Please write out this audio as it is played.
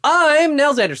I'm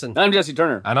Nels Anderson. I'm Jesse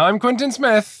Turner. And I'm Quentin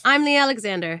Smith. I'm Lee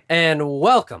Alexander. And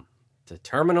welcome to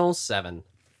Terminal 7.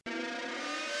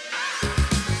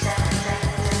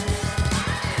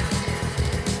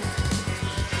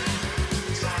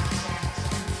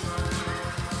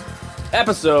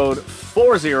 Episode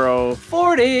 40.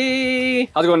 40!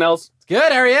 How's it going, Nels?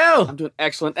 Good, how are you? I'm doing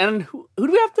excellent. And who do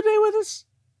we have today with us?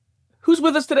 Who's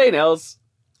with us today, Nels?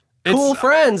 Cool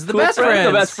friends, the best friends.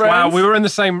 The best friends. Wow, we were in the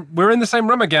same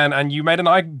room again, and you made an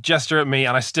eye gesture at me,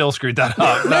 and I still screwed that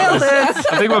up. Nailed it!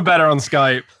 I think we're better on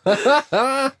Skype.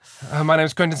 My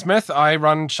name's Quentin Smith. I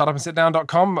run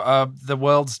ShutUpAndSitDown.com, the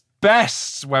world's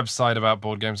best website about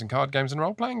board games and card games and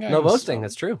role-playing games. No boasting,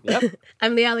 that's true. Yep.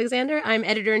 I'm Lee Alexander. I'm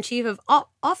editor-in-chief of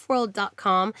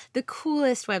Offworld.com, the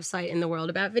coolest website in the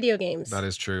world about video games. That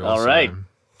is true. All Also. right.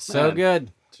 So Man.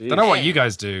 good. Jeez. Don't know what you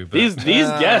guys do, but These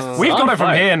guests. we've got on it from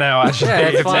fire. here now, actually. Yeah,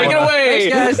 it's If fine. you Take it wanna-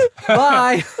 away. Thanks,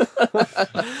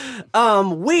 guys.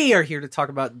 Bye. We are here to talk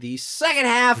about the second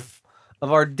half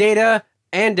of our Data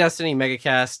and Destiny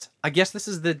megacast. I guess this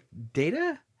is the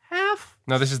Data half?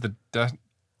 No, this is the...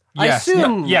 I yes,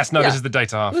 assume- this yeah. is the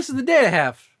data half. This is the Data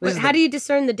half. Wait, how do you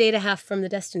discern the data half from the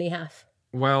Destiny half?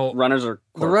 Well, Runners are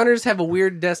The runners have a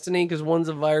weird destiny because one's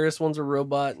a virus, one's a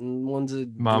robot, and one's a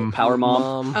Mom. Power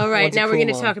mom. All right, One's a now we're cool going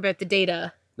to mom. talk about the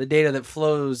data The data that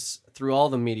flows through all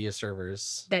the media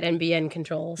servers. that NBN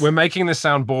controls. we're making this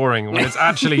sound boring when it's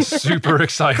actually super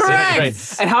exciting.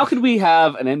 Correct! And how could we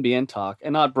have an NBN talk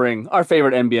and not bring our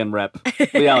favorite NBN rep,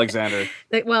 Lee Alexander?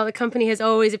 Well, the company has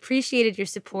always appreciated your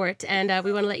support, and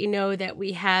we want to let you know that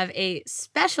we have a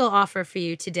special offer for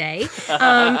you today.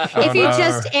 If you no.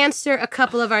 just answer a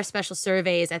couple of our special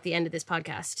surveys at the end of this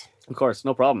podcast. Of course,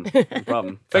 no problem. No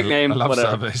problem. Fake name, I love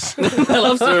whatever. service. I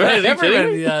love surveys. Are you kidding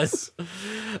Everybody me? does.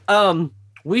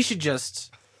 We should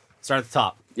just start at the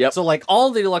top. Yep. So, like all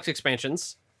the deluxe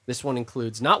expansions, this one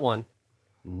includes not one,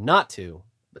 not two,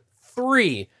 but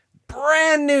 3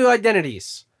 brand new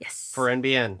identities Yes. for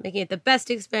NBN. Making it the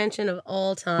best expansion of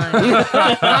all time.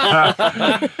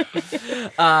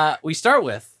 We start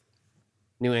with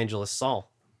New Angeles Sol.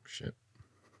 Shit.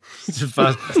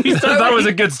 That was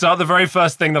a good start. The very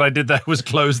first thing that I did there was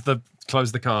close the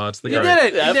cards. The You card. did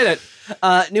it. Yep. You did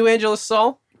it. New Angeles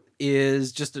Sol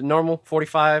is just a normal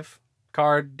 45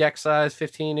 card deck size,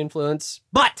 15 influence.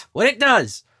 But what it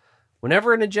does,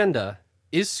 whenever an agenda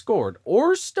is scored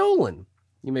or stolen,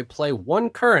 you may play 1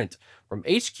 current from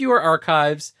HQ or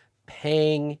archives,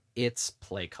 paying its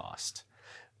play cost,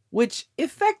 which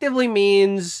effectively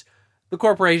means the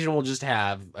corporation will just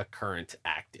have a current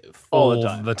active All the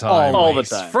time. time. All the Always,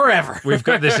 time. forever. We've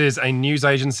got this is a news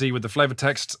agency with the flavor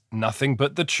text nothing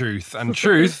but the truth, and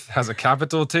truth has a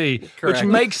capital T, Correct. which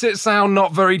makes it sound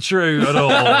not very true at all.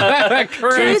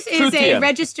 Truth is Truth, a yeah.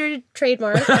 registered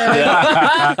trademark.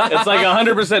 Yeah. It's like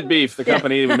 100% beef, the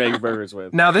company we make burgers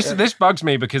with. Now this bugs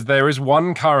me because there is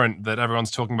one current that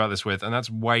everyone's talking about this with, and that's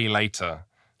way later.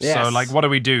 Yes. So like, what do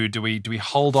we do? Do we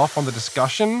hold off on the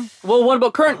discussion? Well, what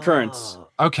about current currents?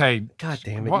 Okay. God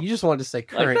damn it! What? You just wanted to say Like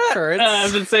current that? currents.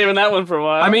 I've been saving that one for a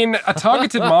while. I mean, a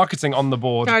targeted marketing on the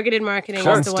board. Targeted marketing is the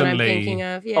one I'm Constantly. thinking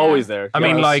of. Yeah. always there. I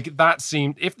mean, Yes. like that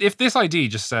seemed if this ID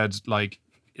just said like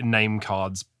name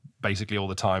cards basically all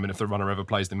the time, and if the runner ever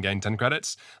plays them, gain 10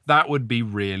 credits, that would be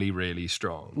really, really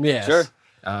strong. Yes. Sure.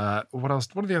 What else?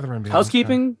 What are the other MBNs?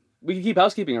 Housekeeping? We can keep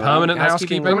housekeeping around. Permanent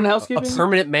housekeeping. Permanent A housekeeping?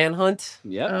 permanent manhunt.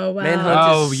 Yeah. Oh, wow. Manhunt.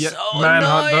 Oh is yeah, so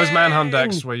manhunt. Those annoying. manhunt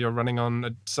decks where you're running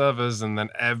on servers, and then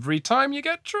every time you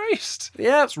get traced,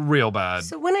 Yep. it's real bad.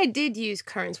 So when I did use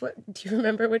currents, what do you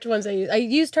remember which ones I used? I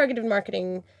used targeted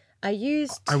marketing. I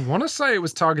want to say it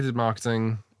was targeted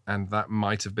marketing, and that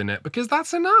might have been it because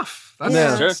that's enough. That's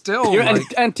Yeah. Sure. still You're-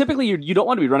 like, and typically you don't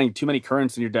want to be running too many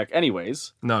currents in your deck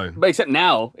anyways. no. But except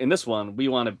now, in this one, we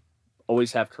want to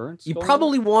always have currents. You going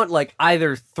probably want like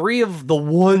either 3 of the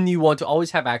one you want to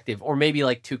always have active, or maybe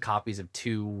like 2 copies of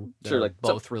 2 that Sure, are like,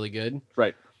 so- both really good. on.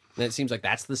 Right. And it seems like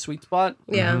that's the sweet spot.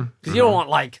 yeah. Because you don't want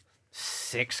like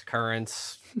 6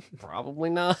 currents. Probably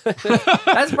not.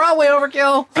 That's probably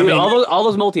overkill. I mean, all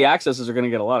those multi-accesses are going to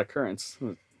get a lot of currents.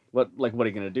 What are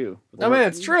you going to do? I mean,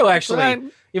 it's true actually. Right.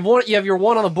 You have your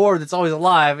one on the board that's always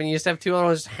alive, and you just have 2 other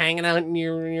ones just hanging out in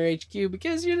your HQ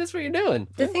because that's what you're doing.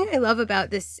 The thing I love about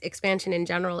this expansion in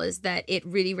general is that it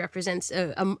really represents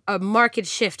a marked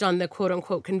shift on the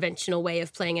quote-unquote conventional way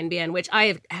of playing NBN, which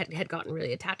I had gotten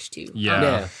really attached to.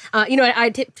 Yeah. Yeah.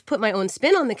 I put my own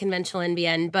spin on the conventional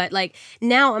NBN, but like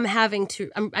now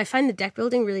I find the deck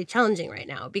building really challenging right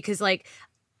now because like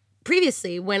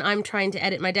previously when I'm trying to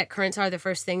edit my deck, currents are the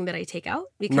first thing that I take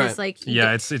out because Right. like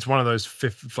Yeah, it's one of those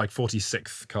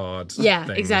 46th cards. yeah,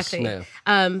 things. exactly.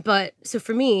 Yeah. But so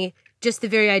for me, just the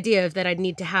very idea of that I'd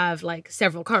need to have like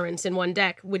several currents in one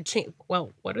deck would change.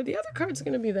 Well, what are the other cards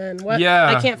going to be then? What? Yeah.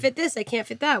 I can't fit this. I can't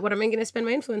fit that. What am I going to spend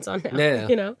my influence on now? Yeah.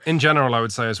 You know? In general, I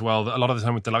would say as well that a lot of the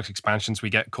time with deluxe expansions, we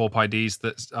get corp IDs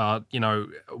that are,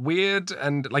 weird.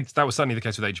 And like that was certainly the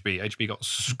case with HB. HB got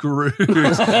screwed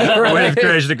with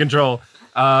creation and control.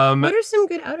 What are some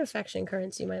good out of faction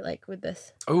currents you might like with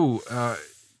this?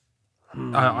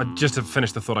 Just to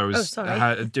finish the thought I was, Oh,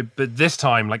 sorry. But this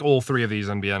time, like all three of these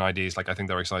NBN IDs, like I think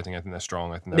they're exciting. I think they're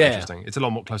strong. I think they're interesting. It's a lot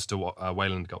more closer to what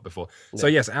Wayland got before. So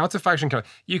yes, out of faction,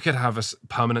 you could have a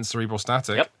permanent cerebral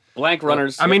static. Yep. Blank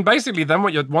runners. I mean, basically, then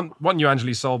what New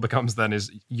Angeli Soul becomes then is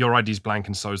your ID's blank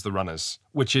and so's the runners,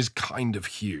 which is kind of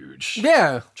huge.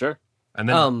 Yeah. Sure. And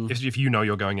then if you know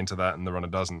you're going into that and the runner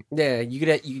doesn't. Yeah, you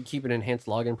could keep an enhanced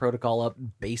login protocol up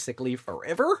basically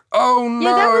forever. Oh no!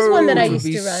 Yeah, that was one that I Which would used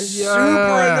be to run. super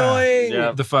annoying.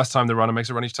 Yeah. The first time the runner makes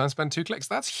a run each turn, spend 2 clicks.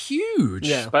 That's huge.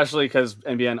 Yeah. Especially because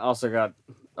NBN also got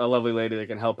a lovely lady that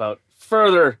can help out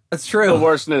further That's the true.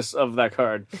 worstness of that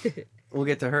card. We'll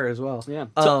get to her as well. Yeah.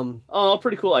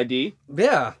 Pretty cool ID.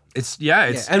 Yeah. It's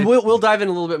And we'll dive in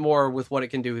a little bit more with what it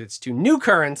can do with its 2 new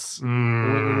currents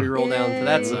when we roll down to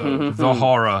that zone. the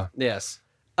horror. Yes.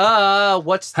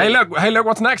 What's the... Hey look,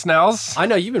 what's next, Nels? I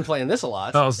know you've been playing this a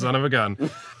lot. Oh, son of a gun.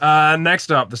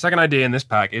 Next up, the second idea in this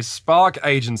pack is Spark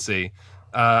Agency.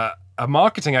 A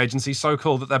marketing agency so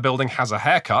cool that their building has a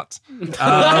haircut.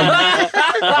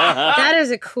 That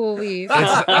is a cool weave.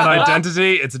 It's an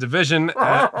identity, it's a division,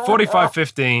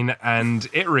 4515, and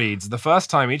it reads, the first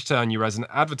time each turn you raise an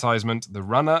advertisement, the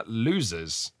runner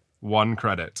loses 1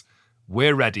 credit.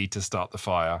 We're ready to start the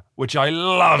fire, which I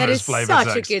love That as is flavor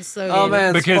such text. a good slogan. Oh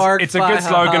man, Because spark it's a good fire.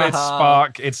 slogan, it's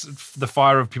spark, it's the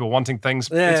fire of people wanting things.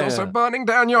 It's Yeah. also burning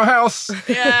down your house.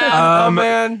 Yeah. Oh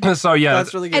man. So yeah,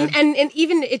 That's really good. And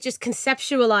even it just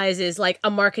conceptualizes like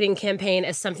a marketing campaign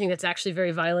as something that's actually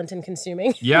very violent and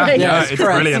consuming. yeah, Like, yeah, Yes, it's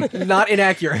correct. brilliant. Not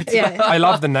inaccurate. Yeah. I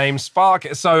love the name Spark.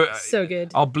 So So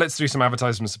good. I'll blitz through some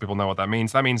advertisements so people know what that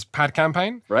means. That means pad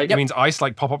campaign. Right. It means ice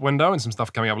like pop-up window and some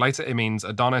stuff coming up later. It means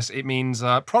Adonis. It means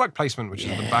product placement, which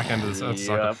is the back end of the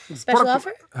cycle. Yep. Special Product-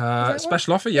 offer? that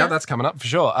Special offer, yeah, Yeah. that's coming up for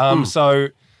sure. So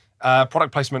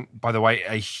product placement, by the way,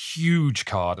 a huge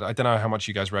card. I don't know how much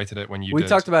you guys rated it when you We did.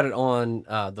 talked about it on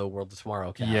the World of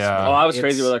Tomorrow cast. Yeah. Oh, I was It's-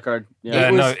 crazy with that card. Yeah,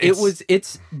 no,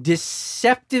 it's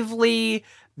deceptively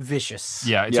vicious.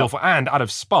 Yeah, it's Yep. awful. And out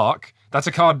of Spark, that's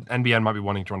a card NBN might be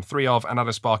wanting to run 3 of, and out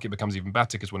of Spark it becomes even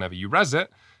better because whenever you res it,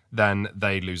 then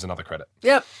they lose another credit.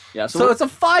 Yep. Yeah. So it's a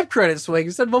 5 credit swing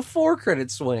instead of a 4 credit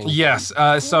swing. Yes.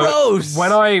 So Gross.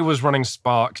 when I was running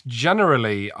Spark,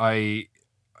 generally I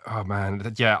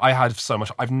had so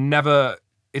much. I've never.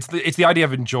 It's the idea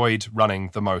I've enjoyed running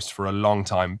the most for a long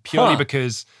time, purely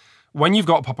because when you've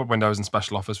got pop-up windows and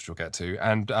special offers, which we'll get to,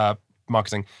 and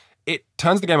marketing, it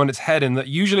turns the game on its head in that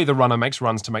usually the runner makes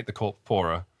runs to make the corp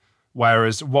poorer.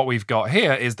 Whereas what we've got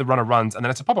here is the runner runs and then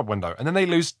it's a pop-up window. And then they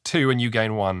lose 2 and you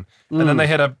gain 1. And then they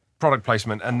hit a product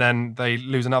placement and then they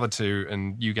lose another 2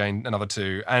 and you gain another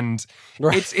 2. And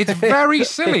it's very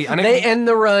silly. And they end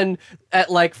the run at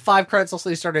like 5 credits until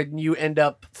they started and you end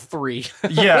up 3.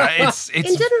 yeah, it's In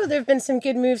general, there have been some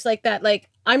good moves like that. Like,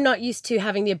 I'm not used to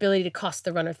having the ability to cost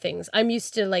the runner things. I'm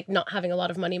used to like not having a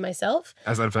lot of money myself.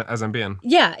 as NBN.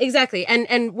 Yeah, exactly.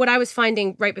 And what I was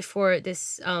finding right before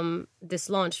this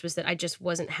this launched was that I just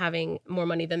wasn't having more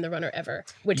money than the runner ever,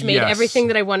 which made Yes. everything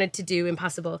that I wanted to do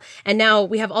impossible. And now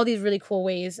we have all these really cool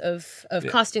ways of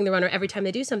costing the runner every time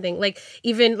they do something. Like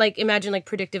even like imagine like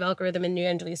predictive algorithm in New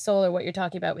Angeli Soul or what you're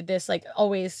talking about with this. Like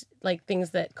always like things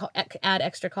that add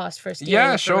extra cost for steering. Yeah,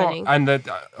 or for sure. running. And the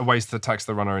ways to tax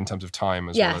the runner in terms of time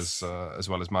Yes. as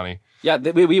well as money. Yeah,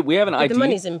 we have an But ID. the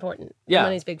money's important. Yeah. The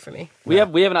money's big for me. We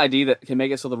have an ID that can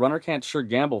make it so the runner can't sure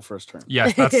gamble first turn.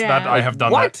 Yes, that Yeah. I have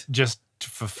done What? that just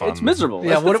for fun. It's miserable.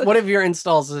 Yeah, what if your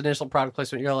installs as initial product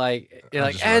placement? You're like,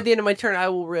 just at the end of my turn, I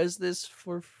will res this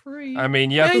for free. I mean,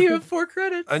 yeah. yeah, you have 4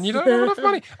 credits. And you don't have enough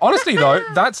money. Honestly, though,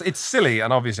 it's silly,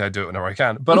 and obviously I do it whenever I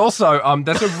can. But also,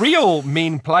 there's a real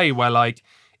mean play where, like,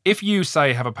 if you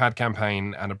say have a pad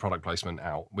campaign and a product placement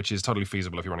out, which is totally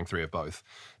feasible if you're running 3 of both,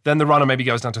 then the runner maybe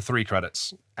goes down to 3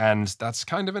 credits, and that's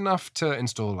kind of enough to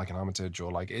install like an Armitage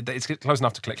or like it's close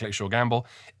enough to click sure gamble.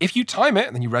 If you time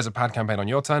it, then you res a pad campaign on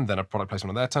your turn, then a product placement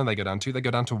on their turn. They go down 2, they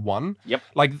go down to 1. Yep.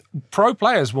 Like pro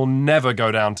players will never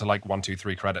go down to like 1, 2,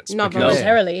 3 credits. Not because-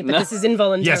 voluntarily, but this is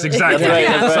involuntary. Yes, exactly. That's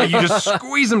right, that's So right. you just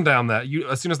squeeze them down there.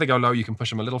 As soon as they go low, you can push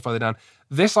them a little further down.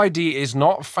 This ID is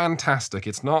not fantastic.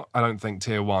 It's not, I don't think,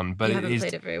 tier 1, but You it haven't is.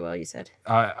 played it very well, you said.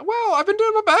 Well, I've been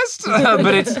doing my best,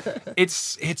 but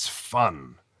it's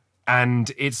fun.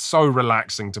 And it's so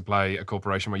relaxing to play a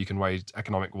corporation where you can wage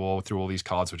economic war through all these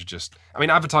cards, which are just, I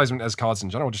mean, advertisement as cards in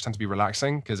general just tend to be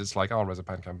relaxing because it's like, oh, I'll res a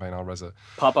pen campaign, I'll res a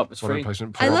Pop-up is product free.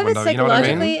 placement I pop-up love it window. You know what I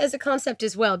psychologically mean? as a concept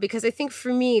as well, because I think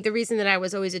for me, the reason that I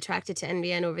was always attracted to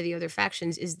NBN over the other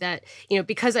factions is that,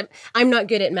 because I'm not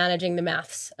good at managing the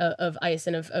maths of ICE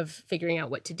and of figuring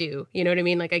out what to do. You know what I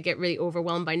mean? Like I get really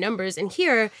overwhelmed by numbers. And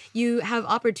here you have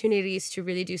opportunities to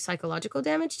really do psychological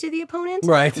damage to the opponent,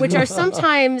 Right. which are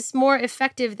sometimes more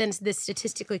effective than the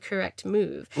statistically correct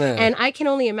move. Yeah. And I can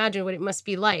only imagine what it must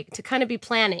be like to kind of be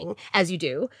planning, as you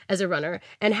do as a runner,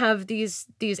 and have these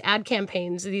ad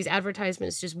campaigns, these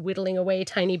advertisements just whittling away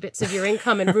tiny bits of your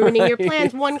income and ruining your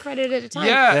plans one credit at a time.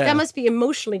 Yeah. That must be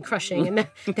emotionally crushing. And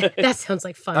that sounds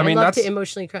like fun. I mean, I love to that's-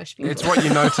 emotionally crush people. It's what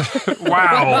you notice.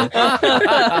 Wow.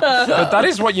 But that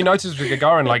is what you notice with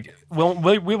Gagarin. Like,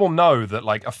 we will know that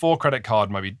like a 4 credit card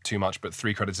might be too much, but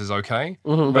 3 credits is okay.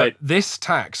 Right. This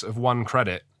tax of 1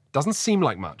 credit doesn't seem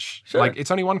like much. Sure. Like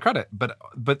it's only 1 credit, but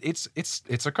it's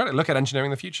a credit. Look at engineering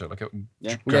the future. Look at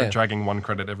Yeah. dragging 1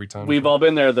 credit every turn. We've all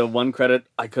been there. The 1 credit,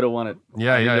 I could have won it.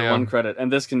 Yeah, I needed yeah. 1 credit,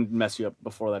 and this can mess you up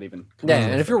before that even. comes Yeah,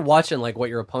 into and if you're watching like what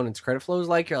your opponent's credit flow is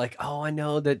like, you're like, oh, I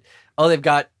know that. Oh, they've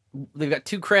got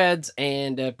 2 creds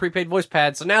and a prepaid voice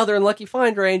pad, so now they're in lucky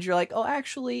find range. You're like, oh,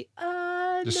 actually,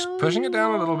 Just no, pushing it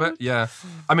down a little bit. Yeah.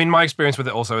 I mean, my experience with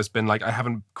it also has been like I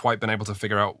haven't quite been able to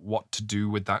figure out what to do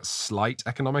with that slight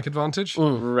economic advantage.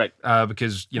 Right.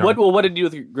 Because, you know, What did you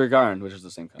do with Gagarin, which is the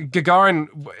same kind?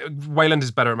 Gagarin, Wayland is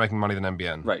better at making money than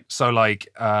NBN. Right. So, like,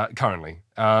 currently.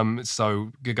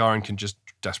 So Gagarin can just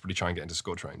desperately try and get into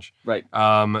Scorch range. Right.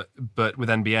 But with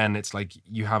NBN, it's like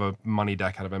you have a money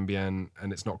deck out of NBN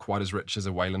and it's not quite as rich as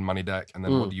a Wayland money deck. And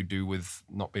then what do you do with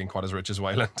not being quite as rich as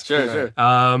Wayland? Sure.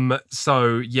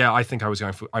 So yeah, I think I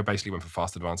basically went for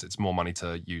fast advance. It's more money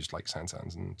to use like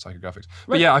Sansans and psychographics.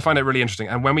 But yeah, I find it really interesting.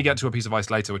 And when we get to a piece of ice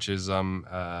later, which is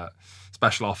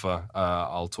special offer,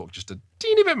 I'll talk just a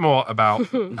teeny bit more about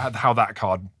how that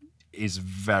card is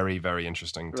very, very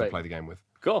interesting to Right. play the game with.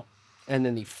 Cool. And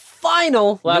then the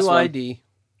final Last new one. ID.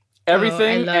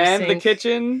 Everything love and the Sync.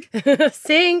 kitchen.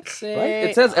 Sync. Right?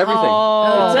 It says everything.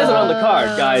 Oh. It says it on the card,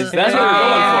 guys. That's what we're going for.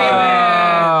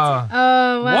 Ah.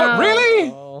 Oh, wow. What,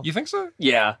 really? Oh. You think so?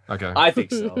 Yeah, Okay. I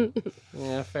think so.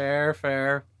 Yeah, fair.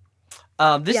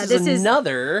 This Yeah, is this is-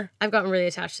 another. I've gotten really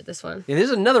attached to this one. Yeah, this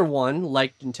is another one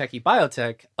like Jinteki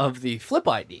Biotech of the flip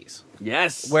IDs,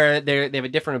 Yes. where they have a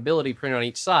different ability printed on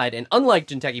each side, and unlike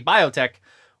Jinteki Biotech,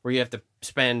 where you have to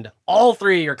spend all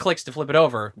 3 of your clicks to flip it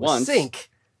over, with Once. Sync.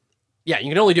 Yeah, you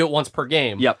can only do it once per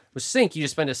game. Yep. With Sync, you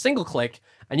just spend a single click,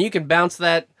 and you can bounce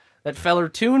that feller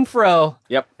to and fro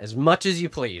Yep. as much as you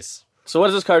please. So what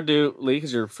does this card do, Lee?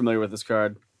 Because you're familiar with this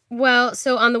card. Well,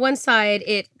 so on the one side,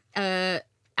 it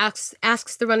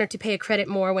asks the runner to pay a credit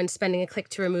more when spending a click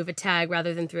to remove a tag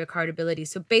rather than through a card ability.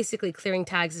 So basically, clearing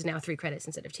tags is now 3 credits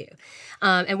instead of 2.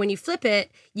 And when you flip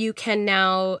it, you can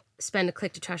now spend a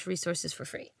click to trash resources for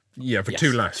free. Yeah, for Yes.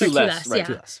 2 less. Two For less, right, yeah.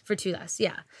 2 less. For 2 less,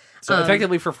 yeah. So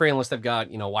effectively for free, unless they've got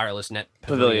wireless net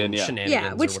Pavilion, yeah. shenanigans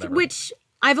Yeah, or which whatever. which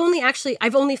I've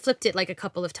only flipped it like a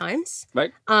couple of times.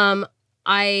 Right.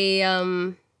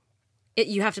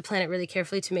 You have to plan it really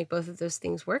carefully to make both of those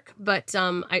things work. But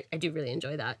I do really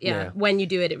enjoy that. Yeah. Yeah. When you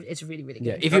do it, it's really, really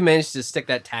Yeah, good. if you manage to stick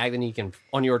that tag, then you can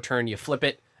on your turn you flip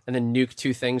it and then nuke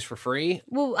 2 things for free.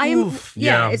 Well, I am.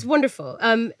 Yeah. It's wonderful.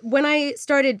 When I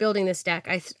started building this deck,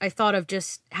 I thought of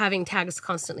just having tags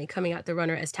constantly coming at the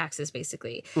runner as taxes,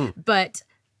 basically. But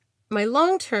my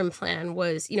long-term plan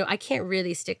was, I can't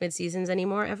really stick mid-seasons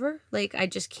anymore ever. Like, I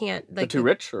just can't. Like, Too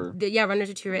rich, or runners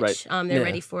are too rich. Right. They're Yeah.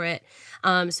 ready for it.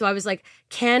 So I was like,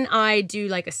 can I do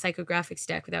like a psychographics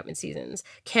deck without mid-seasons?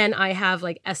 Can I have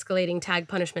like escalating tag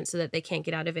punishment so that they can't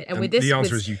get out of it? And with this, the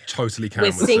answer with, is you totally can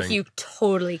with with Sync, Sync. you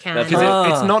totally can. That's Because Ah.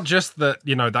 it's not just that,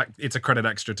 that it's a credit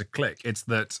extra to click. It's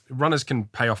that runners can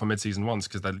pay off a mid-season once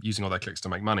because they're using all their clicks to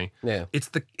make money. Yeah. It's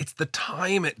the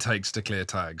time it takes to clear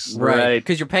tags. Right.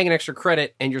 Because you're paying an extra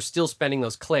credit and you're still spending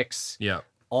those clicks Yeah.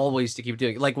 always to keep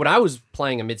doing it. Like when I was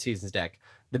playing a mid-seasons deck,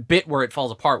 the bit where it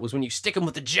falls apart was when you stick them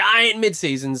with the giant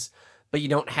mid-seasons, but you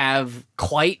don't have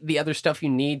quite the other stuff you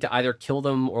need to either kill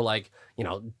them or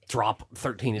drop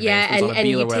 13 Yeah, advancements on a and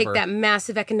Beal you or whatever. take that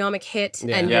massive economic hit,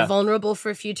 Yeah. and Yeah. you're vulnerable for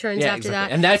a few turns after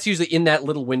exactly. And that's usually in that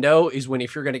little window is when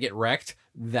if you're going to get wrecked,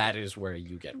 that is where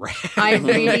you get wrecked. that. I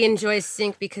really enjoy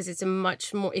Sync because it's a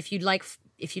much more if you'd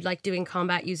like doing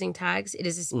combat using tags, it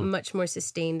is a much more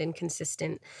sustained and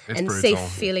consistent It's and brutal.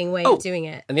 safe feeling way Oh. of doing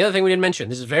it. And the other thing we didn't mention,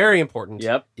 this is very important,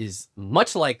 Yep. is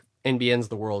much like NBN's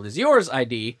The World Is Yours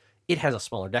ID, it has a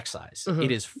smaller deck size. Mm-hmm.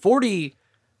 It is 40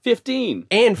 15.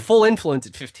 and full influence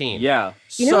at 15. Yeah.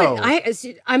 You know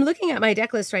what? I'm looking at my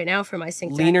deck list right now for my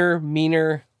sync deck. leaner,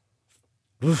 meaner.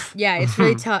 Yeah, it's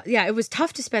really tough. Yeah, it was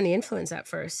tough to spend the influence at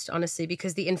first, honestly,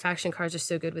 because the in-faction cards are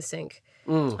so good with sync.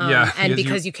 Yeah, And because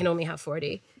because you can only have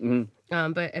 40.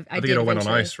 But I think did it all went on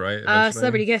eventually. ice, right? eventually?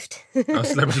 Celebrity gift. Oh,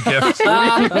 celebrity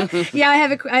gift. Yeah, I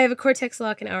have a Cortex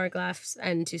Lock and Hourglass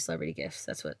and 2 celebrity gifts.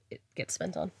 That's what it gets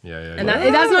spent on. Yeah. And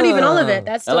that's not even all of it.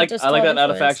 That's I still like just that 12 out of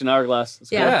influence. faction hourglass.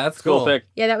 It's Yeah. Yeah, that's cool cool. pick.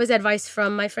 Yeah, that was advice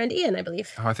from my friend Ian, I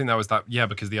believe. Oh, I think that was that. Yeah,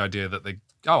 because the idea that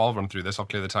I'll run through this. I'll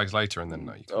clear the tags later, and then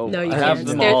no, you can't. Oh, No, you I have can't.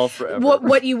 them They're- all forever.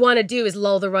 What you want to do is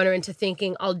lull the runner into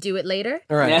thinking, I'll do it later.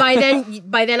 Right.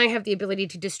 By then I have the ability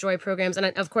to destroy programs, and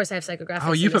of course I have psychographics.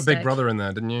 Oh, you in put this Big deck. Brother in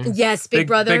there, didn't you? Yes, Big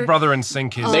Brother. Big Brother and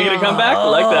Sync is. Making a comeback? I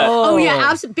like that. Oh yeah,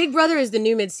 absolutely. Big Brother is the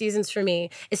new mid seasons for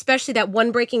me, especially that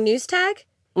one breaking news tag.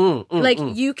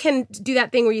 You can do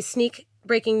that thing where you sneak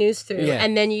breaking news through, Yeah.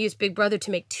 and then you use Big Brother to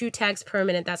make 2 tags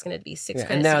permanent. That's going to be 6 Yeah,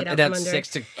 credits and now to get out from that's under. 6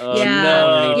 to Yeah,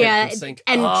 no. yeah, from sync.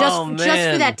 and Oh, just for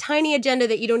man. that tiny agenda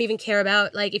that you don't even care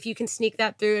about, like if you can sneak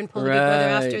that through and pull the Big Brother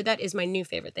Right. after, that is my new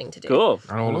favorite thing to do. Cool.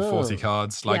 And all of 40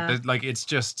 cards, like, Yeah. like it's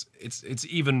just it's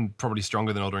even probably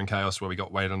stronger than Order and Chaos, where we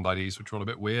got Wade and IDs, which are all a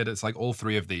bit weird. It's like all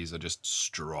 3 of these are just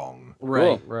strong,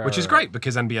 Right, Cool. right, which is right. great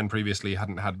because NBN previously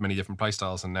hadn't had many different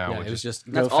playstyles, and now Yeah, we're it was just just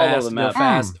go That's all over fast, the go map.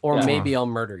 fast, or Yeah. maybe I'll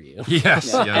murder you.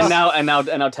 yes, yes. And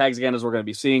now tags again, as we're going to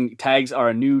be seeing, tags are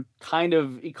a new kind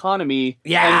of economy.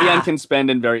 Yeah. NBN can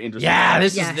spend in very interesting Yeah,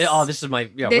 ways. this is Yes. this is my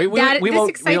This we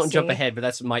excites won't jump me. ahead, but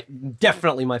that's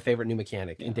definitely my favorite new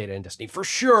mechanic in Data and Destiny for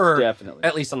sure. Definitely.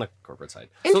 At least on the corporate side.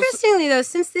 Interestingly, though,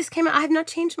 since this came out, I have not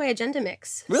changed my agenda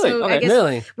mix. Really? So Okay. I guess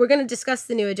Really? we're going to discuss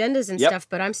the new agendas and Yep. stuff,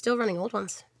 but I'm still running old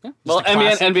ones. Well, a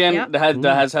classic. NBN Yep.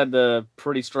 has had the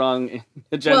pretty strong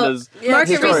agendas. Market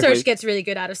historically. research gets really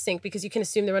good out of sync because you can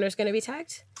assume the runner's going to be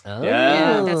tagged. Oh.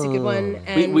 Yeah. That's a good one.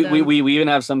 We, And we even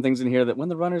have some things in here that when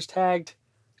the runner's tagged,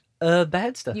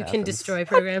 Bad stuff. you can happens. destroy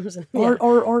programs. And,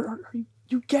 or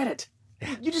you get it.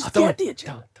 You just get the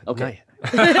agenda. Okay.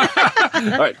 All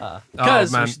right.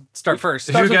 Because man. we should start first.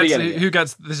 Who from the gets? beginning. Who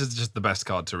gets? This is just the best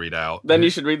card to read out. Then you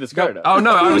should read this card. Oh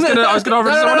no, I was gonna offer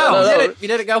it to someone else. You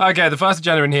did it. Go. Okay, the first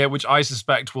agenda in here, which I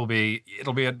suspect will be,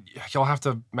 you'll have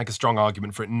to make a strong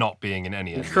argument for it not being in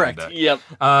any agenda. Correct. Yep.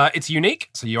 It's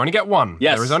unique, so you only get one.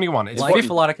 Yes. There is only one. It's, Life,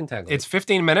 a lot of contentment. it's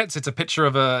 15 minutes. It's a picture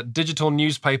of a digital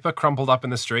newspaper crumpled up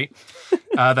in the street.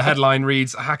 The headline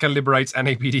reads, "Hacker liberates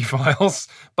NAPD files,"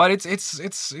 but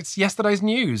it's yesterday's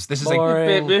news. This is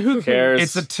Boring. Who cares?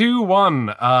 It's a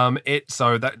 2-1.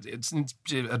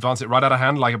 Advance it right out of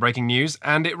hand like a breaking news,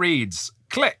 and it reads: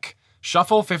 click,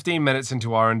 shuffle 15 minutes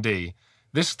into R&D.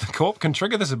 The corp can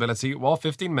trigger this ability while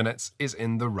 15 minutes is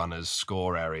in the runner's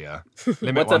score area.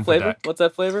 Limit What's one that per flavor? deck. What's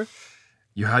that flavor?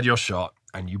 You had your shot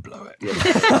and you blow it. This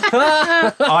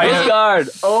I card.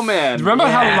 Oh man. remember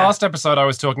how Yeah. last episode I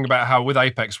was talking about how with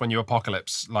Apex when you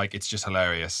apocalypse, like it's just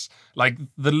hilarious. Like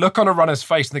the look on a runner's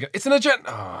face, and they go, "It's an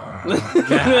agenda,"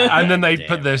 and then they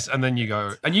put this, and then you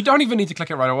go, and you don't even need to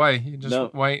click it right away. You just No.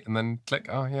 wait and then click.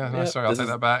 Oh yeah, no, sorry, I'll This take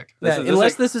is- that back. Yeah, this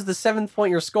unless is- this is the 7th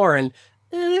point you're scoring,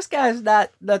 this guy's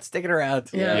not sticking around.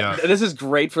 Yeah. Yeah. This is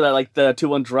great for that, like the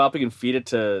 2-1 drop. We can feed it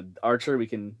to Archer. You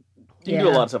can do a Yeah.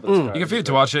 lot of stuff with this card. You can feed it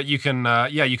to watch it. You can,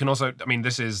 you can also. I mean,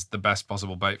 this is the best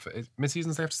possible bait for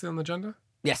mid-seasons. They have to stay on the agenda.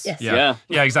 Yes. Yes. Yeah,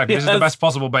 Yeah. exactly. This is the Yes. best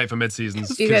possible bait for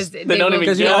mid-seasons. Because they don't will even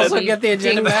Because you Yeah, also they- get the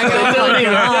agenda ding back. back. Oh don't my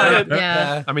even God. get it.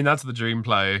 Yeah. I mean, that's the dream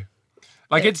play.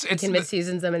 Like it's You can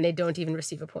mid-seasons them and they don't even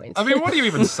receive a point. I mean, what do you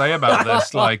even say about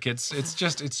this? Like, it's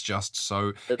just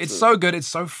so it's so good. It's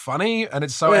so funny, and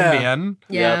it's so Yeah. NBN.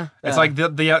 yeah. It's like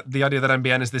the idea that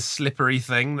NBN is this slippery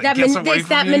thing that That gets away it's from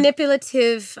that you.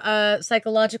 manipulative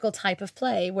psychological type of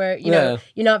play where you know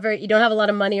you don't have a lot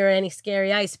of money or any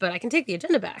scary ice, but I can take the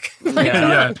agenda back. Like,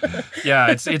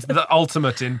 yeah. It's the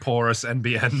ultimate in porous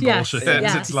NBN Yes, bullshit.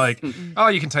 yes. It's like, oh,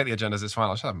 you can take the agendas. It's fine.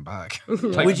 I'll just have them back.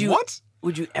 Like, Would you- what?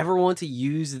 Would you ever want to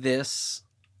use this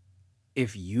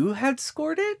if you had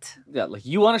scored it? Yeah, like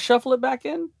you want to shuffle it back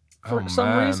in for Oh, some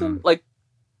man. reason. Like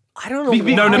I don't know. Be-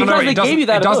 why. No. Because they It doesn't, gave you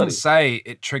that it doesn't ability. say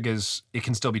it triggers. It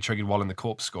can still be triggered while in the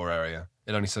corpse score area.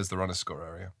 It only says the runner score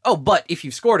area. Oh, but if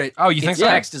you've scored it, Oh, you think its so?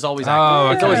 text is always active. Oh,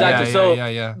 okay. It's always yeah, active, Yeah, so-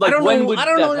 yeah. like I don't when know. would I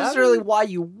don't know that necessarily happen? why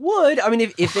you would. I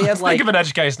mean, if they had like, Think of an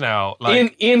edge case now.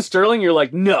 Like, Ian Sterling, you're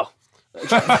like, no. You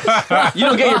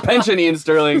don't get your pension, Ian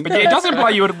Sterling. but yeah, it does imply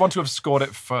you would want to have scored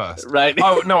it first. Right.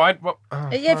 Oh no,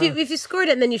 yeah, if you scored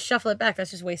it and then you shuffle it back,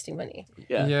 that's just wasting money.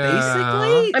 Yeah.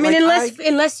 basically, I mean, like,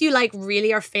 unless you like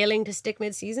really are failing to stick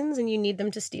mid seasons and you need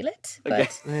them to steal it. But Okay.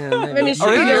 Yeah, I mean, Or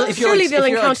surely they'll if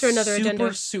you're encounter another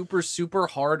super, agenda. super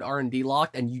hard R&D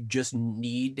locked, and you just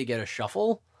need to get a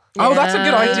shuffle. Oh, that's a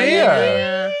good idea.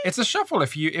 Yeah. It's a shuffle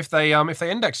if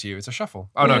they index you. It's a shuffle.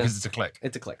 Oh no, Yeah. because it's a click.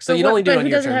 It's a click. So you'd only do it but on who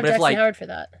your doesn't turn. have But if Jackson like Howard for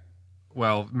that?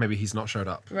 Well, maybe he's not showed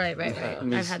up. Right. I've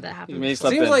had that happen. Maybe he before.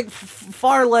 slept seems in. like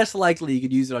far less likely you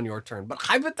could use it on your turn. But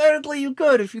hypothetically, you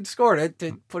could if you'd scored it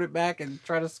to put it back and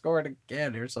try to score it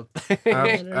again or something.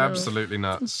 don't know. Absolutely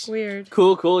nuts. Weird.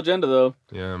 Cool agenda though.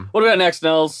 Yeah. What do we got next,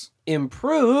 Nels?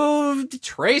 Improved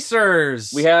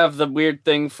tracers. We have the weird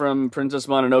thing from Princess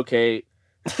Mononoke.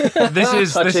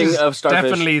 This Touching is of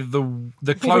starfish. definitely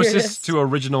the closest Weirdest. to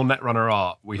original Netrunner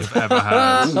art we have ever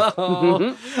had.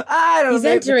 Oh, I don't He's know.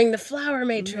 entering the flower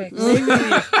matrix.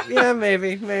 Yeah,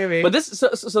 maybe. But this,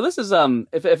 so this is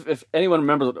if anyone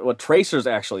remembers what tracers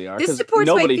actually are, This 'cause supports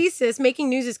nobody, my thesis. Making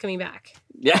news is coming back.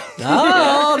 Yeah.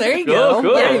 Oh, there you go.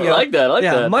 Cool. There you I go. like that. I like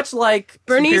yeah, that. much like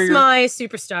Bernice, Superior- my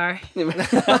superstar.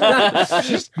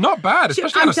 She's not bad,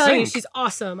 especially on I'm a telling you, sync. she's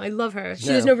awesome. I love her.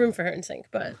 Yeah. There's no room for her in sync,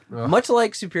 but much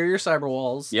like Superior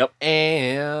Cyberwalls. Yep.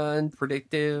 And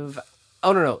predictive.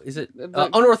 Oh no, is it The-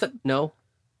 unorthodox? No.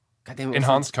 God damn it. what's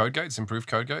Enhanced code gates, improved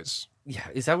code gates. it? Yeah,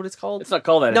 is that what it's called? It's not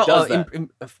called that. no. It does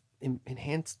that.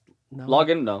 Enhanced. No.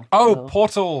 Login? No. Oh, No.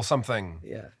 portal something.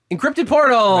 Yeah. Encrypted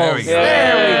portals. There we go.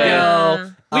 There we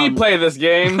go. We play this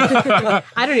game. I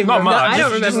don't even Not remember. much. I don't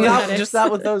Just remember Just the not, just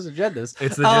not with those agendas.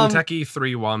 It's the Genteki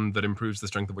 3.1 that improves the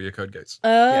strength of all your code gates.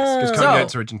 Oh. Because code So-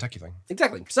 gates are a Genteki thing.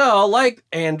 Exactly. So, like,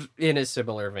 and in a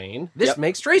similar vein, this Yep.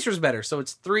 makes tracers better. So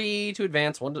it's 3 to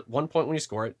advance, 1 point when you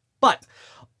score it. But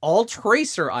all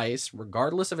tracer ice,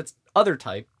 regardless of its other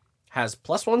type, has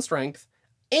 +1 strength,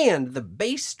 and the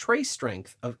base trace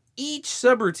strength of each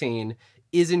subroutine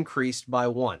is increased by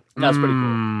 1. That's pretty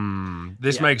cool.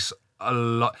 This Yeah. makes a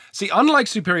lot. See, unlike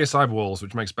Superior Cyberwalls,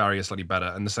 which makes barrier slightly better,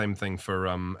 and the same thing for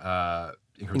encrypted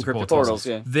Encrypted Portals,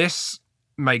 yeah. This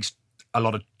makes a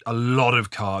lot of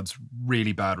cards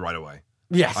really bad right away.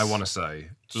 Yes. I want to say,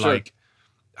 Sure. like,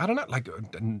 I don't know, like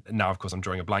now of course I'm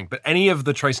drawing a blank, but any of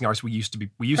the tracing artists we used to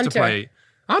Hunter. play.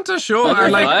 Hunter, sure, Hunter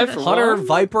and like Five for Hunter, one?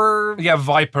 Viper, yeah,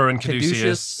 Viper and Caduceus.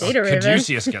 Caduceus. Data Raven.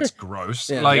 Caduceus gets gross.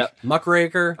 yeah, Like, Yep.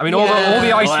 Muckraker. I mean, all the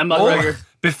Yeah. ice. Oh, I'm all- Muckraker.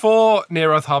 before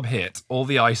Near Earth Hub hit, all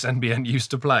the ice NBN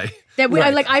used to play. That we,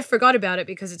 Right. I forgot about it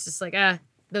because it's just like,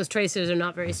 those tracers are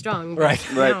not very strong. but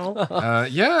Right. Right. now-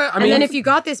 Yeah, I and mean, then if you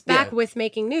got this back Yeah. with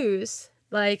making news,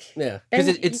 like, Yeah, then because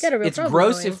you it's got a real it's problem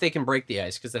gross going. if they can break the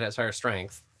ice because it has higher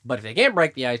strength. But if they can't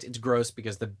break the ice, it's gross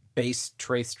because the base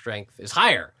trace strength is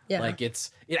higher. Yeah. Like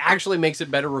it actually makes it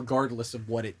better regardless of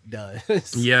what it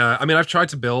does. yeah, I mean, I've tried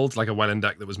to build like a Wellen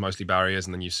deck that was mostly barriers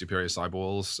and then use Superior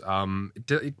Cyberwalls.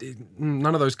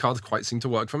 None of those cards quite seem to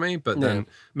work for me, but then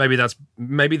maybe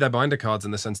they're binder cards in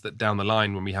the sense that down the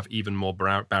line, when we have even more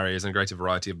barriers and a greater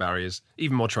variety of barriers,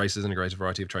 even more tracers and a greater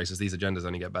variety of tracers, these agendas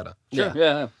only get better Sure.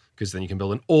 Yeah. because then you can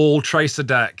build an all tracer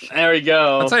deck. There we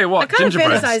go. I'll tell you I'm what, kind of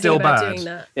Gingerbread's fantasizing still about bad. doing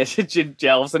that.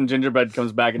 Yeah, all of a sudden Gingerbread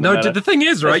comes back into No, meta. the thing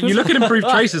is, right? You look at improved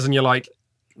tracers and you're like,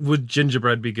 would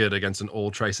Gingerbread be good against an all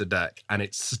tracer deck? And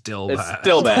it's still It's bad.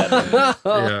 still bad.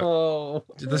 Oh.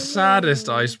 The saddest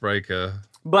icebreaker.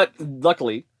 But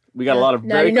luckily, we got a lot of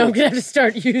Now very you know I'm cool... gonna have to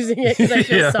start using it because I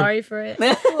feel Yeah. sorry for it.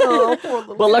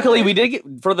 Well, luckily, we did get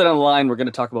further down the line. We're going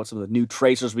to talk about some of the new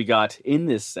tracers we got in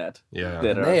this set. Yeah.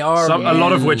 That They are A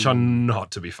lot of which are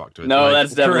not to be fucked with. No, Like,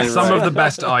 that's definitely correct. some right. of the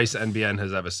best ice NBN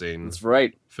has ever seen, That's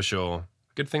right. for sure.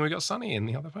 Good thing we got Sunny in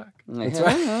the other pack. That's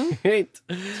right.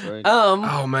 That's right.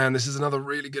 Oh man, this is another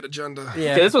really good agenda.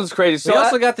 Yeah. Okay, this one's crazy. So we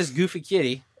also got this Goofy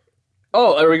Kitty.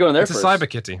 are we going there It's first? a Cyber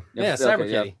Kitty. Yeah, Okay, Cyber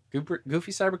yeah. Kitty.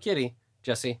 Goofy Cyber Kitty.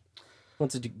 Jesse,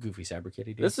 what's a Goofy Cyber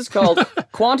Kitty do? This is called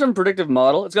Quantum Predictive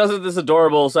Model. It's got this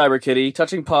adorable Cyber Kitty,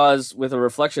 touching paws with a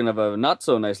reflection of a not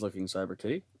so nice looking Cyber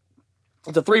Kitty.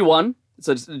 It's a 3-1. It's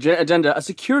a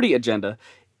security agenda.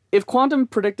 If Quantum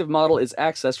Predictive Model is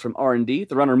accessed from R&D,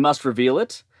 the runner must reveal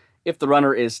it. If the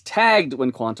runner is tagged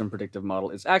when Quantum Predictive Model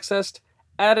is accessed,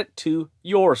 add it to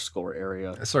your score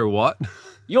area. So what?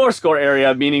 Your score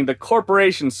area meaning the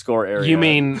corporation score area. You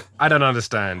mean I don't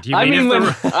understand. You I mean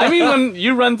if when when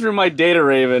you run through my data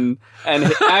raven and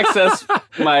access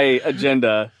my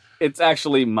agenda, it's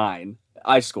actually mine.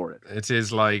 I score it. it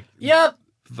is like Yep.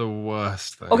 the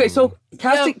worst thing. Okay, so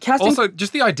casting Also,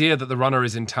 just the idea that the runner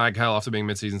is in tag hell after being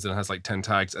mid-seasons and has like 10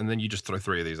 tags, and then you just throw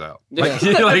 3 of these out. like,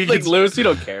 like, like loose, you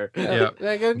don't care. yeah.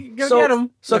 Yeah, go So- get him.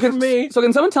 So Not for can me. so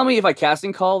can someone tell me if I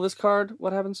casting call this card,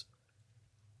 what happens?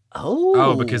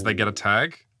 Oh, because they get a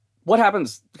tag? What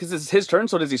happens? Because it's his turn,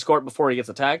 so does he score it before he gets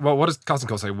a tag? Well, what does Casting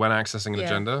Call say? When accessing an Yeah.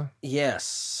 agenda? Yes.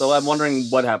 So I'm wondering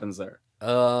what happens there.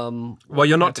 Well,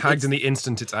 you're not tagged in the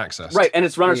instant it's accessed. Right, and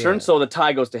it's runner's Yeah. turn, so the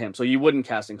tie goes to him. So you wouldn't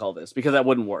casting call this because that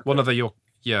wouldn't work. Well, no, you're,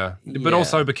 yeah. But Yeah.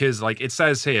 also because, like, it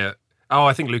says here, oh,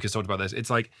 I think Lucas talked about this. It's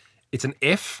like, it's an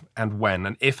if and when.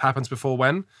 An if happens before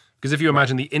when. Because if you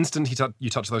imagine the instant you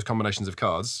touch those combinations of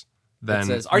cards, then It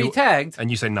says, "Are you tagged?" And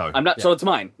you say no. I'm not. So it's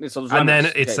mine. So it's and then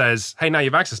Remy's. it Okay. says, "Hey, now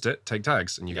you've accessed it. Take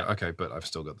tags." And you go, "Okay, but I've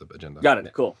still got the agenda." Got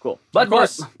it. Cool. But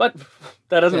course. but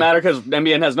that doesn't matter because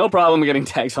NBN has no problem getting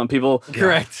tags on people.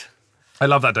 Correct. I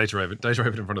love that data raven. Data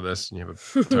raven in front of this, and you have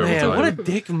a terrible Man, time. what a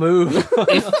dick move.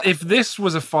 if this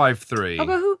was a 5-3,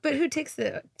 Oh, but who takes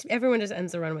the? Everyone just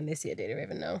ends the run when they see a data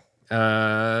raven. No.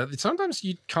 sometimes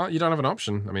you don't have an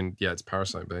option. I mean, yeah, it's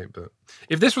parasite bait, but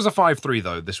if this was a 5-3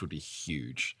 though, this would be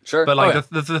huge. Sure. But like Oh,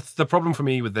 yeah. the problem for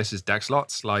me with this is deck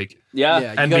slots. Like Yeah.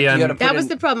 Yeah, NBN That was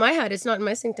the problem I had. It's not in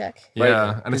my sync deck.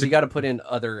 yeah, and Because it's you got to put in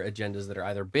other agendas that are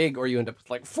either big or you end up with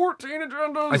like 14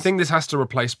 agendas. I think this has to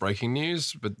replace breaking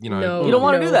news, but you know, No. You don't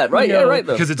want to do that, right? No. Yeah, right.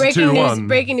 Though. because it's a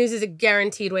Breaking 2-1. news is a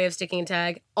guaranteed way of sticking a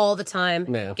tag all the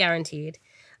time. Yeah. Guaranteed.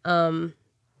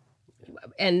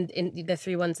 And in the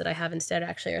 3 ones that I have instead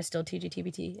actually are still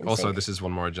TGTBT. in Also, sync. this is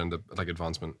one more agenda, like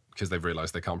advancement, because they've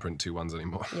realized they can't print 2-1s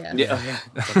anymore. Yeah. Yeah.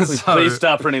 So- Please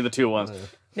stop printing the 2-1s.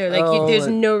 No, like Oh, there's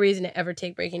but- no reason to ever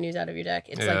take breaking news out of your deck.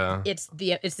 It's Yeah. like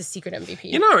it's the secret MVP.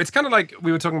 You know, it's kind of like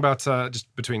we were talking about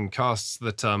just between casts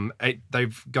that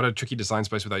they've got a tricky design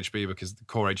space with HB because the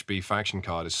core HB faction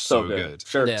card is so good.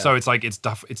 Sure. Yeah. So it's like it's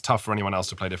tough for anyone else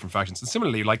to play different factions. And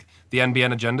similarly, like the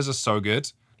NBN agendas are so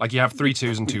good. Like you have 3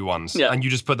 2s and 2 1s, Yeah. and you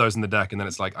just put those in the deck, and then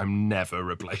it's like I'm never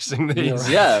replacing these.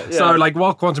 Yeah. So like,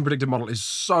 while Quantum Predictive Model is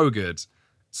so good,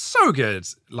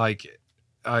 like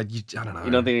I don't know.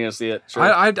 You don't think you're gonna see it? Sure.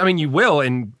 I mean, you will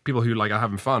in people who like are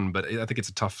having fun, but I think it's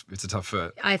a tough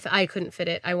fit. I couldn't fit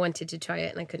it. I wanted to try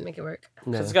it and I couldn't make it work.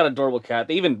 No. It's got an adorable cat.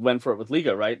 They even went for it with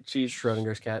Liga, right? She's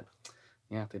Schrodinger's cat.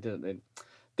 yeah, they did.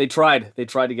 They tried. They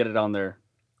tried to get it on there.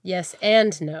 Yes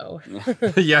and no.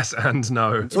 Yes and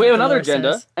no. So we have what the another lore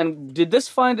agenda. says. And did this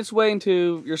find its way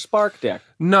into your Spark deck?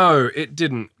 No, it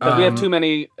didn't. Because we have too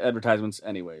many advertisements,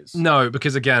 anyways. No,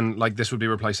 because again, like this would be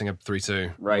replacing a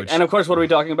 3-2. Right. which- And of course, what are we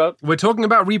talking about? we're talking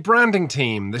about rebranding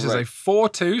team. This is a Right.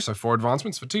 4-2, so 4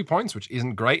 advancements for 2 points, which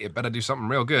isn't great. It better do something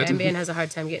real good. NBN has a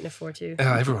hard time getting a 4-2.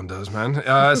 Everyone does, man.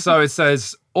 So it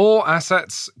says all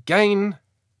assets gain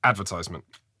advertisement.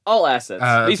 All assets. They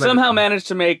let- somehow managed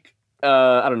to make,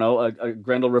 I don't know, a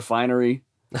Grendel refinery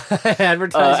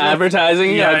Advertising.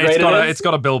 advertising. Yeah, how great it is. it's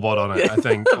got a billboard on it, I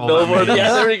think. all that Billboard. means.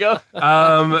 Yeah, there we go.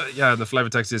 Yeah, the flavor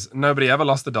text is nobody ever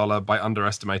lost the dollar by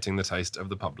underestimating the taste of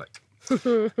the public.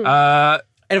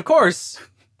 And of course,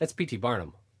 that's P.T.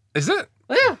 Barnum. Is it?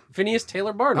 Oh, yeah. Phineas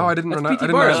Taylor Barnum. Oh, I didn't That's know P.T.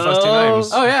 his Barnum. first 2 names.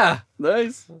 Oh, yeah.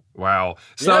 Nice. Wow.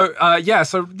 So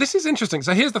so this is interesting.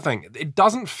 So here's the thing: it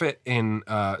doesn't fit in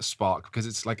Spark because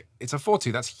it's a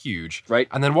 4-2. That's huge, Right.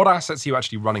 And then what assets are you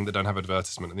actually running that don't have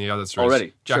advertisement? And the others are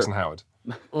Already, Jackson sure. Howard,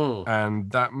 Mm.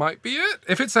 and that might be it.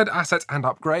 If it said assets and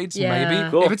upgrades, Yeah. maybe.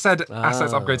 Cool. If it said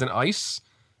assets, upgrades, and ice,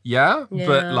 yeah.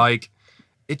 But Yeah. like,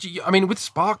 I mean, with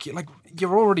Spark,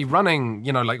 you're already running.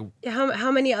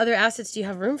 How many other assets do you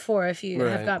have room for if you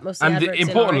have Right. got most of And the adverts in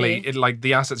importantly, already?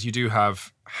 the assets you do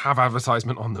have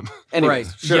advertisement on them. Anyways,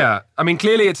 Right. sure. Yeah, I mean,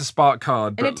 clearly it's a Spark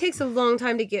card, And but it takes a long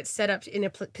time to get set up in a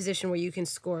position where you can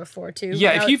score a 4-2.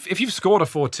 yeah, without- if you've scored a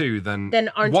 4-2, then Then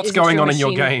what's isn't going your on in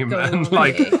your machine game, going and all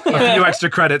like day? a few extra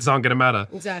credits aren't going to matter.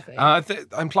 Exactly.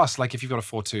 And plus, like if you've got a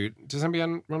 4-2, does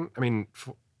NBN run? I mean,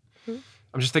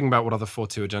 I'm just thinking about what other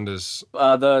 4-2 agendas.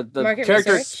 The Market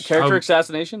character research?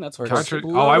 assassination. That's Character,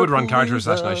 I would run character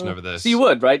assassination over this. So you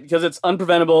would, right? Because it's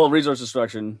unpreventable resource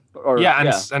destruction. Or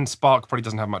Yeah, and Spark probably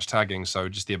doesn't have much tagging, so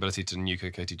just the ability to nuke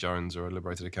a Katie Jones or a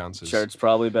liberated accounts is sure, it's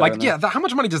probably better. like than yeah. How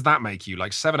much money does that make you?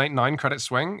 Like 7, 8, 9 credit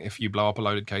swing if you blow up a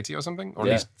loaded Katie or something, or at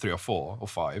Yeah. least 3 or 4 or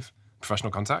 5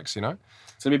 professional contacts.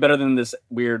 It's gonna be better than this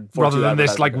weird. 4-2 Rather than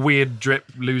this like advertisement. weird drip,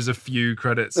 lose a few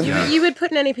credits. Yeah, you would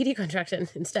put an NAPD contract in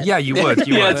instead. yeah, you would.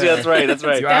 You Yeah, would. that's right. That's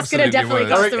right. You That's gonna absolutely definitely would.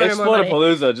 cost Or the runner more money.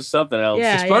 Explodapalooza, just something else.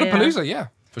 Yeah. Explodapalooza, yeah,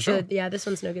 for sure. So, yeah, this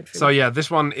one's no good for So me. yeah,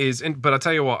 this one is. But I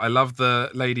tell you what, I love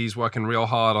the ladies working real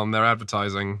hard on their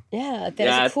advertising. Yeah, there's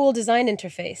Yeah, a cool design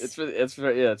interface. It's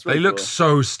really They look cool.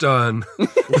 so stern.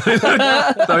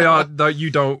 They are. You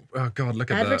don't. Oh God,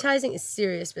 look at that. Advertising is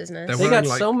serious business. They're They wearing, got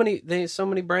like- so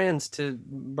many brands to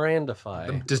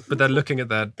brandify. But they're looking at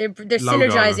their. They're logo.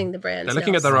 synergizing the brands. They're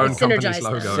looking now. at their own It's company's synergized now.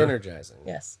 logo. Synergizing.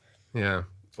 Yes. Yeah.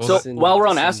 So Sin- while we're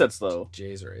on sin- assets, though,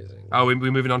 Jay's raising. Oh, we're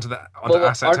moving on to onto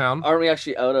Asset aren't, Town. aren't we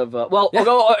actually out of? We'll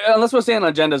go unless we're staying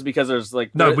on agendas because there's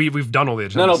like No, we've done all the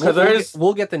agendas. No, 'cause there is-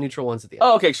 We'll get the neutral ones at the end.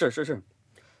 Oh, okay, sure.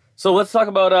 So let's talk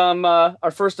about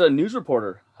our first news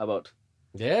reporter. How about?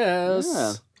 Yes.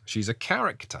 Yeah. She's a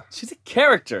character. She's a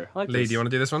character. I like Lee, this. do you want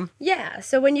to do this one? Yeah.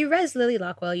 So when you res Lily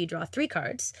Lockwell, you draw 3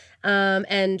 cards.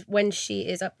 And when she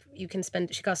is up, you can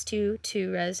spend. She costs 2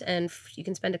 to res, and you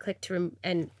can spend a click to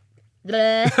and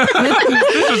Blah.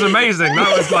 This was amazing.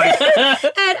 That was like,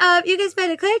 And you can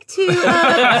spend a click to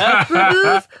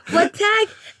remove what tag.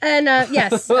 And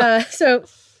yes, so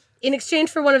in exchange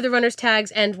for one of the runner's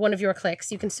tags and one of your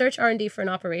clicks, you can search R&D for an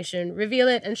operation, reveal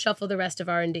it, and shuffle the rest of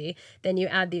R&D. Then you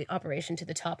add the operation to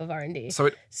the top of R&D. so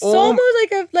it So almost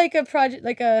like a project,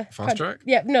 like a Fast track?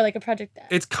 Yeah, no, like a project.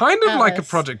 It's kind of like a Atlas.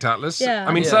 Project Atlas. Yeah.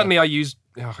 I mean, Yeah. certainly I use,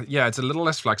 it's a little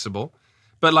less flexible.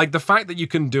 But like the fact that you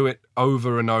can do it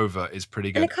over and over is pretty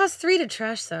And good. it costs 3 to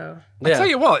trash, though. I tell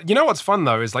you what, you know what's fun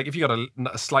though is like if you got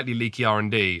a slightly leaky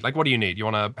R&D, like what do you need? You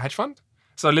want a hedge fund?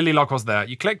 So Lily Lockwell's there.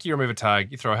 You click, you remove a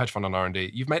tag, you throw a hedge fund on R&D.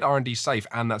 You've made R&D safe,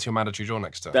 and that's your mandatory draw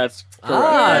next turn. That's correct.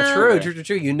 Ah, Yeah.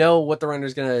 true. You know what the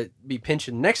runner's gonna be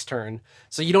pinching next turn,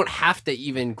 so you don't have to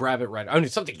even grab it right. I mean,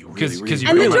 it's something you really, 'Cause really, you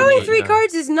And really the drawing need, 3 yeah.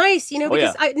 cards is nice, you know, Oh,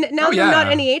 because yeah. now Oh, that I'm not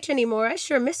yeah. NEH anymore, I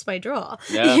sure miss my draw.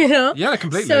 Yeah. You know? Yeah,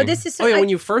 completely. So this is Oh yeah, when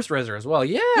you first reser as well.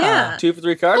 Yeah. Yeah. 2 for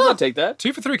 3 cards, I'll take that.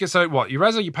 2 for 3. So what? You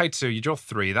reser, you pay 2, you draw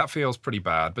 3. That feels pretty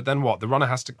bad. But then what? The runner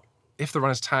has to. If the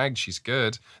runner's tagged, she's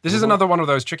good. This is another one of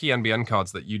those tricky NBN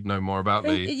cards that you'd know more about,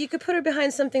 And Lee. you could put her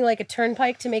behind something like a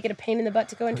turnpike to make it a pain in the butt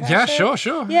to go and trash Yeah, it.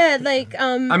 sure. Yeah, like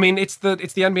I mean, it's the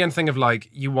NBN thing of like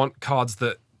you want cards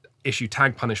that issue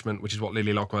tag punishment, which is what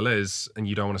Lily Lockwell is, and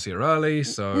you don't want to see her early.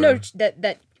 So no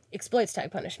that exploits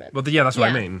tag punishment. Well, yeah, that's what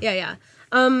I mean. Yeah.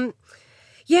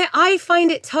 Yeah, I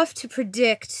find it tough to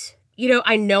predict. You know,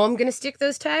 I know I'm going to stick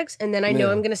those tags, and then I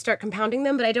know I'm going to start compounding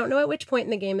them, but I don't know at which point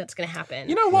in the game that's going to happen.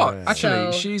 You know what?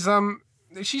 Actually, So-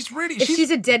 she's really if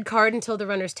she's a dead card until the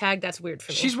runner's tag, that's weird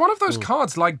for me. She's one of those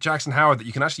cards like Jackson Howard that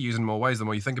you can actually use in more ways than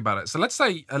what you think about it. So let's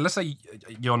say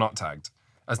you're not tagged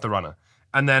as the runner,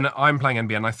 and then I'm playing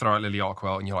NBN and I throw out Lily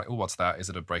Lockwell, and you're like, oh, what's that? Is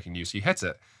it a breaking news? So you hit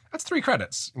it. That's 3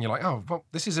 credits, and you're like, oh, well,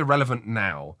 this is irrelevant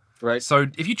now. Right. So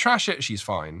if you trash it, she's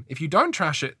fine. If you don't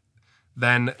trash it,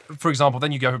 then, for example,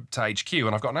 then you go to HQ,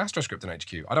 and I've got an Astro script in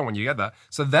HQ. I don't want you to get that.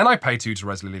 So then I pay 2 to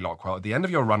res Lily Lockwell. At the end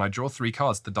of your run, I draw 3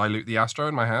 cards to dilute the Astro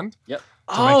in my hand. Yep.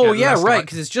 Oh make it yeah, less right. like-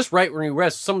 Because it's just right when you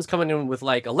rest. Someone's coming in with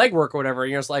like a legwork or whatever,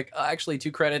 and you're just like, actually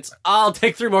 2 credits. I'll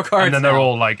take 3 more cards. And then they're now.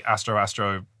 all like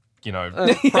Astro, you know,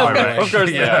 Of pirate.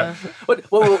 course, yeah. But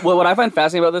what I find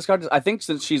fascinating about this card is I think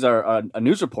since she's a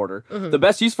news reporter, the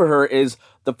best use for her is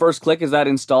the first click is that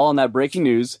install on that breaking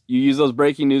news. You use those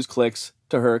breaking news clicks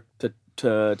to her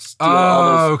to steal all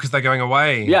Oh, those. because they're going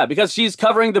away. Yeah, because she's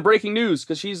covering the breaking news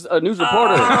because she's a news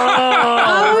reporter.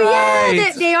 Oh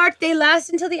yeah, right. they last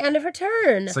until the end of her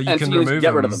turn. So you And can so you remove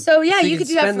get rid of them. them. So yeah, So you can could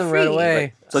do that spend for them free. right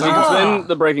away. So you can spin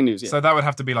the breaking news. Yeah. So that would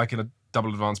have to be like in a double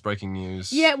advance breaking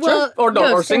news. Yeah, well, Or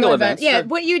no, or single advance. Yeah, Sure.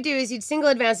 what you do is you'd single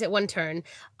advance at 1 turn.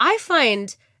 I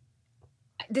find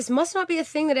this must not be a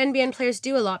thing that NBN players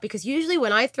do a lot because usually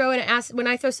when I throw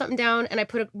something down and I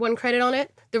put 1 credit on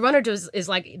it, the runner is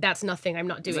like, that's nothing. I'm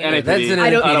not doing it. NAPD. That's an I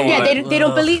don't. NAPD. Yeah, want it.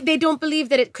 they don't believe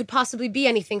that it could possibly be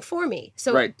anything for me.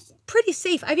 So Right. pretty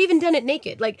safe. I've even done it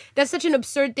naked. Like that's such an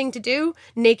absurd thing to do.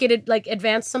 Naked, like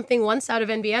advance something once out of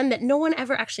NBN that no one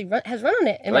ever actually has run on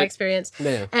it in my Right. experience.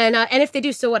 Yeah. And if they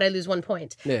do, so what? I lose 1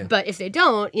 point. Yeah. But if they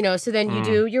don't, so then you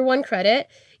do your 1 credit.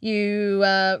 You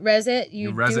res it.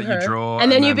 You res do it, you her, draw,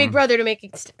 and then and you then- Big Brother to make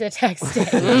the attack stay.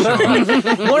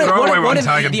 Throw away one if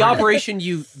tag and the bring it. operation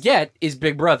you get is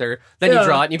Big Brother, then Yeah. you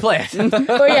draw it and you play it.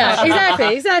 Oh yeah,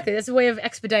 exactly. That's a way of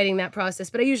expediting that process.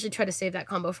 But I usually try to save that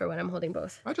combo for when I'm holding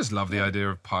both. I just love the idea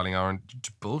of piling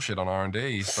bullshit on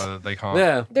R&D so that they can't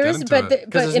Yeah. There get is, into but it,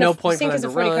 but there's in no a point for Sync them is a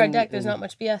to 40 card run deck. There's and- not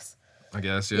much BS. I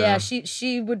guess, yeah. Yeah,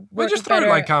 she would We work just throw better.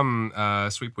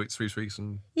 like sweep weeks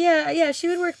and Yeah, she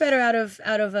would work better out of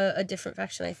a different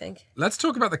faction, I think. let's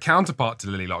talk about the counterpart to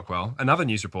Lily Lockwell, another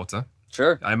news reporter.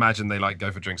 Sure. I imagine they like go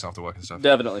for drinks after work and stuff.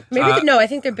 Definitely. Maybe no, I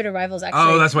think they're bitter rivals.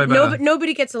 Actually, Oh, that's way better.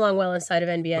 Nobody gets along well inside of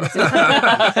NBN. It's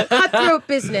a cutthroat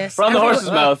business. From the horse's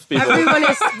mouth, people. Everyone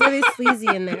is really sleazy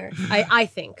in there. I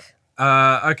think.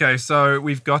 Okay, so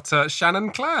we've got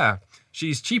Shannon Clare.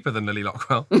 She's cheaper than Lily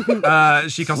Lockwell.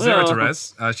 She costs 0 to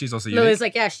res. She's also unique. Lily's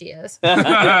like, yeah, she is.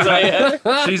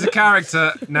 She's a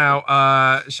character.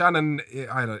 Now, Shannon,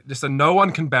 I don't just so no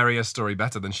one can bury a story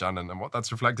better than Shannon. And what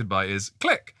that's reflected by is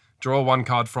click. Draw 1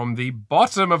 card from the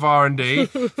bottom of R&D.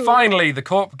 Finally, the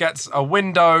corp gets a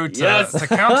window to, Yes. to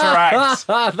counteract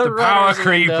the power runner's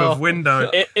creep window. of window.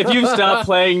 If you've stopped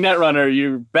playing Netrunner,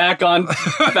 you're back on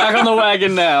the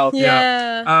wagon now.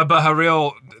 Yeah. But her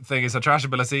real thing is her trash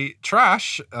ability.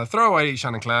 Trash, throw away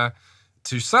Shannon Clare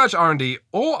to search R&D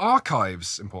or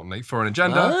archives, importantly, for an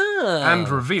agenda and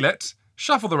reveal it.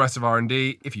 Shuffle the rest of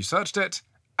R&D. If you searched it,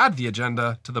 add the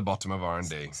agenda to the bottom of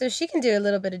R&D. So she can do a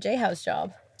little bit of J House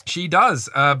job. She does,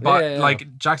 but Yeah.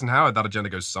 like Jackson Howard, that agenda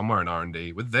goes somewhere in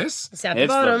R&D. With this, It's at the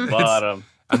It's bottom. the bottom.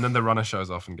 and then the runner shows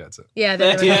off and gets it. Yeah.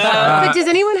 Yeah. But does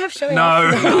anyone have showing No.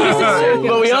 off?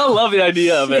 But we all love the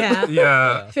idea of it. Yeah.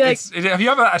 Yeah. feel like- Have you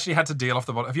ever actually had to deal off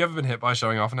the bottom? Have you ever been hit by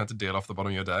showing off and had to deal off the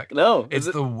bottom of your deck? No. It's Is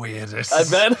it- the weirdest. I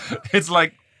bet. It's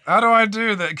like, how do I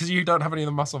do that? Because you don't have any of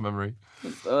the muscle memory.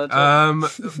 Oh,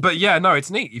 that's right. But yeah, no, it's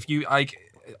neat. If you like,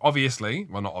 obviously,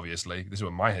 well, not obviously. This is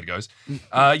where my head goes.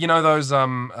 You know those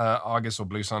Argus or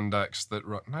Blue Sun decks that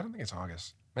run? No, I don't think it's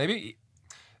Argus. Maybe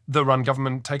that run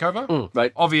government takeover.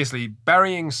 Right. Obviously,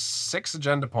 burying 6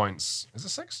 agenda points. Is it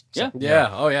 6? Yeah. Yeah.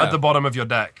 Oh yeah. At the bottom of your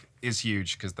deck is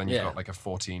huge because then you've Yeah. got like a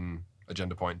 14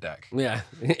 agenda point deck. Yeah.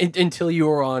 Until you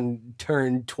were on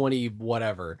turn 20,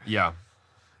 whatever. Yeah.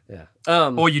 Yeah.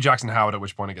 Or you Jackson Howard, at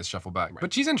which point it gets shuffled back.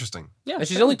 But she's interesting. Yeah. And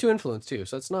she's only 2 influence too,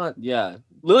 so it's not. Yeah.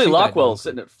 Lily Two Lockwell's diagonals.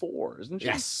 sitting at 4, isn't she?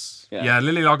 Yes. Yeah,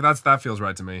 Lily Lock. That feels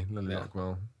right to me. Lily Yeah.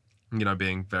 Lockwell, you know,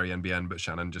 being very NBN, but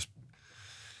Shannon's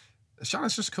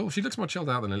just cool. She looks more chilled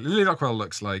out than Lily Lockwell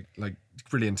looks like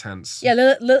really intense.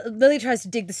 Yeah, Lily tries to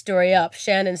dig the story up.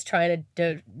 Shannon's trying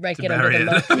to rake To it under bury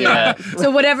the it. mud. Yeah. So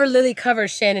whatever Lily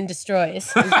covers, Shannon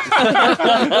destroys.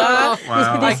 Wow.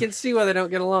 I can see why they don't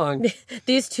get along.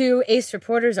 These two ace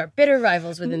reporters are bitter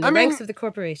rivals within the I mean, ranks of the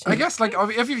corporation. I guess like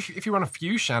if you run a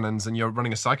few Shannons and you're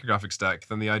running a psychographics deck,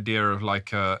 then the idea of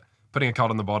like putting a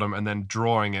card on the bottom and then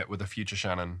drawing it with a future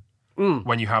Shannon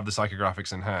when you have the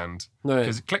psychographics in hand, Right.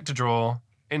 because click to draw,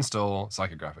 install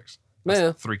psychographics. Yeah.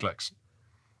 That's 3 clicks.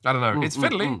 I don't know. It's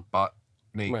fiddly, but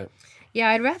neat. Right. Yeah,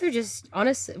 I'd rather just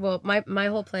honestly. Well, my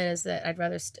whole plan is that I'd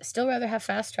rather still rather have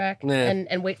fast track Yeah.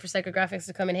 and wait for psychographics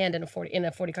to come in hand in a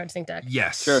 40 card sync deck.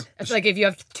 Yes. Sure. It's like if you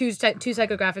have two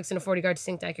psychographics in a 40 card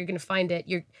sync deck, you're going to find it.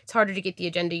 It's harder to get the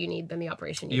agenda you need than the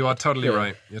operation. You need. are totally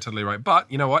right. You're totally right. But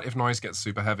you know what? If noise gets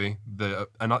super heavy,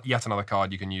 yet another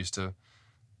card you can use to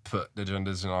put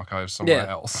agendas in archives somewhere Yeah.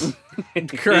 else.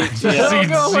 Correct. Yeah. Seems-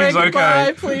 Go away, seems okay.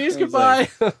 goodbye, please, goodbye.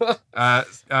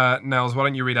 Nels, why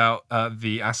don't you read out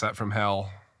the asset from hell?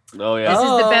 Oh, yeah. This is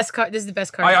the Oh. best card. This is the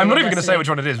best card. I'm in not Data even going to Destiny. say which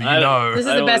one it is, but I you don't- know. This is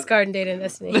I the don't- best card in Data and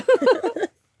Destiny.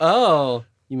 Oh,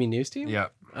 you mean news team? Yeah.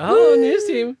 Oh, news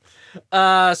team.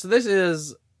 So this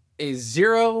is a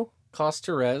 0 cost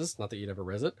to res. Not that you'd ever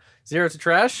res it. 0 to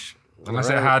trash. Unless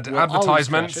it Runner had will always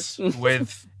advertisements trash it.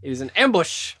 with... It is an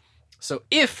ambush. So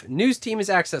if news team is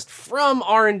accessed from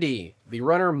R&D, the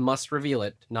runner must reveal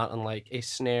it, not unlike a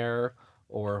snare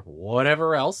or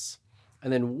whatever else.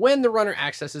 And then when the runner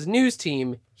accesses news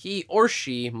team, he or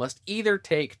she must either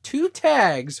take 2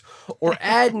 tags or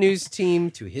add news team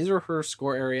to his or her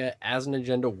score area as an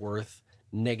agenda worth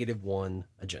 -1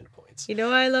 agenda points. You know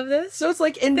why I love this? So it's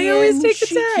like NBN They always take the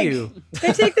GQ. tag.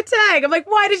 They take the tag. I'm like,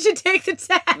 why did you take the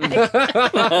tag?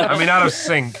 I mean, out of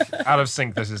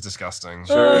sync, this is disgusting.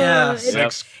 Sure. Yeah.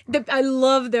 It's- Yep. I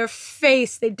love their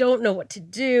face. They don't know what to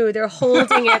do. They're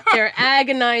holding it. They're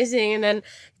agonizing, and then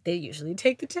they usually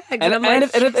take the tag. And, I'm and,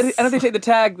 like, if they take the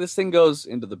tag, this thing goes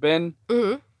into the bin.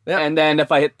 Mhm. Yeah. And then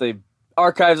if I hit the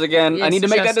archives again, I It's need to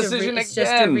make that just a decision it's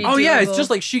just a again. read- Oh yeah, it's Doable. just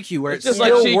like Shikyu, where It's it just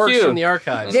still like works Shikyu. from the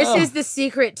archives. This Oh. is the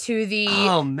secret to the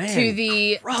Oh, man. to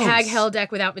the Gross. tag hell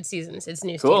deck without mid seasons. It's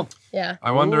news Cool. team. Yeah.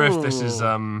 I wonder if this is...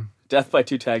 Death by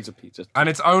 2 tags of pizza. And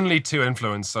it's only 2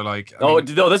 influence, so like... Oh,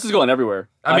 no, this is going everywhere.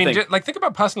 I mean, think. like think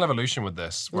about personal evolution with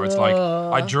this, where it's like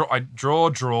I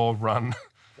draw, run.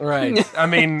 Right. I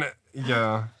mean,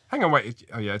 yeah. Hang on, wait.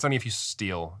 Oh yeah, it's only if you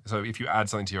steal. So if you add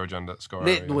something to your agenda score,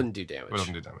 It area, wouldn't do it damage.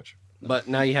 doesn't do damage. But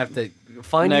now you have to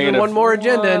find even Negative one more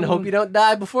agenda and 1. hope you don't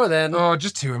die before then. Oh,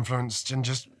 just 2 influence, and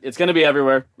just It's going to be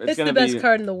everywhere. It's going the to best be.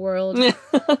 card in the world.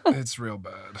 it's real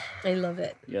bad. I love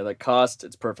it. Yeah, that cost,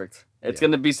 it's perfect. It's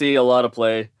going to be seeing a lot of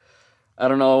play. I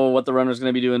don't know what the runner's going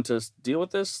to be doing to deal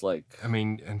with this. Like, I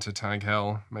mean, into tag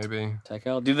hell maybe. tech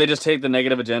hell. Do they just take the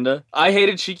negative agenda? I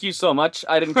hated Shikyu so much.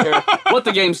 I didn't care what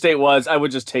the game state was. I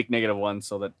would just take -1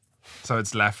 so that So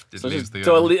it's left. It so, leaves just, the.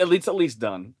 so at least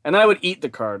done. And then I would eat the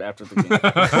card after the game.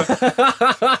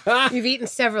 You've eaten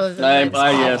several of them.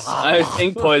 Yes,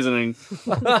 ink poisoning.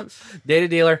 Data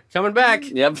dealer coming back.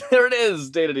 Yep, there it is.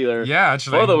 Data dealer. yeah,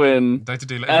 actually. For the win. Data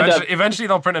dealer. And, Eventually,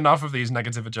 they'll print enough of these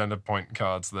negative agenda point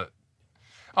cards that.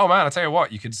 Oh man, I tell you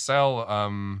what, you could sell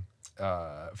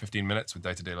 15 minutes with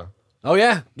data dealer. Oh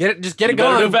yeah, just get it You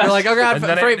better going. do fast. You're like, oh god, And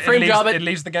then frame leaves, job it. it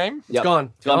leaves the game. It's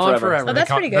gone. It's gone forever. Oh, that's They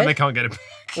can't- pretty Then good. they can't get it back.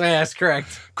 Yeah, that's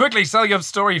correct. Quickly sell your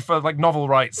story for like novel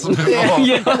rights.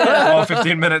 Yeah. While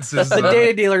 15 minutes is. A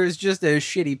data dealer is just a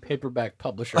shitty paperback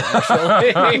publisher,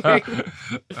 actually.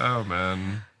 Oh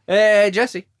man. Hey,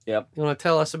 Jesse. Yep. You want to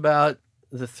tell us about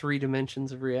the 3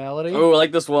 dimensions of reality. Oh, I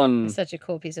like this one. It's such a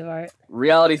cool piece of art.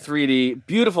 Reality 3D,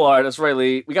 beautiful art. That's right,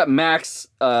 Lee. We got Max,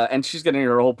 and she's getting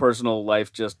her whole personal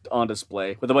life just on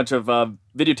display with a bunch of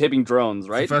videotaping drones,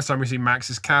 right? First time we see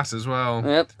Max's cat as well,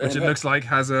 Yep. which it looks like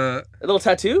has a A little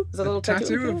tattoo? Is that a little tattoo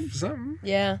tattoo? of something.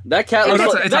 Yeah. That cat Oh, looks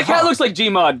that's like, a- it's a that cat heart. looks like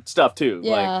Gmod stuff too.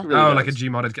 Yeah. Like, really Oh, does. like a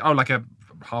G-modded. Oh, like a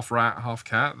half rat, half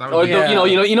cat. That Oh, would be. Yeah.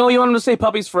 you know, you want them to say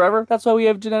puppies forever? That's why we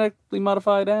have genetically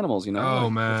modified animals. You know. Oh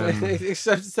man.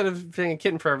 Except instead of being a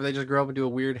kitten forever, they just grow up and do a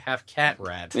weird half cat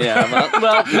rat. Yeah.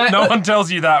 Well, No one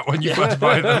tells you that when you first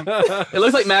buy them. it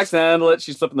looks like Max can handle it.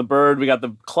 She's flipping the bird. We got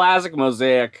the classic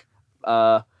mosaic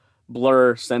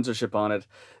blur censorship on it.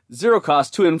 0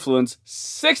 cost, 2 influence,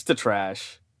 6 to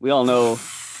trash. We all know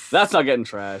that's not getting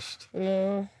trashed.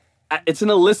 Mm. It's an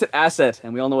illicit asset,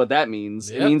 and we all know what that means.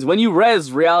 It Yep. means when you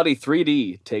res Reality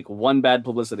 3D, take 1 bad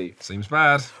publicity. Seems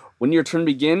bad. When your turn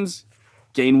begins,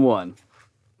 gain 1.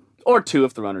 Or 2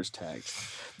 if the runner's tagged.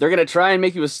 They're going to try and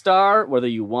make you a star, whether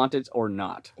you want it or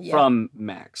not. Yeah. From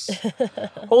Max.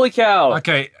 Holy cow.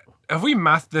 Okay, have we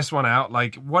mathed this one out?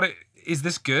 Like, is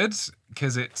this good?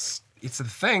 Because it's a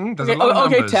thing. There's a lot of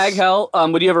Okay, numbers. Tag Hell.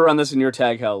 Would you ever run this in your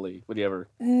Tag Hell League? Would you ever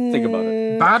think about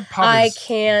it? Bad pub I is-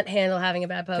 can't handle having a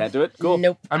bad pub. Can't do it? Cool.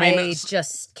 Nope. I mean, I it's-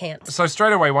 just can't. So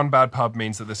straight away, one bad pub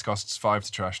means that this costs 5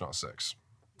 to trash, not 6.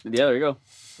 Yeah, there you go.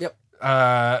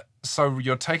 So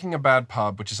you're taking a bad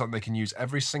pub, which is something they can use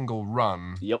every single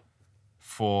run Yep.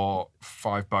 for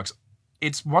 $5.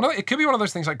 It could be one of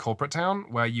those things like Corporate Town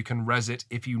where you can res it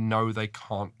if you know they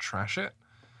can't trash it.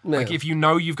 No. Like if you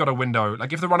know you've got a window,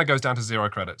 like if the runner goes down to 0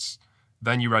 credits,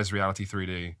 then you res Reality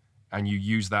 3D and you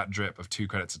use that drip of 2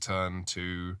 credits a turn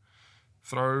to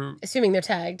throw. Assuming they're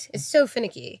tagged. It's so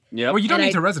finicky. Yep. Well, you don't And need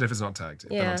I- to res it if it's not tagged. If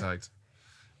they're Yeah. not tagged.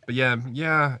 But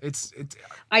yeah, it's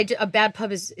A bad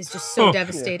pub is just so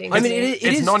devastating. I to mean, me. it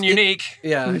it's is non-unique.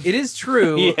 Yeah, it is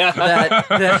true. Yeah. that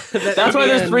That's why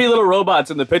there's NBN 3 little robots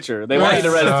in the picture. They want you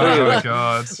to res 3 Oh of my them.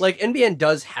 god. Like NBN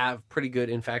does have pretty good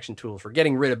in-faction tools for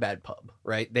getting rid of bad pub,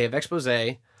 right? They have Expose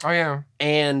Oh yeah.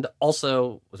 and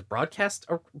also was it Broadcast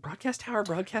or Broadcast Tower,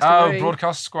 Broadcast Oh, Array?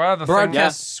 Broadcast Square. The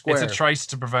Broadcast thing. Square. It's a trace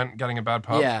to prevent getting a bad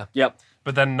pub. Yeah. Yep.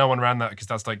 But then no one ran that because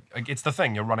that's like it's the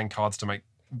thing. You're running cards to make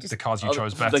the cards you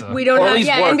chose like, better. we don't Or at have, least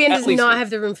yeah, work, NBN at does least not work. have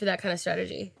the room for that kind of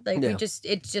strategy. Like, Yeah.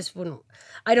 it just wouldn't.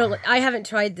 I haven't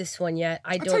tried this one yet.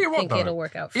 I tell you don't what, think though, it'll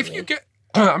work out for if me. you get,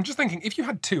 I'm just thinking, if you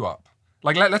had 2 up,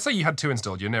 like let's say you had 2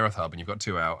 installed, you're near a hub and you've got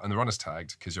 2 out, and the runner's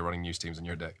tagged because you're running news teams and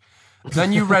you're a dick.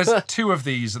 Then you res 2 of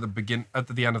these at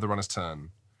the end of the runner's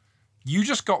turn. You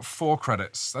just got 4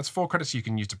 credits. That's 4 credits you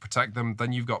can use to protect them.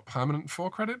 Then you've got permanent 4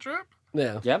 credit drip.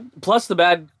 Yeah. Yep. Plus the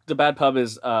bad pub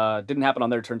is didn't happen on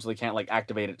their turn, so they can't like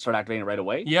start activating it right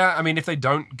away. Yeah, I mean, if they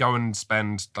don't go and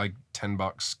spend like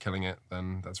 $10 killing it,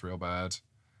 then that's real bad.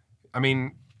 I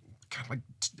mean, God, like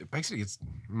basically, it's.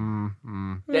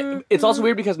 It's also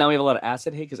weird because now we have a lot of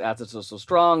asset hate because assets are so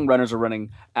strong. Runners are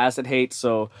running asset hate,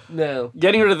 so No.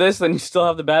 getting rid of this, then you still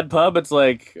have the bad pub. It's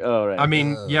like, all right. I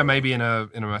mean, yeah, maybe in a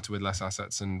meta with less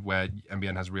assets and where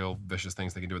NBN has real vicious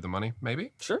things they can do with the money,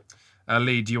 maybe. Sure.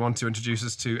 Lee, do you want to introduce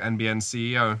us to NBN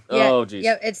CEO? Yeah, Oh, geez.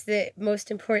 Yeah, it's the most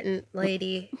important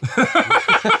lady. It's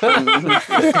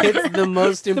the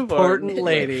most important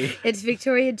lady. It's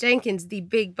Victoria Jenkins, the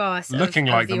big boss. Looking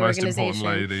of like the the most important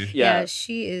organization. lady. Yeah.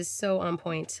 She is so on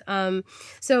point.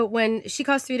 So when she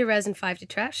costs 3 to res and 5 to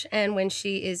trash, and when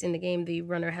she is in the game, the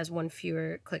runner has 1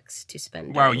 fewer clicks to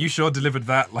spend. Wow, during- you sure delivered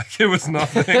that like it was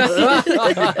nothing.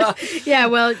 Yeah,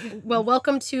 well,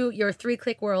 welcome to your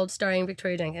 3-click world starring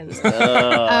Victoria Jenkins.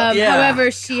 Yeah.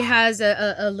 However, she has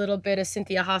a little bit of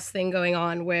Cynthia Haas thing going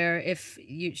on where if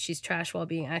she's trash while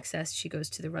being accessed, she goes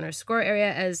to the runner's score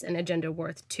area as an agenda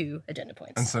worth 2 agenda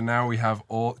points. And so now we have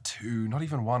all 2, not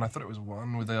even 1. I thought it was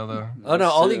 1 with the other. Oh no,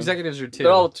 all the executives are 2.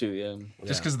 They're all 2, yeah.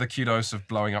 Just because of the kudos of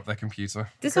blowing up their computer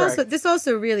This Correct.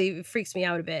 also really freaks me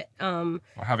out a bit. or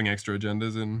having extra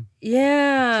agendas in.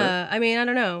 Yeah, I mean, I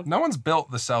don't know. No one's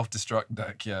built the self-destruct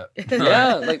deck yet.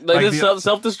 Yeah, like Like this the-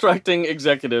 self-destructing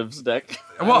executives deck.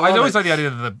 Well, I love always it. like the idea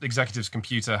that the executive's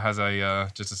computer has a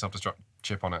just a self-destruct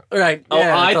chip on it. Right. Oh,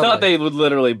 yeah, I thought totally. they would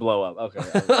literally blow up. Okay,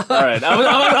 all right.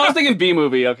 I was thinking B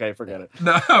movie. Okay, forget it.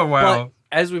 No, well, But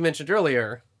as we mentioned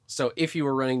earlier, so if you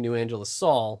were running New Angela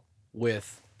Sol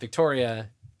with Victoria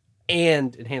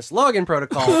and Enhanced Login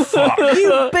Protocol,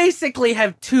 you basically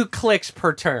have 2 clicks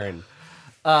per turn.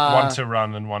 one to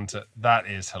run and one to. That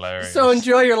is hilarious. So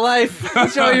enjoy your life.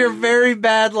 Enjoy your very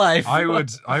bad life. I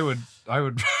would.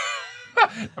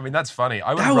 I mean, that's funny.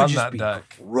 I would That run would just that be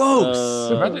deck.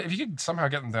 gross. Imagine if you could somehow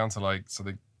get them down to like so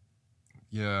they.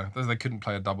 Yeah, they couldn't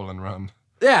play a double and run.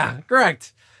 Yeah,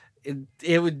 correct.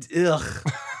 It would. Ugh.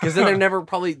 Because then they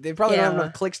probably don't have Yeah.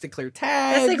 enough clicks to clear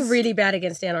tags. That's like really bad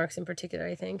against Anarchs in particular,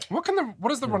 I think. What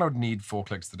does the runner need 4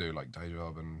 clicks to do? Like day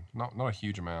job and not a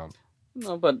huge amount.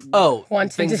 No, but Oh, Wanton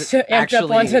things that amped up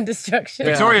wanton destruction.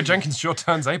 Yeah. Victoria Jenkins sure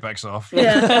turns Apex off.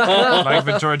 Yeah. Like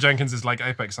Victoria Jenkins is like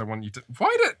Apex. I want you to.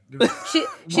 Why did? She's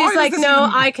does like, this no,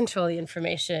 even- I control the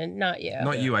information, not you.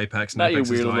 Not you, Apex. And not you, Apex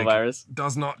weird is little like, virus.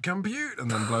 does not compute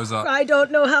and then blows up. I don't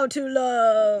know how to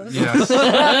love. Yes.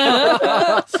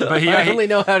 But I he, only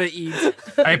know how to eat.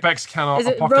 Apex cannot. Is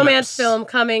it apocalypse. romance film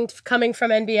coming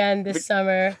from NBN this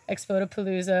summer?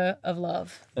 Explodapalooza of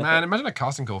love. Man, imagine a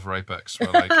casting call for Apex. Where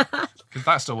like, because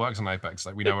that still works on Apex.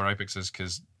 Like we know where Apex is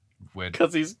because we're.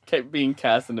 Because he's kept being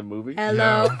cast in a movie.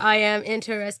 Hello, Yeah. I am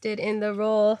interested in the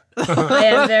role. I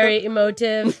am very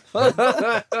emotive.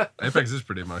 Apex is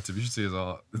pretty emotive. You should see his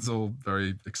art. It's all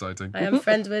very exciting. I am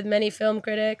friends with many film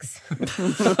critics.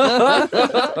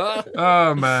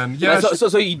 Oh man, yeah. So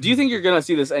do you think you're gonna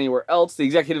see this anywhere else? The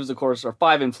executives, of course, are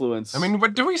 5 influence. I mean,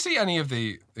 do we see any of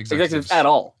the executives at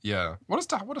all. Yeah. What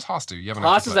does Haas do? You have an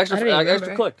Haas is extra extra, I don't even extra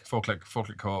remember. click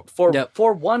 4-click co-op.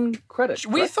 for 1 credit.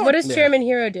 We correct? thought What does Yeah. Chairman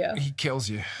Hero do? he kills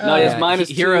you. No, Oh, it's yeah. minus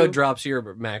Hero 2. drops your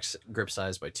max grip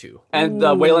size by 2. And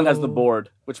Wayland has the board,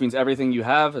 which means everything you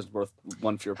have is worth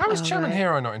 1 fewer. How is Oh, Chairman right.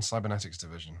 Hero not in Cybernetics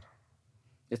Division?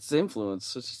 It's the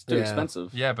influence. It's just too Yeah.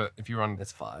 expensive. Yeah, but if you run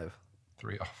That's 5.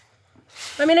 3 off.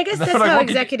 I mean, I guess that's Like, how what could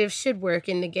you- executives should work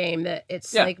in the game. That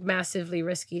it's Yeah. like massively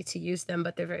risky to use them,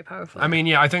 but they're very powerful. I mean,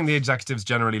 yeah, I think the executives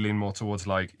generally lean more towards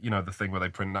like, the thing where they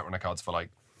print Netrunner cards for like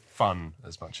fun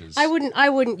as much as I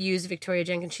wouldn't use Victoria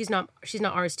Jenkins. She's not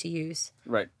ours to use.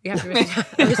 Right. You have to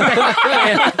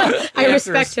I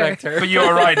respect her. But you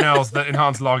are right, Nels, that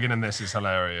enhanced login in this is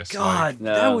hilarious. Like, God,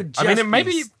 No. that would just I mean,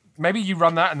 be maybe you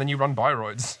run that and then you run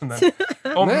Bioroids and then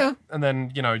Yeah. and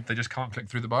then they just can't click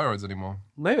through the Bioroids anymore.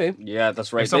 maybe. Yeah,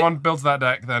 that's right. If someone builds that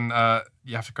deck, then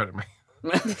you have to credit me.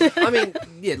 I mean,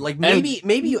 yeah, like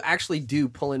maybe you actually do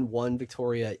pull in one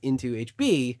Victoria into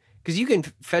HB because you can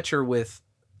fetch her with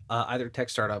either Tech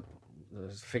Startup.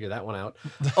 Figure that one out.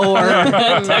 Or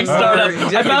Tech startup. I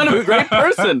Executive found a Boot- great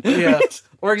person. Yeah.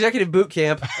 Or Executive Boot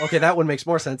Camp. Okay, that one makes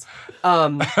more sense.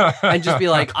 And just be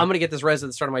like, I'm gonna get this res at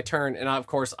the start of my turn, and of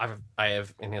course I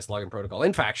have enhanced login protocol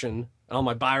in faction, and all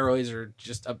my Bioroids are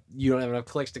just you don't have enough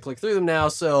clicks to click through them now,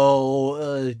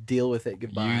 so deal with it.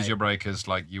 Goodbye. Use your breakers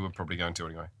like you were probably going to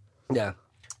anyway. Yeah.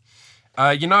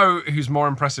 You know who's more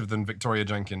impressive than Victoria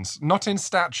Jenkins? Not in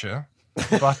stature,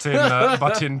 but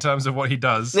in terms of what he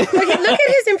does. Look at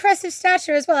his impressive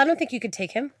stature as well. I don't think you could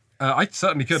take him. I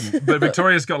certainly couldn't. But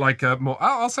Victoria's got like more.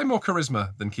 I'll say more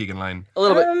charisma than Keegan Lane. A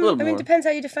little bit, I more. mean, depends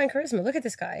how you define charisma. Look at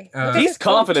this guy. Look at He's his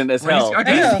coat. confident as hell. Well,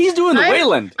 he's- I know. He's doing the I'm-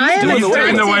 Wayland. I am He's doing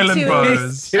attracted the Wayland to-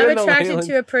 pose. I'm Doing the attracted Wayland.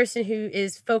 to a person who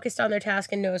is focused on their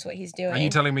task and knows what he's doing. Are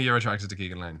you telling me you're attracted to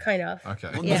Keegan Lane? kind of.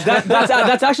 Okay. Yeah.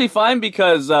 That's actually fine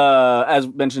because, as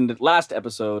mentioned last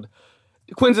episode,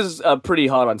 Quinn's is pretty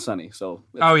hot on Sunny. So,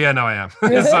 Oh yeah, no, I am. so,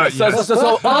 yes.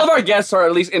 so all of our guests are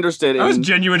at least interested That was in.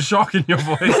 genuine shock in your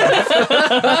voice.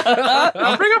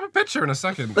 I'll bring up a picture in a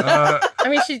second. I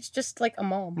mean, she's just like a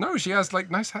mom. No, she has like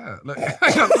nice hair. Look.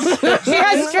 She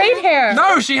has straight hair.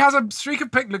 No, she has a streak of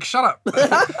pink. Look, shut up.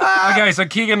 Okay, so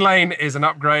Keegan Lane is an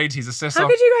upgrade. He's a cis How off.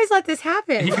 could you guys let this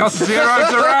happen? He costs 0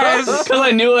 to res. Because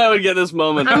I knew I would get this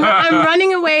moment. I'm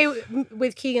running away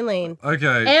with Keegan Lane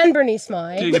Okay. and Bernice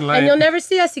Mai, Keegan Lane. and you'll never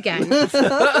see us again.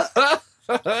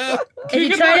 If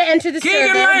you try to enter the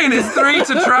Keegan server, Lane is 3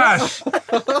 to trash.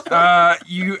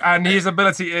 And his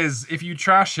ability is if you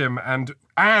trash him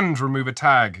and remove a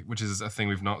tag, which is a thing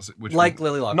we've not Like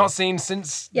Lily Lockwell. not seen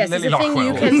since yes, it's Lily a thing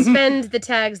you Lockwell. can spend the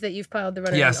tags that you've piled the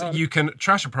runner Yes, on. you can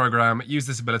trash a program, use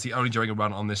this ability only during a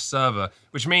run on this server,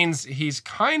 which means he's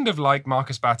kind of like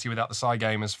Marcus Batty without the side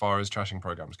game as far as trashing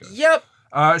programs goes. Yep.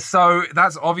 So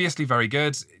that's obviously very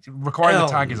good. Requiring the Oh.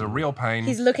 tag is a real pain.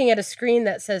 He's looking at a screen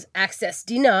that says access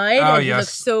denied, Oh, and he yes.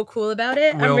 looks so cool about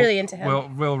it. I'm really into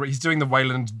him. He's doing the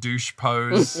Wayland douche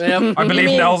pose. Yep. I believe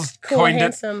means Nels cool, coined it.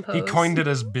 handsome He pose. coined it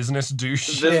as business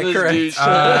douche. Business correct. douche.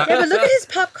 Yeah, but look at his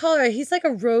pop collar. He's like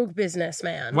a rogue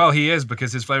businessman. Well, he is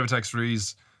because his flavor text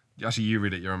reads. Actually, you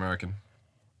read it. You're American.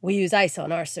 We use ice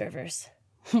on our servers.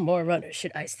 More runners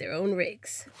should ice their own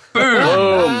rigs.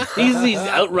 Boom. He's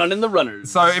outrunning the runners.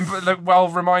 So,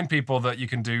 remind people that you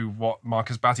can do what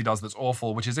Marcus Batty does that's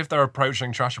awful, which is if they're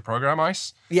approaching trash a program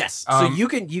ice. Yes. So you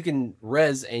can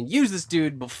res and use this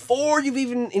dude before you've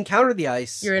even encountered the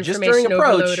ice. Your just during information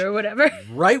approach. overload or whatever.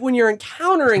 Right when you're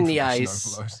encountering the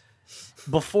ice, Overload.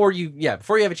 before you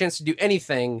have a chance to do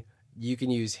anything, you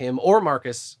can use him or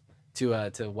Marcus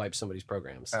to wipe somebody's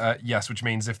programs. Yes, which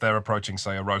means if they're approaching,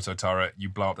 say, a roto turret, you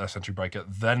blow up their sentry breaker,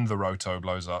 then the roto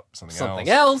blows up something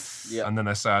else. Yeah. and then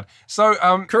they're sad. So,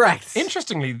 Correct.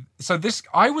 interestingly, so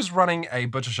I was running a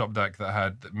Butcher Shop deck that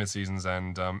had mid-seasons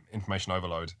and information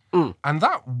overload, and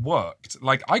that worked.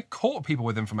 Like, I caught people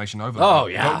with information overload. Oh,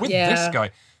 yeah. But with Yeah. this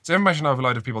guy, so information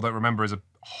overload, if people don't remember, is a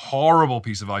horrible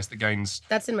piece of ice that gains.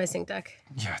 That's in my sync deck.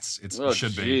 Yeah, it Oh,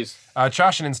 should jeez. be.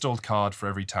 Trash an installed card for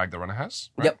every tag the runner has.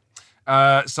 Right?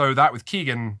 Yep. So that with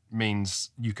Keegan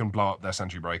means you can blow up their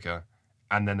sentry breaker,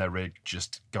 and then their rig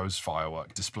just goes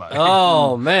firework display.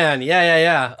 Oh man,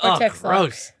 yeah. Cortex Oh,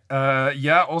 gross.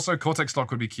 Yeah. Also, Cortex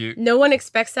Lock would be cute. No one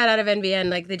expects that out of NBN.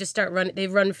 Like they just start run. They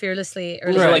run fearlessly.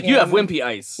 Early They're in like, the you have game. wimpy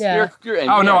ice. Yeah. You're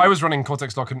Oh no, NBN. I was running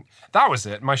Cortex Lock, and that was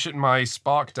it. My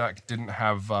Spark deck didn't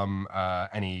have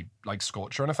any like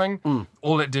Scorch or anything.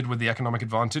 All it did with the economic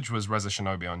advantage was Reza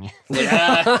Shinobi on you.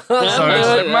 Yeah. So it's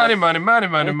like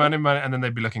money, and then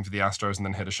they'd be looking for the Astros and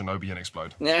then hit a Shinobi and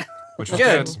explode, Yeah. which was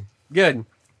Good. good. Good.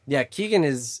 Yeah, Keegan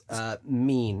is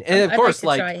mean, and of I'd course,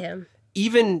 like to like try him.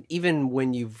 even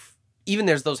when even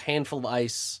there's those handful of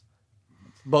ice,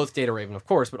 both Data Raven, of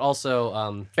course, but also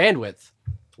bandwidth,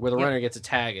 where the runner gets a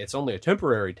tag. It's only a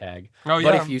temporary tag. Oh,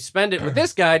 But yeah. if you spend it with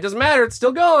this guy, it doesn't matter. It's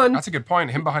still going. That's a good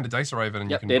point. Him behind a Data Raven, and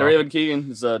you Yep. can Data blow. Raven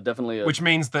Keegan is definitely a. Which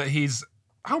means that he's,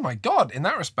 oh my god, in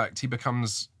that respect, he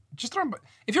becomes just remember,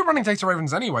 if you're running Data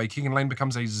Ravens anyway, Keegan Lane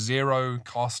becomes a zero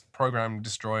cost program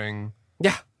destroying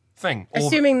Yeah. thing.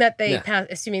 Assuming that they Yeah. pass.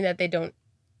 Assuming that they don't.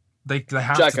 They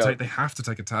have Jacko. to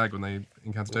take a tag when they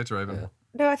encounter Data Raven. Yeah.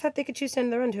 No, I thought they could choose to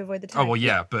end the run to avoid the tag. Oh well,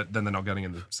 yeah, but then they're not getting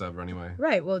in the server anyway.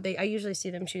 Right. Well, I usually see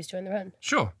them choose to end the run.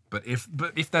 Sure, but if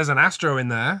there's an Astro in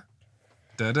there,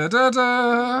 da da da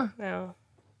da. No,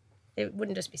 it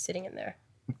wouldn't just be sitting in there.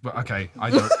 But okay, I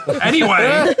don't.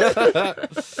 Anyway,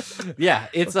 Yeah,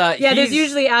 it's Yeah, there's he's-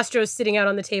 usually Astros sitting out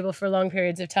on the table for long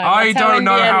periods of time. I That's how don't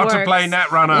know NBN how to works. play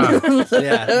Netrunner.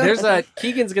 yeah. There's a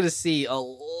Keegan's gonna see a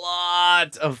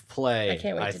lot of play. I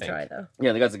can't wait to think. try though.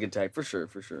 Yeah, the guy's a good tag for sure.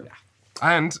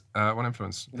 And one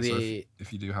influence. So The-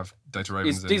 if you do have Data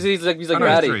Ravens, He's like Oh, no, he's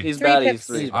batty. three. He's Three batty. pips.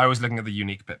 He's 3. I was looking at the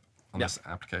unique pip on Yeah. this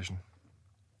application.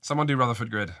 Someone do Rutherford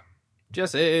Grid.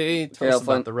 Jesse, tell Yeah, us I'll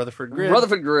about find- the Rutherford Grid.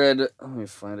 Rutherford Grid. Let me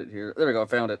find it here. There we go. I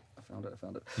found it.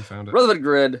 You found it. Rutherford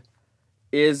Grid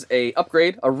is a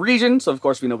upgrade, a region. So of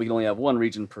course we know we can only have one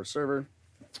region per server.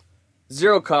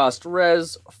 0 cost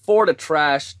res, 4 to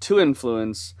trash, 2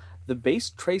 influence. The base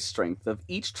trace strength of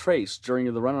each trace during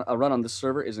a run on this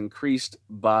server is increased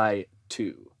by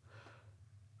 2.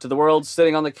 To the world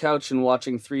sitting on the couch and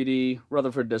watching 3D,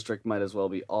 Rutherford District might as well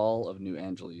be all of New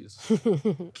Angeles.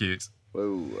 Cute.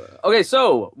 Whoa. Okay,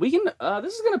 so we can.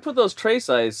 This is gonna put those trace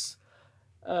ice,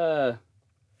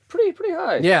 pretty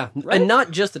high. Yeah, Right? and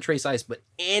not just the trace ice, but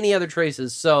any other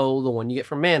traces. So the one you get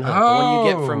from Manhunt, the one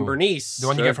you get from Oh. Bernice, The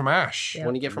one you Sure. get from Ash. the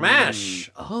one you get from Ash.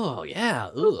 Oh yeah,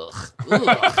 ugh.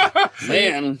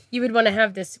 Man. You would want to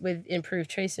have this with improved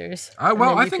tracers. Well, and then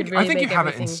I you think could really you make have it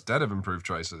everything instead of improved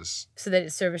traces. so that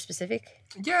it's server specific.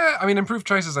 Yeah, I mean improved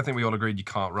traces. I think we all agreed you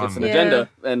can't run. It's an Yeah. agenda,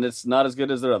 and it's not as good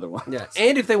as their other one. Yeah,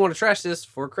 and if they want to trash this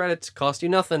for credits, cost you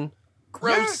nothing.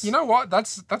 Gross. Yeah, you know what?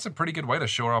 That's a pretty good way to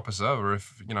shore up a server.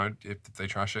 If they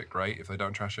trash it, great. If they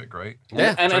don't trash it, great.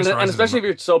 Yeah. And Trace rises especially in if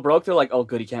you're so broke, they're like, oh,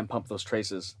 good, you can't pump those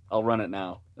traces. I'll run it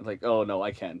now. It's like, oh, no,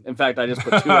 I can. In fact, I just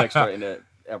put 2 extra into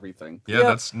everything. Yeah,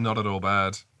 that's not at all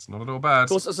bad. It's not at all bad.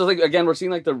 Cool. So like, again, we're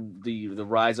seeing like the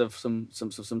rise of some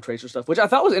tracer stuff, which I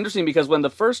thought was interesting because when the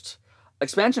first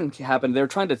expansion happened, they were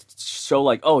trying to show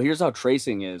like, oh, here's how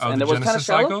tracing is, Oh, and the it was kind of Genesis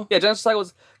shallow. cycle? Yeah, Genesis cycle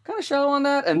was kind of shallow on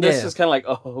that, and this Yeah. is kind of like,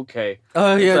 oh, okay.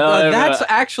 Oh yeah, So, that's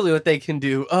actually what they can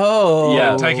do. Oh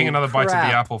Yeah, Taking another bite of the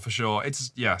crap. apple for sure.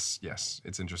 It's yes,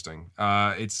 it's interesting.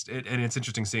 And it's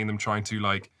interesting seeing them trying to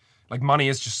like money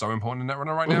is just so important in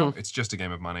Netrunner right now. It's just a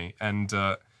game of money, and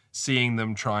seeing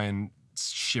them try and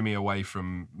shimmy away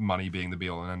from money being the be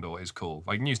all and end all is cool.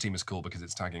 Like News Team is cool because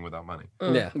it's tagging without money.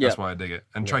 Yeah. Yeah. That's why I dig it.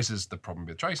 And traces, the problem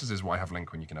with traces is why have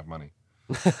Link when you can have money.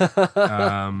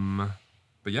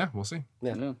 But yeah, we'll see.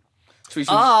 Yeah. So we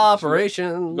should-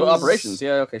 Operations. Go operations.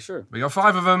 Yeah. Okay. Sure. We got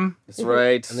 5 of them. That's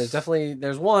right. And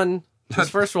there's one, this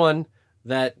first one,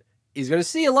 that is going to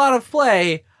see a lot of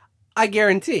play, I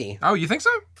guarantee. Oh, you think so?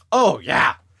 Oh,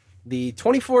 yeah. The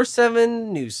 24/7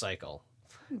 news cycle.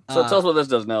 So tell us what this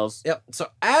does, Nels. Yep. So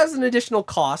as an additional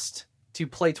cost to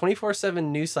play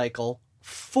 24/7 news cycle,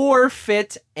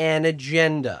 forfeit an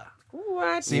agenda.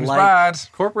 What? Seems Like bad.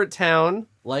 Corporate town,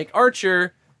 like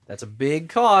Archer, that's a big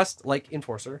cost, like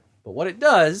Enforcer. But what it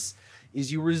does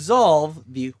is you resolve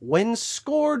the when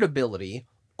scored ability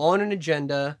on an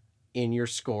agenda in your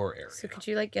score area. So could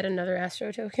you like get another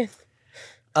Astro token?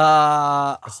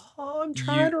 I'm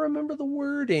trying to remember the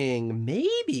wording.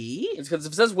 Maybe. It's because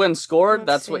if it says when scored, Let's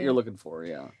that's what see. you're looking for.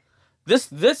 Yeah.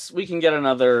 This we can get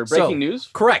another breaking news.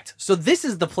 Correct. So this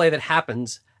is the play that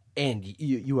happens, and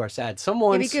you are sad.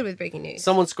 You'd be good with breaking news.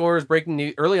 Someone scores breaking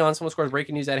news early on. Someone scores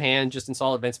breaking news at hand. Just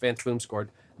install Advanced, boom,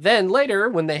 scored. Then later,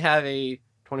 when they have a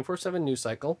 24/7 news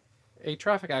cycle, a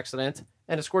traffic accident,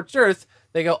 and a scorched earth,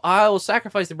 they go, I will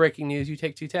sacrifice the breaking news. You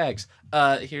take 2 tags.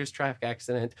 Here's traffic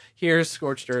accident. Here's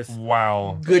scorched earth.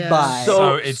 Wow. Goodbye.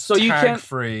 So- it's so you tag can't-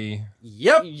 free.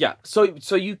 Yep. Yeah.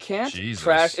 So you can't Jesus.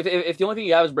 trash if the only thing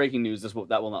you have is breaking news. That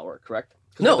will not work. Correct?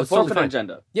 'Cause No, the it's totally forfeit fine.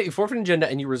 agenda. Yeah, you forfeit an agenda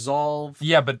and you resolve.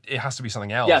 Yeah, but it has to be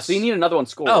something else. Yeah. So you need another one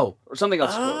scored. Oh. Or something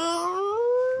else scored.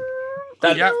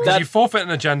 Yeah, because that- you forfeit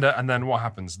an agenda, and then what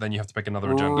happens? Then you have to pick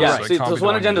another agenda. Right. Yeah, so it so, can't so be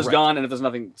one the agenda's Right. gone, and if there's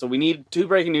nothing, so we need 2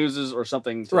 breaking newses or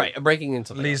something. To, Right, a breaking in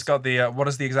something. Lee's else. got the what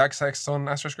does the exact text on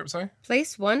AstroScript say?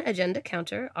 Place 1 agenda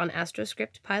counter on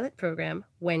AstroScript pilot program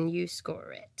when you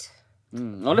score it. I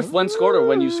wonder if when scored or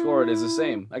when you scored is the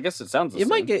same. I guess it sounds the It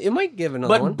same. might give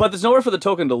another one. but there's nowhere for the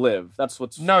token to live. That's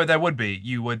what's. No, there would be.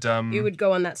 You would. You would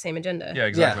go on that same agenda. Yeah,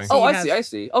 exactly. So Oh, you I see. have- I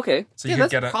see. Okay. So yeah, you could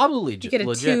that's get it. probably You just get a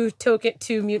legit.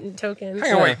 2 mutant tokens.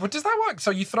 Hang on, wait. Well, does that work?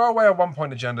 So you throw away a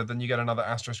 1-point agenda, then you get another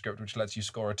AstroScript, which lets you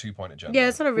score a 2-point agenda. Yeah,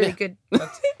 it's not a really Yeah. good.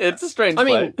 It's a strange I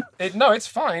mean, play. No, it's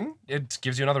fine. It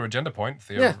gives you another agenda point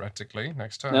theoretically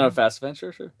next turn. No, fast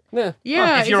adventure, sure. yeah.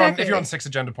 Yeah, if you're exactly. on 6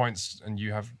 agenda points and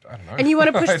you have I don't know. And you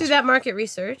want to push through that market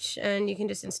research, and you can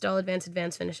just install advance,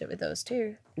 finish it with those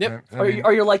too. Yep. Or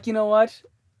you're like, you know what?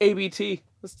 ABT.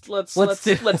 Let's do- do this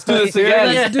again. Let's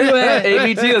do it.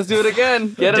 ABT. Let's do it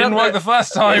again. Get it Didn't up work there. the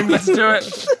first time. Let's do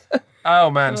it.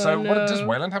 Oh man! So Oh, what does no.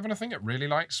 Wayland have anything it really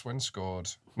likes when scored?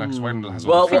 No, because Wayland has.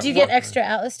 Well, all the Could you get what- extra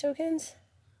Atlas tokens?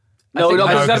 No, think- no,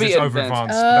 No, there's gotta 'cause be it's over advanced.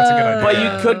 advanced. That's a good idea. But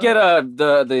Yeah. you could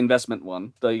get the investment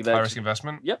one. The High risk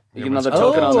investment. Yep. You Yeah, get another what's-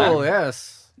 token on that. Oh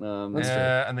yes. That's true.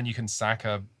 Yeah, and then you can sack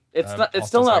a. It's Uh, it's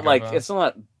still hostile not like takeover. it's still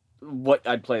not what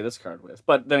I'd play this card with.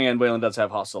 But then again, Wayland does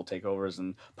have hostile takeovers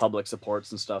and public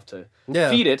supports and stuff to Yeah.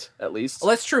 feed it at least. Well,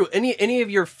 that's true. Any of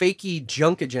your fakey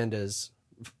junk agendas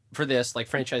for this, like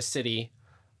Franchise City,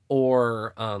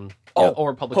 or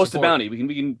or public Post a support. bounty. We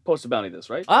can post a bounty this,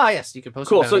 right? Ah, yes, you can post.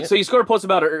 Cool. A bounty. So you score a post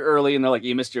about it early, and they're like,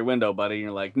 "You missed your window, buddy." And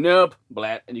you're like, "Nope,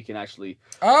 blat," and you can actually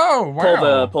Oh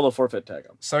wow! pull the forfeit tag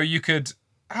up. So you could.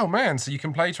 Oh man! So you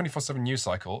can play 24/7 news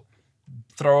cycle,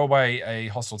 throw away a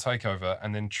hostile takeover,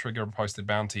 and then trigger a posted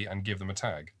bounty and give them a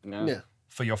tag Yeah.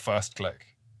 for your first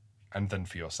click, and then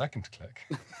for your second click,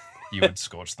 you would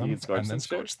scorch them You'd scorch and then them,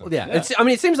 scorch them. Well, yeah. It's. I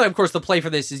mean, it seems like, of course, the play for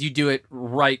this is you do it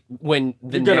right when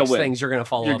the You're gonna next win. things you're going to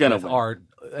follow You're up gonna with win. are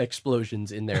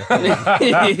explosions in there.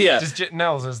 Yeah. Does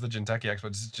Nels as the Jinteki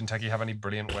expert? Does Jinteki have any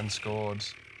brilliant when scored?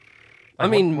 I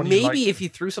Like, mean, what do you maybe like? if you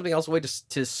threw something else away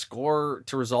to score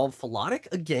to resolve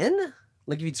Philotic again,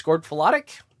 like if you'd scored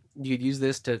Philotic, you'd use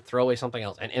this to throw away something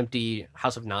else, an empty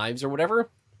House of Knives or whatever.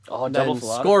 Oh, Then double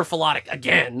Philotic. score Philotic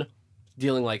again,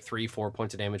 dealing like 3-4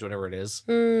 points of damage, whatever it is,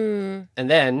 Hmm. and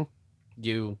then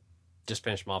you just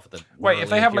finish them off with a Wait, neural if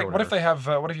they have EMP or like, what if whatever. they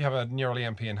have? What if you have a neural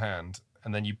EMP in hand,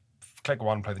 and then you click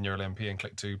 1, play the neural EMP, and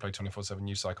click 2, play 24/7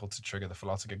 news cycle to trigger the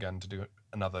Philotic again to do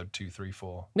another 2, 3,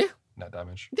 4 Yeah. net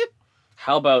damage.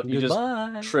 How about you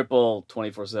Goodbye. just triple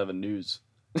 24/7 news?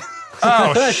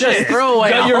 Oh Just shit! throw away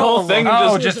Got your all whole of thing. them.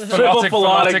 Oh, and just triple Philotic,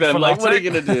 Philotic. Then, like, what are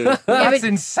you Philotic. gonna do? That's but-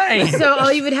 insane. So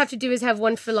all you would have to do is have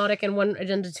one Philotic and one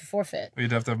agenda to forfeit.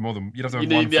 You'd have to have more than. You'd have to have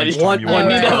You one need- for each yeah, time one- you one want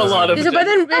need to to have a lot of- So, but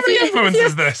then, if How many you, influence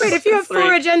is this? wait, if you have 4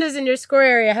 Three. agendas in your score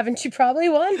area, haven't you probably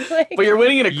won? Like, But you're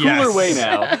winning in a cooler Yes. way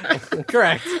now.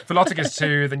 Correct. Philotic is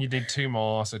 2, then you need 2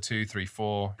 more, so 2, 3,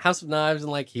 4. House of Knives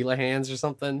and like Gila Hands or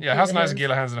something. Yeah, House of Knives and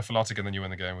Gila Hands and a Philotic, and then you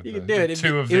win the game with You the, could do it. It'd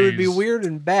 2 be, of it these. would be weird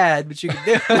and bad, but you could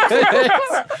do it.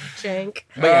 jank.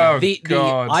 But yeah, Oh,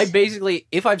 God. I basically,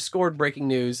 if I've scored breaking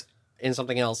news in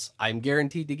something else, I'm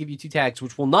guaranteed to give you 2 tags,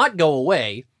 which will not go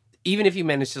away, even if you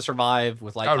manage to survive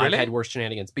with like Oh, really? I've had worse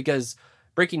shenanigans. Because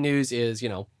breaking news is,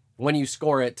 when you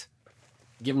score it,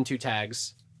 give them 2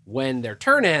 tags. When their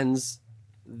turn ends,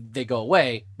 they go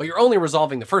away, but you're only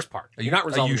resolving the first part. You're not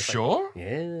resolving Are you the second sure? part.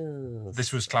 Yes.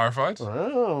 This was clarified?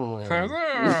 Oh.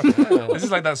 This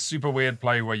is like that super weird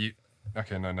play where you.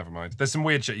 Okay, no, never mind. There's some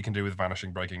weird shit you can do with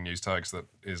vanishing breaking news tags that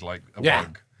is like a Yeah.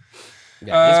 bug.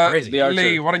 Yeah, it's crazy. the Archer.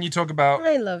 Lee, why don't you talk about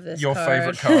I love this your card.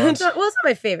 favorite card? It's not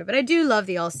my favorite, but I do love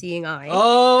the All-Seeing Eye.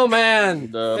 Oh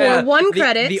man! The- Yeah, For 1 the-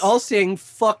 credit. the all-seeing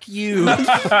 "fuck you."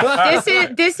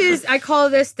 This is I call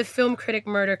this the film critic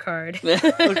murder card.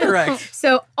 Correct.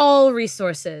 So all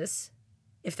resources,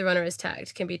 if the runner is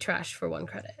tagged, can be trashed for 1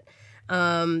 credit.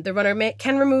 The runner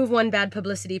can remove 1 bad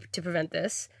publicity to prevent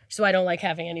this. so I don't like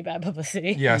having any bad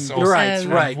publicity. Yes, also,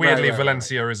 Right. Weirdly, right.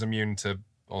 Valencia is immune to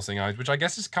all-seeing eyes, which I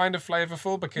guess is kind of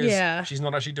flavorful because Yeah. she's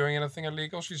not actually doing anything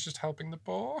illegal. She's just helping the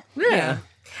poor. Yeah.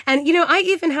 And I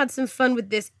even had some fun with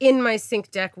this in my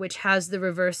sync deck, which has the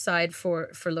reverse side for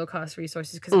low cost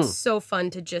resources because it's so fun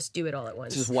to just do it all at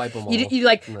once. Just wipe them all. You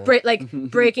like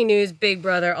breaking news, Big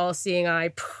Brother, all seeing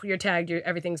eye. You're tagged.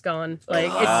 Everything's gone.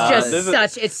 Like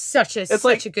it's such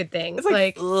a good thing. It's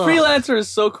like freelancer is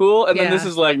so cool, and then this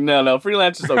is like no,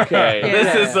 freelancer's okay.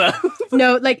 This is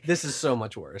no, like This is so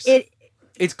much worse.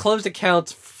 It's closed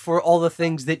accounts for all the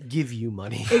things that give you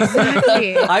money.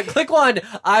 exactly. I click 1,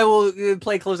 I will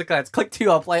play closed accounts. Click 2,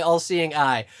 I'll play all seeing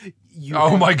eye.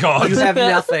 Oh my god. You have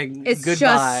nothing. It's Goodbye.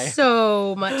 just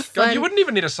so much fun. God, you wouldn't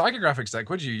even need a psychographics deck,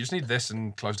 would you? You just need this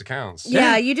and closed accounts.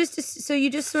 Yeah, you just sort You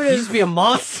of just be a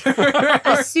monster.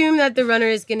 assume that the runner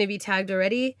is going to be tagged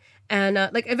already, and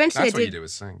eventually That's what I you did. do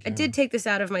with sync. I did take this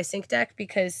out of my sync deck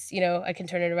because I can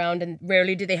turn it around, and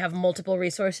rarely do they have multiple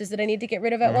resources that I need to get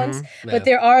rid of at once. Yeah. But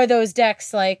there are those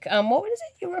decks like what was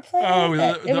it you were playing? Oh,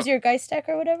 It was your Geist deck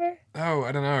or whatever. Oh,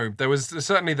 I don't know. There's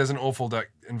an awful deck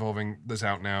involving that's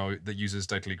out now that uses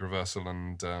Data Leak Reversal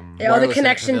and Yeah, all the Wireless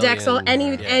connection decks, all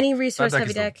Pavilion, any that resource deck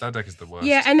heavy is deck. that deck is the worst.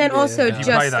 Yeah, and then also if you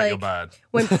just play that, you're like bad.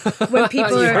 when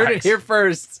people You are heard it here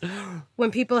first.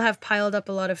 when people have piled up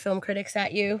a lot of film critics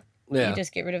at you, Yeah. you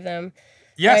just get rid of them.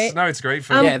 Yes, right? no, it's great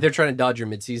for Yeah, they're trying to dodge your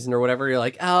midseason or whatever. You're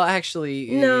like, oh,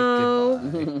 actually, No.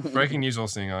 goodbye. breaking news all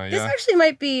seeing eye. This Yeah, actually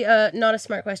might be not a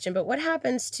smart question, but what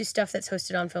happens to stuff that's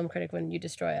hosted on Film Critic when you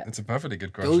destroy it? it's a perfectly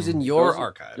good question. Goes in your Goes in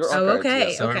archives. your Oh, archives, okay.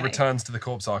 yes. So okay. it returns to the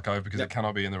corpse archive because it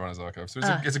cannot be in the runner's archive. So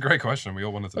it's a great question. We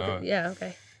all wanted to know it. Yeah,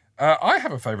 okay. I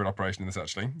have a favorite operation in this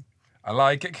actually. I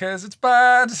like it because it's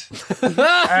bad. Prince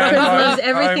loves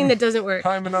everything that doesn't work.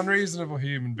 I'm an unreasonable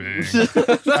human being.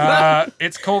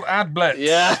 It's called Ad Blitz.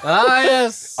 Yeah. Ah,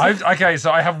 yes. Okay,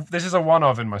 so I have this is a one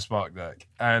of in my Spark deck,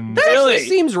 and That actually Really?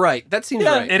 seems right. That seems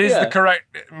right. it is Yeah. the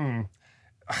correct.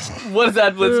 What does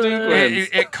that blitz do?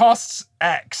 It costs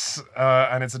X,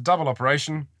 and it's a double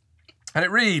operation, and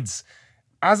it reads.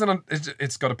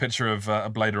 It's got a picture of a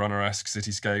Blade Runner-esque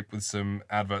cityscape with some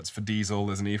adverts for Diesel.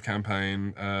 There's an Eve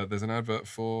campaign. There's an advert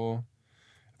for.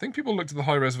 I think people looked at the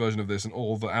high-res version of this, and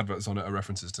all the adverts on it are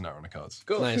references to Netrunner cards.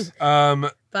 Cool. Nice.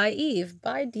 By Eve,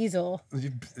 by Diesel,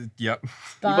 Yep.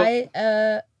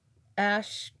 by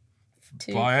Ash.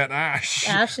 Buy it, Ash.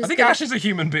 Ash is I think gonna- Ash is a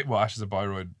human being. Well, Ash is a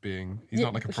Biroid being. He's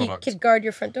not like a He product. could guard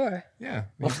your front door. Yeah,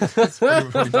 that's pretty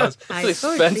much what he does. I It's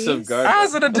suppose, expensive please. guard.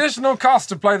 As an additional cost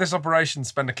to play this operation,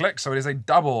 spend a click, so it is a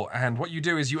double. And what you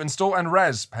do is you install and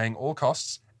res, paying all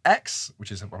costs, X, which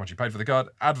is how much you paid for the card,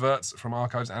 adverts from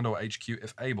archives and or HQ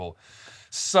if able.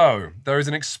 So there is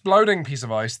an exploding piece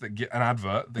of ice an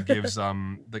advert that gives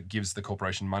that gives the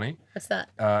corporation money. What's that?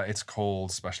 It's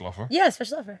called Special Offer. Yeah,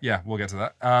 special offer. Yeah, we'll get to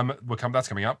that. That's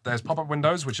coming up. There's pop-up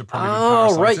windows, which are probably been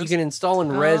Oh, right. parasited. You can install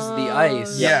and res the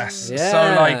ice. Yes.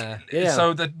 Yeah.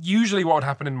 So that usually what would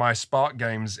happen in my Spark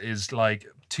games is like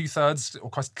 2/3 or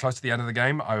close to the end of the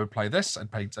game, I would play this.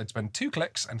 I'd spend 2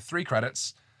 clicks and 3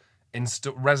 credits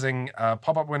resing a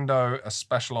pop-up window, a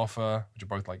special offer, which are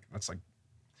both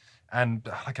and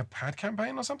like a pad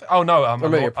campaign or something. Oh no,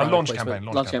 maybe a a product launch placement.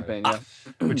 campaign. Launch campaign,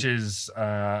 yeah. which is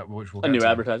which we'll A get new to.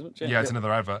 advertisement. Yeah, it's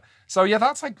another advert. So yeah,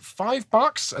 that's like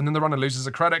 $5, and then the runner loses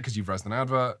a credit because you've resed an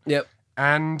advert. Yep.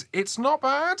 And it's not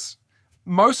bad.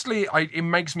 Mostly, it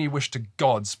makes me wish to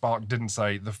God Spark didn't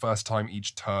say the first time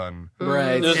each turn.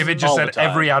 Right. Just If it just all the said time.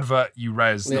 every advert you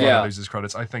res, the Yeah. runner loses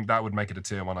credits, I think that would make it a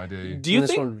tier 1 ID. Do you this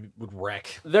think one would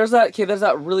wreck? there's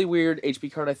that really weird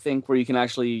HP card I think where you can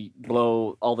actually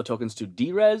blow all the tokens to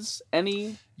derez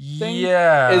any? thing?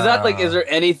 Yeah. Is there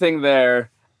anything there?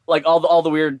 Like all the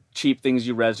weird cheap things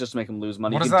you res just to make them lose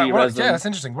money. What you does can that? derez them. Yeah, that's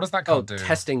interesting. What does that Oh, card do?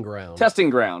 testing ground. Testing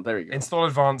ground. There you go. Install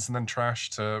advance and then trash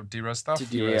to derez stuff. To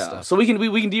derez Yeah. stuff. So we can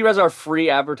derez our free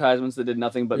advertisements that did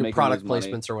nothing but Your make product them lose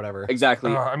placements or whatever. money.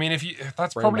 Exactly. I mean,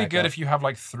 that's Bring probably back good up. if you have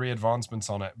like 3 advancements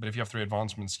on it. But if you have 3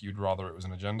 advancements, you'd rather it was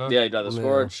an agenda. Yeah, you'd rather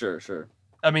score Yeah. it. Sure.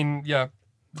 I mean, yeah.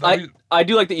 I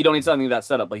do like that you don't need something that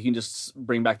set up. Like you can just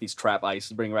bring back these trap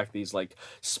ice, bring back these like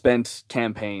spent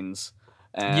campaigns.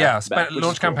 Yeah, back, which is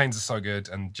launch cool. campaigns are so good,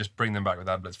 and just bring them back with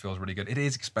AdBlitz feels really good. It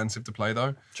is expensive to play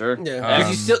though. Sure. Yeah,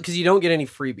 because you don't get any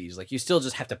freebies. Like you still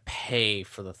just have to pay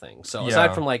for the thing. So Yeah.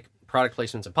 aside from like product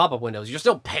placements and pop-up windows, you're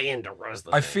still paying to res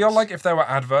the I things. feel like if there were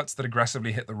adverts that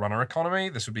aggressively hit the runner economy,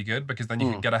 this would be good because then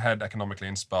you could get ahead economically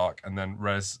in Spark and then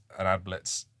res an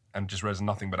AdBlitz and just res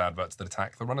nothing but adverts that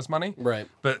attack the runner's money. Right.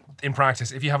 But in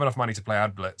practice, if you have enough money to play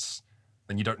AdBlitz,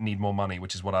 then you don't need more money,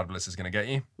 which is what Adblitz is going to get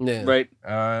you. Yeah. Right.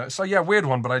 So yeah, weird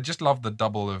one, but I just love the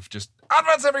double of just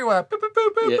adverts everywhere. Boop, boop,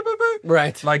 boop, boop, Yeah. boop, boop, boop.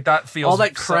 Right. Like that feels all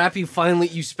that crap you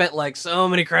spent like so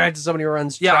many credits and so many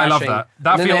runs. Yeah, I love trashing, that.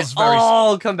 That and then feels they very-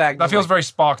 all come back. That feels very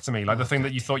Spark to me, like the thing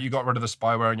that you thought you got rid of the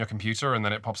spyware in your computer and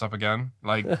then it pops up again.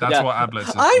 Like that's Yeah. what Adblitz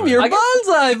is. I'm to me. your I get-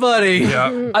 bonsai buddy.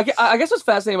 Yeah. I guess what's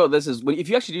fascinating about this is if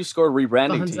you actually do score a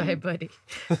rebranding Bonsai team, buddy.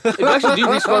 if you actually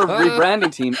do score a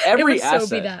rebranding team, It every would so be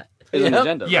asset that. is an Yep.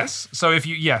 agenda. right? Yes. So if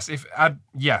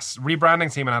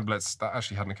rebranding team and Adblitz, that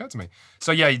actually hadn't occurred to me.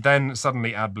 So yeah, then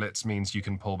suddenly Adblitz means you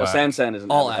can pull But back. Sansan is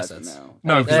an All advertisement assets. now.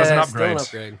 No, because that's an Yeah, still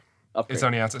upgrade. Upgrade. It's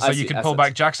only assets. I So you see, can pull assets.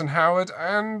 back Jackson Howard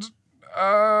and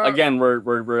Again, we're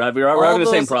having all the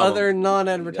same those problem. other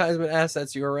non-advertisement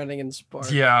assets you were running in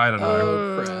Spark. yeah, I don't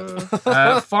know. Oh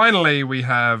crap. Finally, we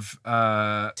have.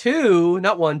 Two,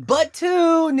 not one, but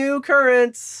two new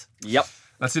currents. Yep.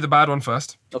 Let's do the bad one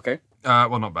first. Okay.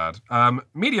 Well, not bad.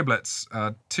 Media Blitz,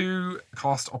 2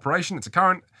 cost operation. It's a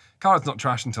current. Card's not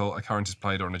trashed until a current is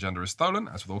played or an agenda is stolen.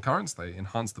 As with all currents, they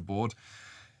enhance the board.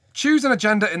 Choose an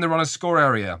agenda in the runner's score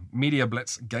area. Media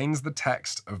Blitz gains the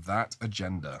text of that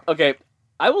agenda. Okay.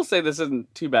 I will say this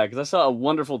isn't too bad because I saw a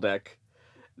wonderful deck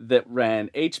that ran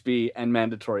HB and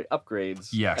mandatory upgrades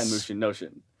Yes. and Mushin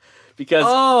Notion. Because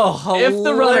Oh,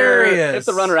 hilarious. if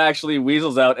the runner actually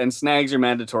weasels out and snags your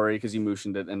mandatory because you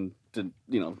motioned it and did,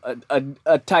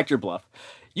 attacked your bluff,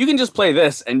 you can just play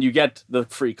this and you get the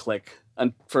free click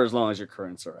for as long as your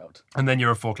currents are out. And then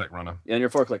you're a 4-click runner. And your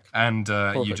 4-click. And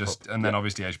you click, just, and then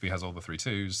obviously HB has all the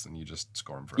 3-2s, and you just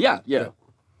score them for Yeah.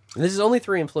 And this is only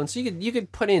 3 influence, so you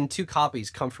could put in 2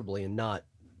 copies comfortably and not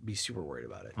be super worried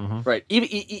about it. Right.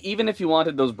 Even if you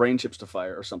wanted those brain chips to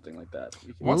fire or something like that.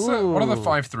 You can- What are the Ooh.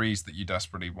 5-3s that you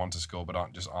desperately want to score but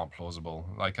aren't plausible?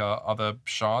 Like are the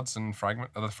shards and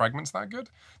are the fragments that good?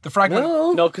 The fragment.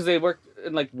 No, No, because they work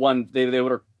in like one. They would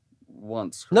work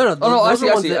once. no. Oh, no, I those see,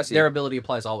 are I ones see, I that see. their ability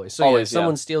applies always. So Always, if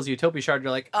someone yeah. steals Utopia Shard,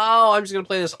 you're like, oh, I'm just gonna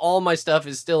play this. All my stuff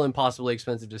is still impossibly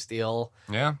expensive to steal.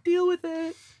 Yeah. Deal with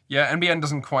it. Yeah. NBN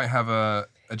doesn't quite have a.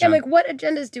 Yeah, like what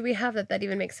agendas do we have that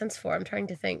even makes sense for? I'm trying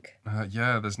to think.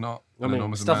 Yeah, there's not I an mean,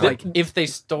 enormous stuff amount. like if they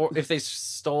stole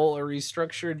a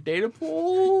restructured data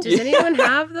pool. Does anyone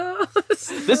have those?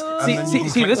 This then you can see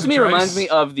click this the to me trace. reminds me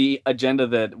of the agenda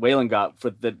that Wayland got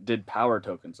that did power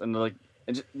tokens, and they're like,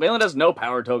 Wayland has no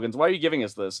power tokens. Why are you giving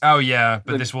us this? Oh yeah,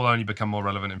 but this will only become more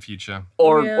relevant in future.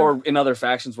 Or Yeah. or in other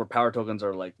factions where power tokens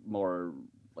are like more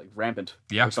like rampant.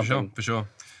 Yeah, or for something. sure.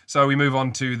 So we move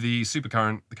on to the super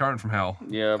current, the current from hell.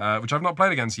 Yeah. Which I've not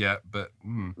played against yet, but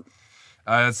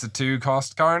it's a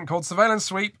 2-cost current called Surveillance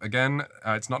Sweep. Again,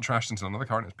 it's not trashed until another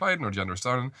current is played and agenda is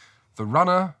stolen. The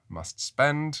runner must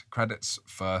spend credits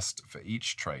first for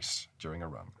each trace during a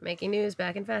run. Making news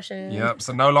back in fashion. Yep.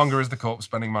 So no longer is the corpse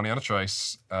spending money on a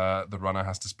trace. The runner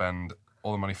has to spend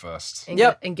all the money first, And,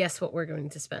 Yep. and guess what we're going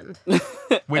to spend?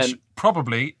 which And-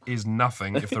 probably is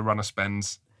nothing if the runner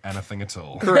spends anything at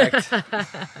all. Correct.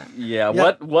 Yeah.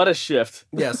 What a shift.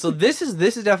 Yeah, so this is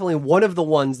definitely one of the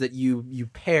ones that you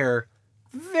pair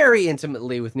very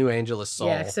intimately with New Angelus Soul.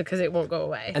 Yeah, so because it won't go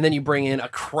away. And then you bring in a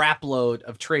crap load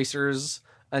of tracers,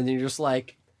 and then you're just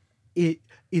like,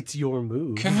 it's your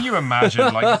move. Can you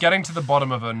imagine, like, getting to the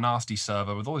bottom of a nasty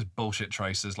server with all these bullshit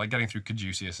tracers, like getting through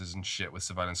Caduceus's and shit with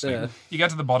Surveillance Sweep? Yeah. You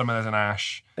get to the bottom and there's an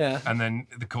Ash, Yeah. and then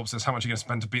the corpse says, how much are you going to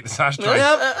spend to beat this Ash trace?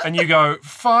 Yep. And you go,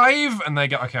 5, and they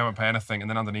go, okay, I won't pay anything. And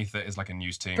then underneath it is like a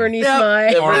news team. Bernice Yep.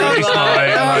 Mai. Or at least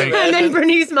like, And then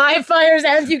Bernice Mai fires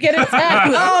and you get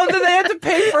attacked. Oh, then they had to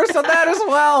pay first on that as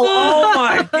well. Oh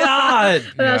my god.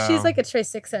 Yeah. She's like a trace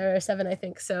 6 or 7, I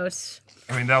think. So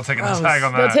I mean, they'll take the Oh, tag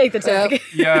on they'll that. take the tag.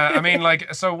 Yeah, I mean,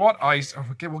 like, so what ice?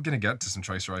 We're going to get to some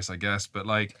tracer ice, I guess, but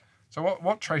like, so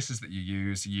what traces that you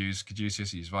use? You use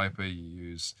Caduceus, you use Viper, you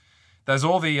use. There's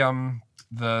all the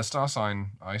star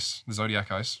sign ice, the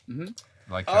zodiac ice. Mm-hmm.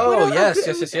 Like, Oh, yes.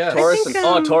 Taurus think,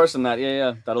 and Taurus and that.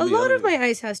 Yeah. That'll A be lot other- of my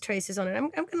ice has traces on it. I'm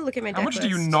going to look at my deck how much do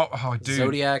you list. not? Oh, dude,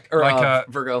 Zodiac or Like,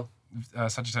 Virgo.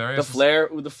 Sagittarius. the flare.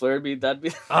 Would the flare be that'd be?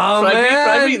 Oh try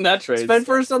man. beating that trade. Spend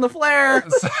first on the flare.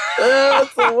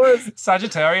 That's the worst.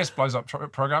 Sagittarius blows up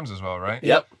programs as well, right?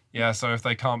 Yep. Yeah, so if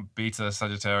they can't beat a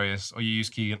Sagittarius, or you use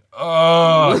Keegan,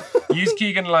 use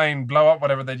Keegan Lane, blow up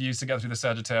whatever they'd use to get through the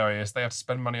Sagittarius. They have to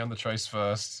spend money on the trace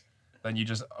first. Then you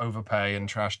just overpay and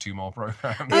trash 2 more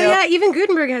programs. Oh, yeah. Even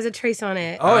Gutenberg has a trace on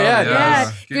it. Oh yeah, it Yeah,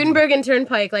 does. Gutenberg and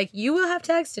Turnpike. Like, you will have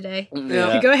tags today.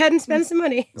 Yeah. Go ahead and spend some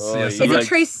money. Oh, Yeah, you so It's like- a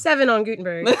trace 7 on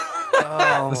Gutenberg.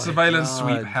 Oh, The Surveillance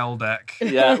God. Sweep Hell deck.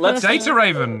 Yeah. Let's. Data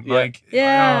Raven, Yeah. like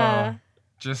Yeah.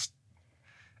 just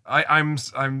I'm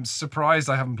surprised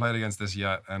I haven't played against this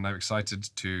yet, and I'm excited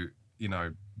to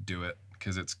do it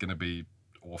because it's going to be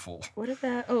awful. What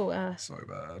about So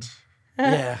bad.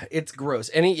 Yeah, it's gross.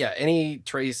 Any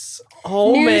trace.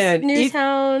 Oh man, News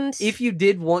Hound. if you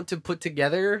did want to put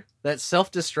together that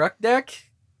self-destruct deck,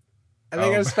 I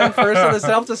think I'd spend first on the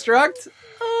self-destruct.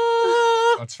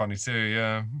 That's funny too,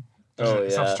 yeah. Oh, yeah.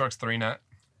 Self-destruct's 3 net.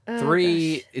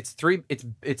 Three. gosh. It's three.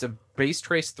 It's a base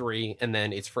trace 3, and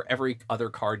then it's for every other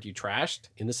card you trashed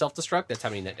in the self-destruct. That's how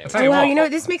many net damage. tell Oh you wow, what. you know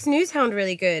this makes News Hound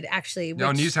really good actually. No,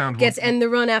 which News Hound gets will- end the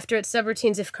run after its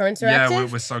subroutines if currents are Yeah,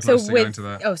 active. we're so close to going to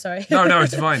that. Oh, sorry. No,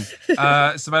 it's fine.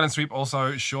 Surveillance Sweep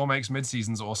also sure makes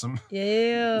mid-seasons awesome.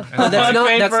 Yeah. Oh, that's not.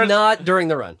 Paid for That's it. not during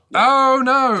the run. Oh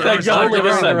no! Thank It's God, only give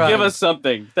us, during the run. give us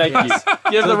something. Thank you.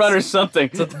 Give the runners something.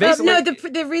 So it's basically, No,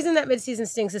 the reason that midseason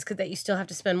stinks is because that you still have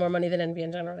to spend more money than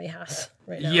NBN generally has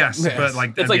right now. Yes, Yes. but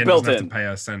like It's NBN like built doesn't have in. to pay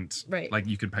a cent. Right. Like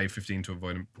you could pay 15 to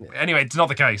avoid them. Anyway, it's not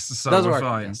the case, so doesn't we're work.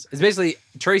 fine. Yes. It's basically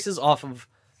traces off of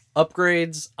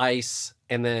upgrades, ice,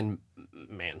 and then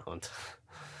manhunt.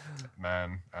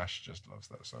 Man, Ash just loves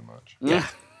that so much. Yeah.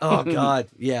 Oh god.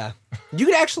 Yeah. You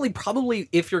could actually probably,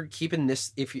 if you're keeping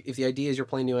this, if the idea is you're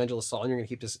playing New Angela Sol and you're gonna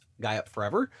keep this guy up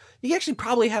forever, you can actually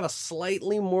probably have a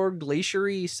slightly more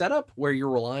glaciery setup where you're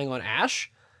relying on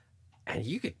Ash, and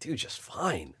you could do just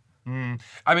fine.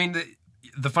 I mean,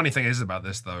 the funny thing is about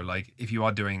this though, like if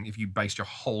you based your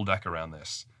whole deck around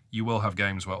this, you will have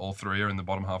games where all 3 are in the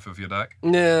bottom half of your deck,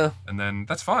 Yeah. and then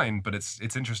that's fine. But it's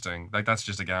interesting. Like that's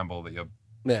just a gamble that you're.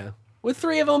 Yeah. With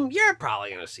 3 of them, you're probably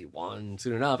gonna see one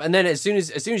soon enough, and then as soon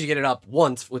as you get it up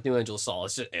once with New Angela Sol,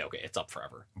 it's just okay. It's up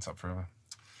forever. It's up forever.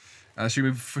 Should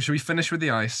we finish with the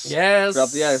ice? Yes. Drop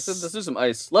the ice. Let's do some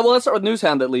ice. Well, let's start with News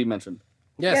Hound that Lee mentioned.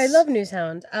 Yes. Yeah, I love News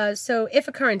Hound. So if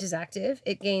a current is active,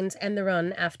 it gains end the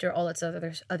run after all its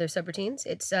other subroutines.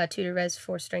 It's 2 to res,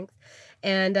 4 strength,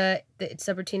 and its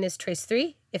subroutine is trace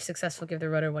 3. If successful, give the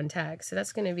runner 1 tag. So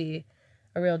that's going to be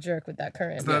a real jerk with that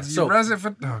current. So- You res it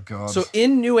for. Oh god. So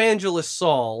in New Angela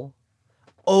Sol,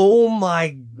 oh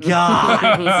my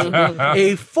god,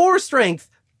 a 4 strength,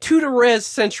 2 to res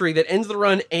sentry that ends the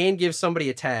run and gives somebody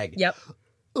a tag. Yep.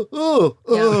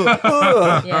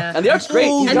 Yeah. Yeah. And the art's great.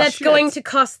 Oh, He's And got that's shit. going to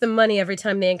cost them money every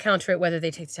time they encounter it, whether they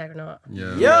take the tag or not.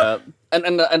 yeah. Yep.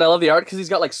 And I love the art because he's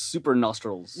got like super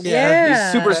nostrils. Yeah.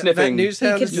 He's super That sniffing. news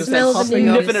hound can is just smell the huffing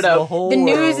news. up Sniffing it out. the whole The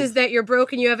news world. is that you're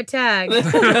broke and you have a tag. More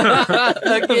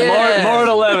at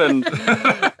 11.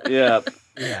 Yeah.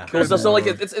 Yeah. Cool stuff. So like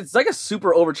it's like a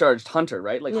super overcharged hunter,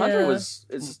 right? Like Hunter Yeah. it's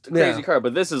a crazy Yeah. card,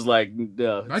 but this is like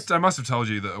I must have told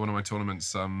you that at one of my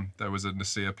tournaments, there was a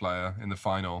Nasir player in the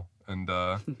final, and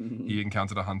he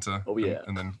encountered a hunter. Oh, yeah.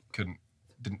 and then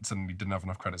didn't have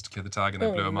enough credits to clear the tag, and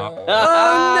they blew him up. It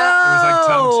Oh was no!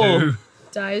 like turn 2.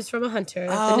 Dies from a hunter.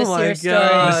 That's Oh the my Nasir God.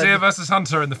 story. Nasir versus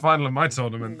Hunter in the final of my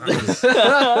tournament.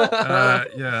 That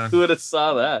was, yeah, who would have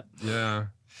saw that? yeah.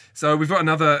 So we've got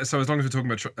another. So as long as we're talking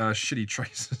about shitty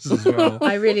traces as well.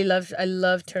 I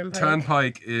love Turnpike.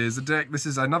 Turnpike is a deck. This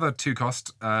is another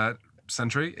 2-cost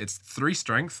sentry. It's 3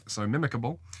 strength, so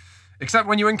mimicable. Except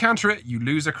when you encounter it, you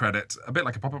lose a credit, a bit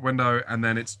like a pop-up window, and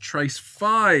then it's trace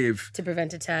 5. To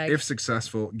prevent a tag. If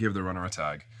successful, give the runner a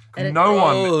tag. And it- No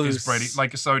one Gross. is Brady.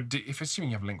 Like, so if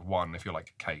assuming you have link 1, if you're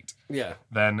like Kate, Yeah.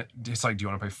 then it's like, do you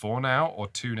want to pay 4 now or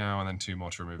 2 now and then 2 more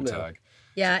to remove a No. tag?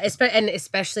 Yeah, and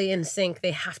especially in sync,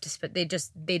 they have to spend. They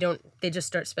just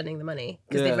start spending the money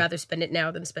because Yeah. they'd rather spend it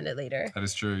now than spend it later. That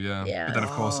is true, yeah. Yeah. But then, of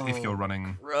course, if you're Oh.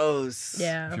 running, Gross.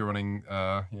 Yeah. if you're running,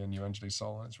 New Angeli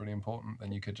Sol, it's really important.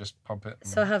 Then you could just pump it.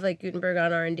 So I have like Gutenberg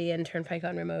on R&D and Turnpike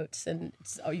on remotes, and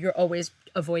you're always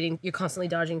avoiding. You're constantly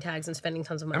dodging tags and spending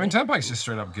tons of money. I mean, Turnpike's just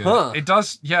straight up good. Huh. It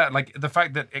does, yeah. Like the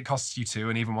fact that it costs you 2,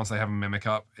 and even once they have a mimic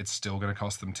up, it's still going to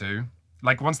cost them 2.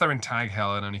 Like once they're in tag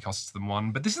hell, it only costs them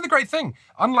 1. But this is the great thing.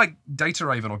 Unlike Data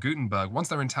Raven or Gutenberg, once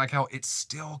they're in tag hell, it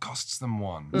still costs them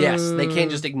 1. Yes, they can't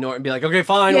just ignore it and be like, okay,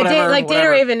 fine, yeah, whatever. Data whatever.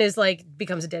 Raven is like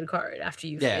becomes a dead card after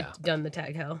you've Yeah. done the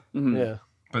tag hell. Yeah.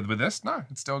 But with this, no,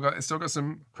 it's still got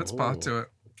some chutzpah to it.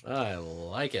 I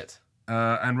like it.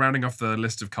 And rounding off the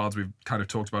list of cards we've kind of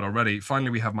talked about already, finally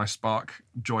we have my Spark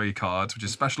Joy card, which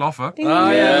is special offer. Ding, Oh,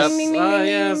 ding, yes. ding, ding, Oh, ding,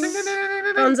 yes. ding.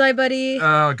 Bonsai buddy.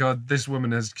 Oh god, this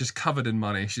woman is just covered in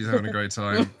money. She's having a great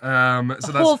time.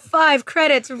 So Whole that's 5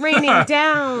 credits raining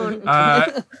down.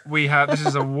 we have. This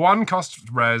is a 1-cost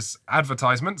res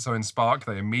advertisement. So in Spark,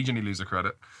 they immediately lose a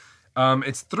credit.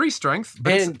 It's 3 strength,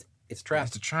 but And it's it's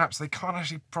trapped. a trap, so they can't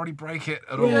actually probably break it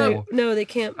at Yeah. all No, they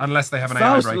can't. unless they have an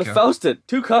AI Faust, breaker. Faust it.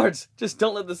 2 cards. Just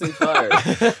don't let this thing fire.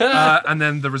 And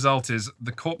then the result is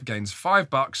the corp gains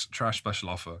 $5. Trash special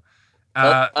offer.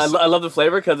 I love the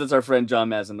flavor because it's our friend John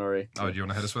Mazanori. Oh, do you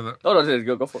want to hit us with it? Oh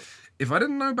no, go for it. If I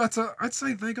didn't know better, I'd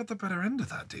say they got the better end of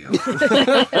that deal.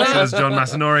 Says John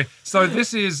Masanori. So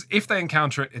this is, if they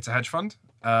encounter it, it's a hedge fund.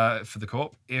 for the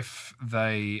corp. If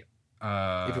they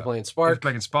if you're playing if Spark, you're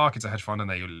playing Spark, it's a hedge fund and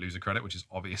they lose a credit, which is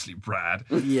obviously rad.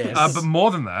 yes. But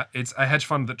more than that, it's a hedge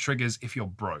fund that triggers if you're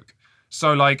broke.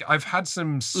 So like I've had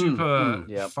some super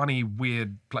yep. funny,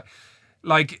 weird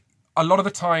like a lot of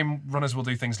the time runners will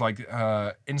do things like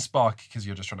in Spark, because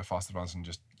you're just trying to fast advance and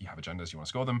just you have agendas, you want to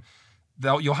score them.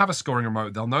 You'll have a scoring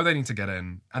remote. They'll know they need to get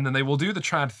in, and then they will do the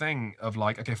trad thing of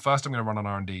like, okay, first I'm going to run on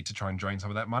R&D to try and drain some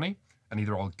of that money, and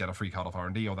either I'll get a free card off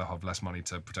R&D or they'll have less money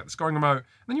to protect the scoring remote. And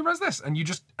then you res this, and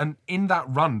in that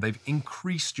run they've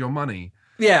increased your money.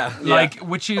 yeah. Like,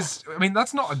 which is, I mean,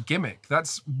 that's not a gimmick.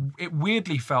 It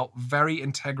weirdly felt very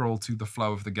integral to the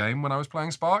flow of the game when I was playing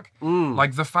Spark.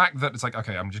 Like the fact that it's like,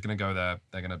 okay, I'm just going to go there,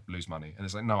 they're going to lose money. And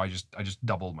it's like, no, I just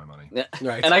doubled my money. Yeah.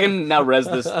 Right. And I can now res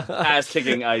this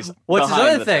ass-kicking ice. What's his behind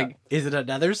other the thing? trap. Is it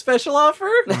another special offer?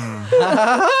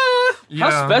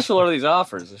 How special are these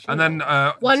offers? And then,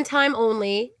 One time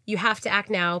only. You have to act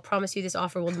now. Promise you this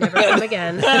offer will never come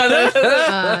again.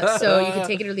 So you can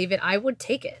take it or leave it. I would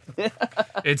take it.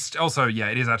 it's also, yeah,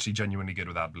 it is actually genuinely good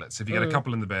with ad blitz. If you get a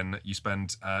couple in the bin, you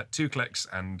spend 2 clicks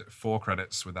and 4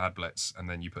 credits with ad blitz, and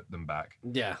then you put them back.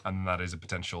 Yeah. And that is a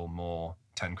potential more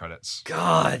 10 credits.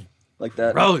 God. Like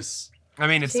that. Gross. I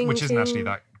mean, Ting, which isn't actually ting.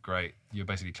 that great. You're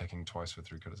basically clicking twice for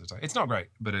 3 credits a time. It's not great,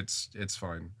 but it's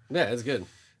fine. Yeah, it's good.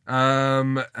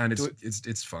 And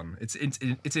it's fun. It's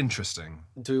interesting.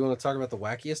 Do we want to talk about the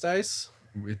wackiest ice?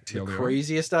 With The TLDR.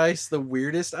 craziest ice? The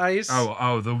weirdest ice?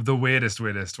 The weirdest.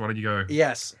 Why don't you go?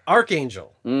 Yes.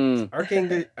 Archangel.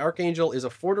 Mm. Archangel is a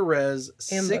 4 to res,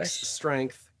 6 Ambush.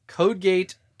 strength, code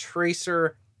gate,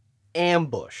 tracer,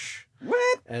 ambush.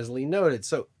 What? As Lee noted.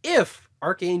 So if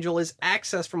Archangel is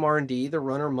accessed from R&D, the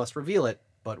runner must reveal it.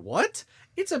 But what?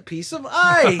 It's a piece of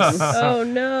ice. Oh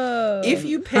no. If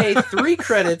you pay 3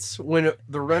 credits when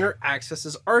the runner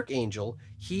accesses Archangel,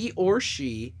 he or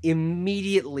she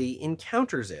immediately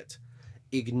encounters it.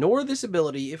 Ignore this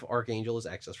ability if Archangel is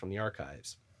accessed from the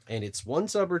archives. And its one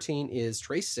subroutine is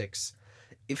Trace 6.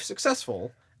 If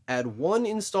successful, add 1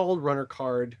 installed runner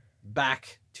card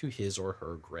back to his or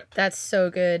her grip. That's so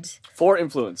good. 4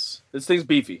 influence. This thing's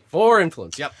beefy. 4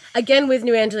 influence. Yep. Again with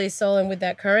New Angeles Soul and with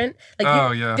that current.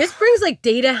 Like Yeah. this brings like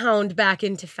Data Hound back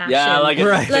into fashion. Yeah, I like it.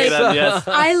 Right. Data, yes.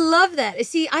 I love that.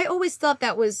 See, I always thought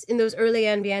that was, in those early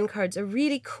NBN cards, a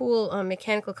really cool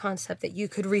mechanical concept that you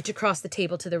could reach across the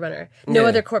table to the runner. No Yeah.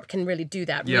 other corp can really do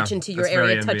that. Yeah, Reach into your that's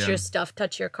very area, touch NBN. your stuff,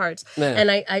 touch your cards. Yeah. And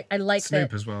I like Snoop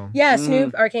that. as well. Yeah,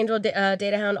 Snoop, Archangel,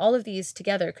 Data Hound, all of these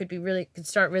together could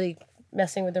start really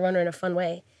messing with the runner in a fun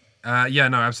way. Yeah,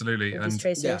 no, absolutely. With these And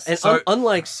tracers. Yeah. And So-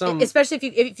 unlike some... Especially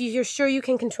if you're sure you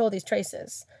can control these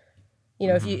traces. You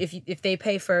know, if they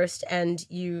pay first and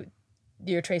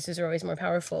your traces are always more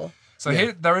powerful. So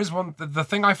here, there is one. The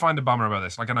thing I find a bummer about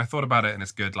this, like, and I thought about it, and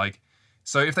it's good. Like,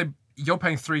 so if you're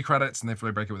paying 3 credits, and if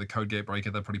they break it with a code gate breaker,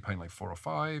 they're probably paying like 4 or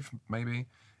 5, maybe.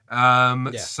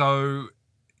 So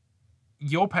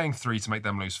you're paying 3 to make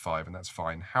them lose 5, and that's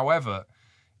fine. However,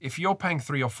 if you're paying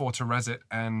 3 or 4 to res it,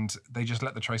 and they just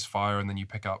let the trace fire, and then you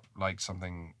pick up like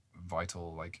something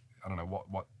vital, like I don't know what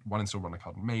one install runner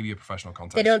card, maybe a professional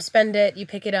context. They don't spend it, you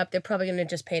pick it up, they're probably going to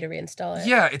just pay to reinstall it.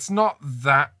 Yeah, it's not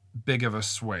that big of a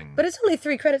swing. But it's only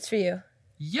 3 credits for you.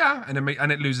 Yeah, and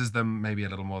it loses them maybe a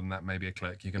little more than that, maybe a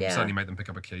click. You can Yeah. certainly make them pick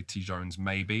up a KT Jones,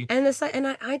 maybe. And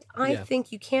I Yeah.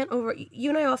 think you can't you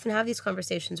and I often have these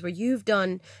conversations where you've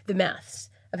done the maths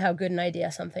of how good an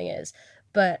idea something is,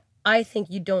 but I think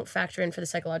you don't factor in for the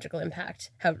psychological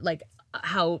impact, how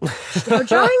jarring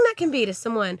that can be to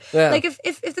someone. Yeah. Like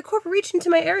if the corp reached into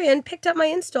my area and picked up my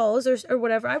installs or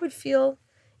whatever, I would feel,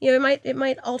 you know, it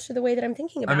might alter the way that I'm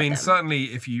thinking about I mean, them. certainly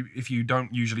if you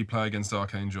don't usually play against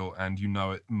Archangel and you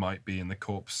know it might be in the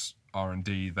corpse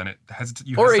R&D, then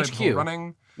you Or hesitate before HQ.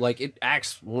 running. Like, it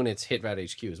acts when it's hit at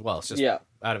HQ as well. It's just Yeah.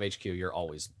 out of HQ, you're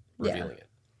always Yeah. revealing it.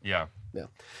 Yeah.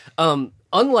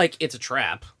 Unlike It's a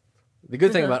Trap, the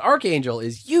good thing about Archangel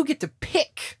is you get to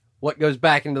pick what goes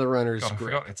back into the runner's God, I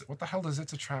grip. forgot. What the hell does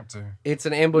It's a Trap do? It's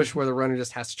an ambush where the runner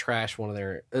just has to trash one of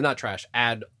their...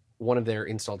 add one of their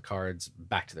installed cards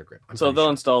back to their grip. I'm So pretty they'll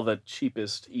sure. install the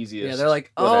cheapest, easiest. Yeah, they're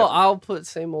like, oh, whatever. I'll put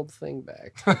same old thing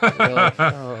back. They're like,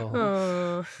 oh,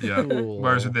 Oh. Yeah. cool.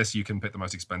 Whereas with this, you can pick the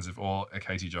most expensive, or a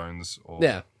Katie Jones, or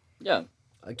Yeah. Yeah.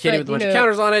 A kitty But, with a bunch you of know-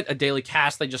 counters on it, a daily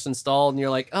cast they just installed, and you're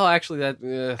like, oh, actually,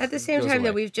 that... At the same goes time away.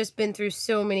 that we've just been through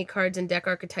so many cards and deck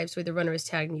archetypes where the runner is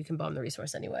tagged and you can bomb the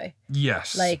resource anyway.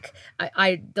 yes, Like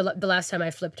the last time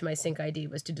I flipped my sync ID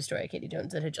was to destroy a Katie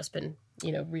Jones that had just been,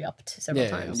 you know, re-upped several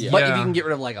times. Yeah. But if Yeah. you can get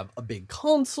rid of like a big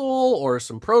console or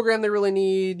some program they really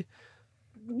need,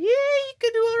 yeah, you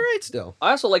could do all right still. I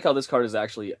also like how this card is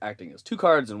actually acting as 2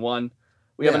 cards in one.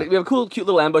 We have a cool, cute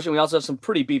little ambush, and we also have some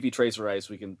pretty beefy tracer ice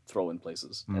we can throw in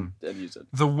places and use it.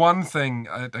 The one thing,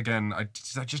 again, I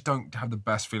just don't have the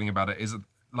best feeling about it is,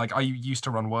 like, I used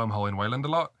to run Wormhole in Wayland a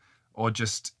lot, or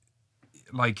just,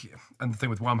 like, and the thing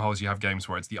with Wormhole is you have games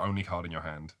where it's the only card in your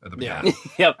hand at the beginning.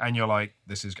 Yep. And you're like,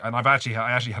 this is, and I actually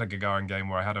had a Gagarin game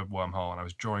where I had a Wormhole and I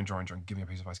was drawing, give me a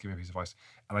piece of ice,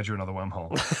 and I drew another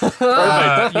Wormhole.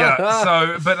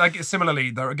 But like, similarly,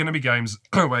 there are going to be games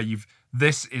where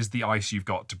this is the ice you've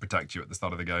got to protect you at the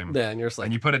start of the game. Yeah, and you're just like,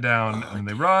 And you put it down, and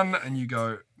they run, and you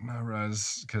go, no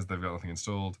res, because they've got nothing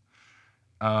installed.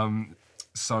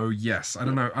 So yes, I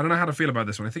don't know how to feel about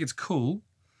this one. I think it's cool,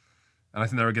 and I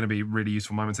think there are going to be really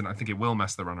useful moments, and I think it will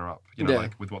mess the runner up,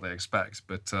 like with what they expect.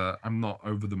 But I'm not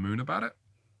over the moon about it.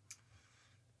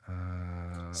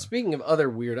 Speaking of other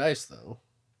weird ice, though.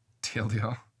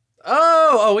 TLDR.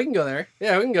 Oh, we can go there.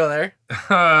 Yeah, we can go there.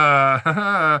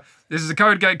 This is a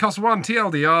code gate, cost 1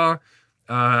 TLDR.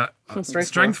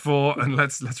 Strength 4, and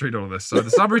let's read all of this. So the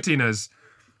subroutine is,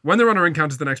 when the runner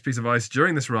encounters the next piece of ice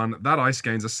during this run, that ice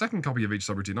gains a second copy of each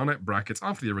subroutine on it, brackets,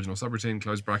 after the original subroutine,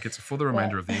 close brackets, for the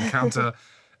remainder of the encounter.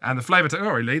 And the flavor text,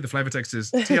 the flavor text is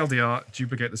TLDR,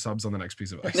 duplicate the subs on the next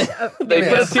piece of ice. They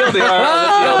put a TLDR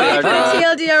on the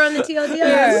TLDR. TLDR on the TLDR.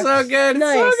 Yeah, so good.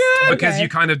 Nice. So good. Because Okay. you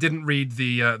kind of didn't read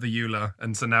the EULA,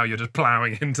 and so now you're just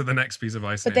plowing into the next piece of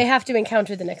ice. But they have to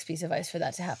encounter the next piece of ice for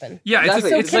that to happen. Yeah,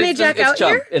 Exactly. So It's can like- they jack it's out chum.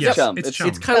 here? It's Yes, chum. it's chum.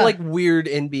 It's kind of like weird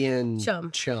NBN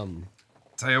chum.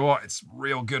 Tell you what, it's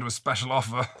real good with special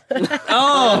offer.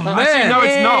 Oh, Actually, no,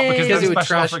 it's not, because Because it then would special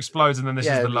trash- offer explodes, and then this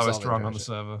Yeah, is the it'd be lowest solid rung on the trash.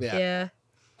 server. Yeah. Yeah.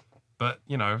 But,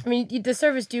 I mean, the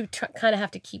servers do kind of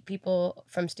have to keep people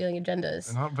from stealing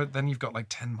agendas. but then you've got like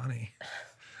 10 money.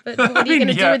 But what are you going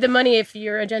to do yeah. with the money if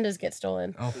your agendas get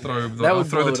stolen? I'll throw That would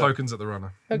blow the it up. tokens at the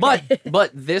runner.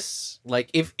 But this, like,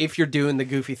 if you're doing the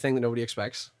goofy thing that nobody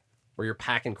expects, where you're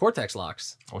packing Cortex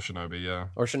locks Or Shinobi, yeah.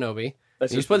 or Shinobi,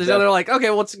 That's you just just put this the- down there like,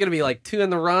 okay, what's it gonna be, like 2 in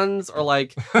the runs or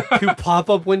like 2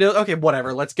 pop-up windows? Okay,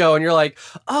 whatever, let's go. And you're like,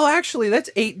 oh, actually,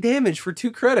 that's 8 damage for 2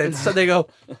 credits. So they go,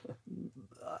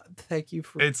 thank you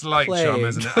for It's like playing. chum,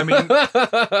 isn't it? I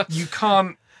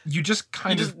mean, you just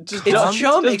kind of It's don't.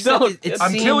 chum, Just except don't. it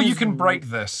until you seems- can break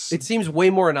this. It seems way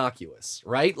more innocuous,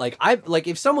 right? Like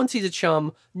if someone sees a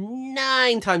chum,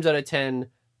 9 times out of 10,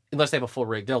 unless they have a full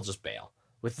rig, they'll just bail.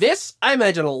 With this, I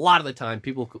imagine a lot of the time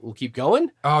people will keep going.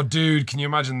 Oh, dude, can you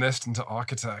imagine this into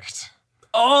Architect?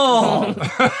 Oh,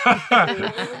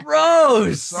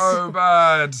 gross! So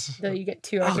bad. So you get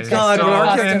 2 Oh, architects. God, when Install,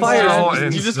 Architect fires, install, You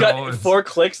just install, got 4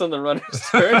 clicks on the runner's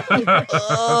turn.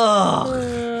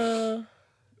 Ugh.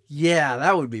 Yeah,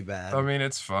 that would be bad. I mean,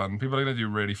 it's fun. People are going to do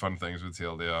really fun things with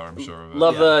TLDR, I'm sure of it.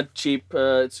 Love the cheap,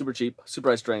 super cheap, super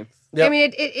high strength. Yep. I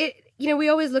mean, it we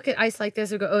always look at ice like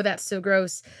this and go, oh, that's so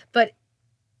gross. But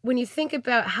when you think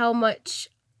about how much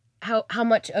of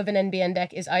an NBN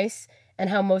deck is ice and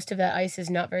how most of that ice is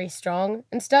not very strong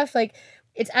and stuff, like,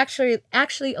 it's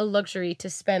actually a luxury to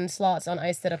spend slots on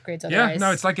ice that upgrades other Yeah, ice.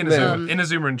 no, it's like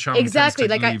Inazuma and Chum. tends Exactly.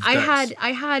 to Like leave I decks.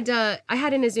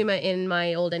 had Inazuma in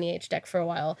my old NEH deck for a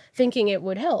while, thinking it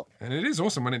would help. And it is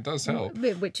awesome when it does help.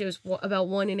 Which is about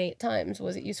 1 in 8 times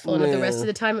was it useful, and the rest of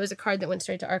the time it was a card that went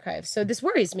straight to archives. So this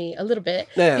worries me a little bit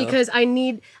Yeah. because I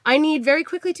need very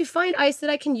quickly to find ice that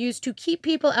I can use to keep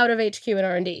people out of HQ and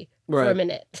R&D for a Right.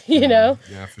 minute. You know.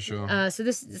 Yeah, for sure. So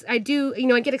this I do.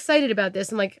 I get excited about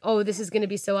this. I'm like, oh, this is going to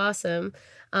be so awesome.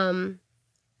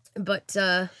 But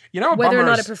You know, what whether or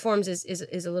bummer not is- it performs is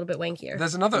a little bit wankier.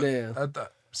 There's another. Yeah.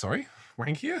 Sorry,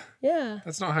 wankier. Yeah.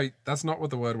 That's not what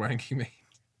the word wanky means.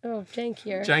 Oh,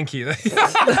 jankier. Janky.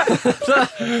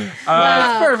 It's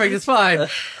perfect. It's fine.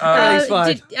 Everything's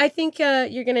fine. I think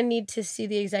you're gonna need to see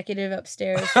the executive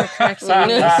upstairs for correcting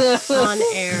this on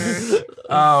air.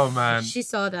 Oh man. She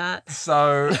saw that.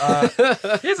 So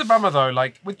here's a bummer though.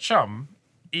 Like with Chum,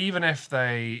 even if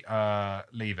they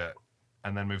leave it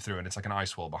and then move through, and it's like an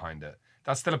ice wall behind it,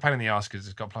 that's still a pain in the ass because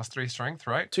it's got +3 strength,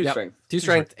 right? 2 Yep. strength. 2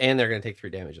 strength, and they're going to take 3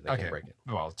 damage if they Okay. can't break it.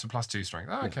 Well, it's a +2 strength.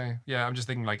 Oh, okay. Yeah, I'm just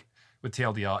thinking like with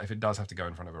TLDR, if it does have to go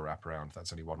in front of a wraparound,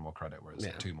 that's only 1 more credit, whereas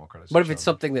Yeah. 2 more credits. But for if it's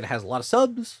Chum. something that has a lot of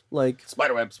subs, like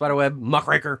Spiderweb. Spiderweb,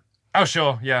 Muckraker, Oh,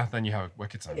 sure. Yeah, then you have a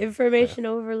Wicked Son. Information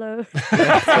overload.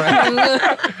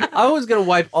 I was going to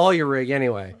wipe all your rig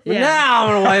anyway. But Yeah. now I'm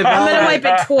going to wipe I'm all gonna of wipe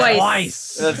it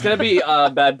twice. It's gonna be a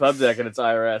bad pub deck and it's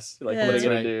IRS. Like, Yeah. what are you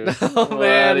gonna That's do? right. Oh, what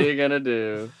man. are you gonna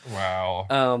do?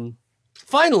 Wow.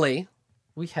 Finally,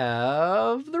 we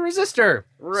have the Resistor.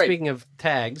 Right. Speaking of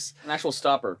tags, An actual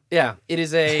stopper. yeah, it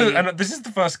is a... And this is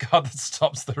the first card that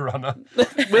stops the runner.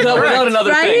 Without another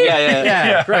Right? thing. Yeah.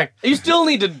 yeah, correct. You still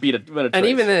need to beat it. Win a And trace.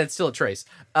 even then, it's still a trace.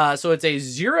 So it's a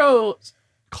 0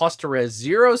 cost to res,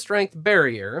 0 strength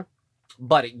barrier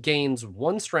but it gains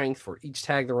 1 strength for each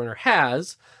tag the runner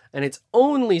has, and its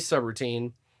only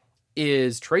subroutine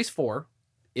is Trace 4,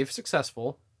 if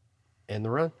successful, end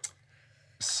the run.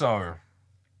 So,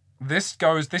 this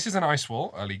is an ice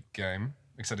wall early game,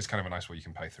 except it's kind of an ice wall you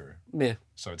can pay through. Yeah.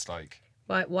 So it's like...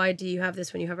 Why do you have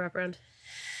this when you have wraparound?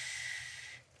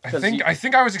 I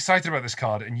think I was excited about this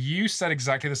card, and you said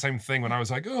exactly the same thing when I was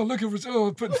like, "Oh, look,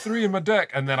 I'm putting 3 in my deck,"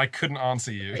 and then I couldn't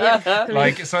answer you.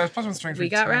 Like, so it's +1 strength. We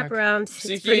got tag. wraparound.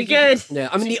 See, It's pretty good. Yeah,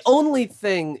 I mean, the only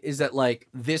thing is that, like,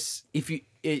 this,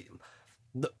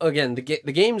 again, the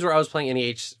games where I was playing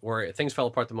NEH where things fell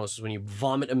apart the most is when you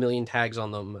vomit a million tags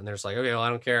on them, and they're just like, okay, well, I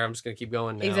don't care, I'm just going to keep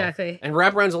going now. Exactly. And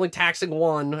wraparound's only taxing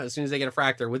 1 as soon as they get a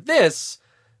fractor. With this,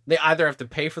 they either have to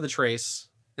pay for the trace,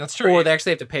 That's true. or they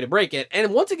actually have to pay to break it.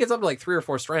 And once it gets up to like 3 or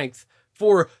 4 strength,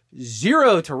 for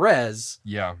 0 to res,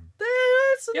 yeah.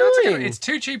 that's Yeah, that's annoying. it's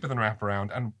too cheaper than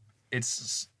wraparound, and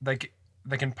it's they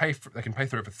can pay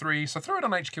through it for 3. So throw it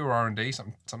on HQ or R&D,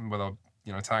 something where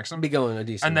they'll tax them. be going a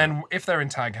decent And then if they're in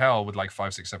tag hell with like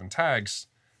 5, 6, 7 tags,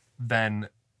 then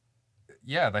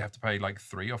yeah, they have to pay like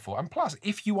 3 or 4. And plus,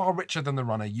 if you are richer than the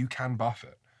runner, you can buff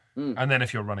it. And then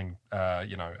if you're running,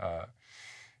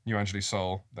 New Angeles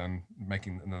Soul, then they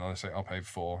say I'll pay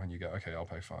 4, and you go okay, I'll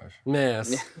pay 5.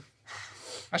 Yes.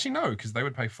 Actually, no, because they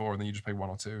would pay 4, and then you just pay 1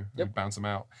 or 2. You bounce them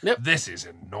out. Yep. This is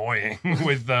annoying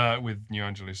with New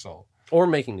Angeles Soul. Or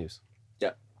making news.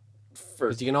 Yeah.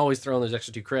 Because you can always throw in those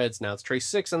extra 2 creds. Now it's Trace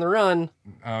 6 on the run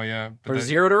Oh yeah, for they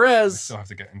 0 to they res. still have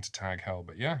to get into tag hell,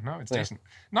 but yeah, no, it's Yeah. decent.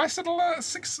 Nice little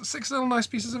 6 little nice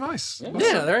pieces of ice.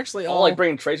 Yeah, they're actually All all like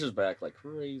bringing tracers back like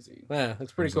crazy. Yeah,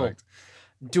 that's pretty It's cool. like-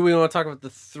 Do we want to talk about the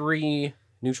 3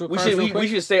 neutral We cards should real we quick?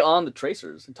 should stay on the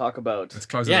tracers and talk about Let's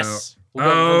close Yes. it out. We'll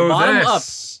go from the bottom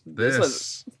this. This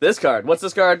was- this card. What's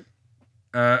this card?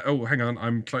 Hang on.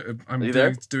 I'm Are you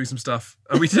there? doing some stuff.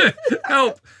 Oh, we did.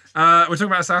 Help. We're talking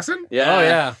about Assassin. Yeah. Oh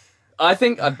yeah. I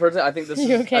think this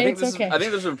You is okay? I think It's this okay. is, I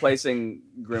think this is replacing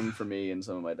Grim for me in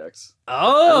some of my decks.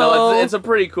 Oh. No, it's a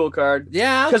pretty cool card.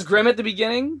 yeah. Because Grim at the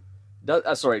beginning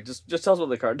sorry, just tell us what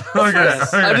the card does. Okay,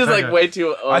 Yes. I'm just like okay. way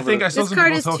too over. I think I saw This some card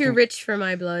people is talking. too rich for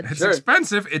my blood. It's Sure.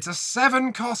 expensive. It's a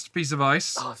 7 cost piece of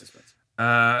ice. Oh, it's expensive.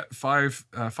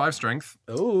 5 strength.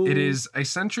 Oh. It is a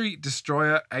Sentry,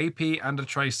 Destroyer, AP, and a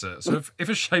Tracer. So if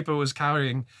a Shaper was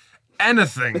carrying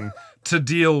anything to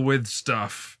deal with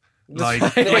stuff, like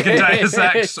a Deus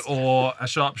Ex or a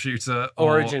Sharpshooter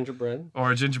or a gingerbread.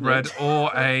 or a Gingerbread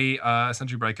or a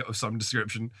Sentry Breaker of some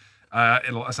description,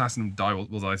 Assassin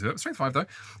will die to it. Strength 5 though.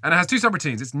 And it has 2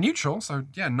 subroutines. It's neutral, so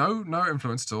yeah, no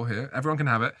influence at all here. Everyone can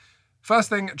have it. First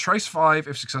thing, Trace 5,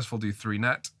 if successful, do 3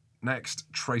 net.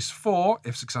 Next, Trace 4,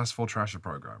 if successful, trash a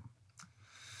program.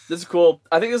 This is cool.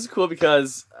 I think this is cool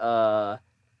because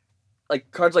like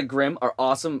cards like Grim are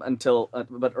awesome until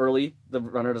but early the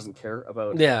runner doesn't care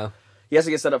about. Yeah. He has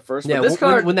to get set up first. Yeah. But this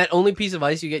card, when that only piece of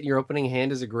ice you get in your opening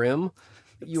hand is a Grim,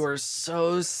 you are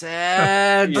so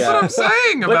sad. Yeah. That's what I'm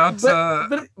saying about...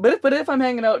 but if I'm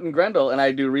hanging out in Grendel and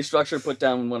I do restructure, put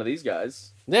down one of these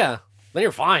guys, Yeah. Then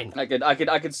you're fine. I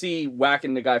could see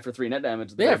whacking the guy for 3 net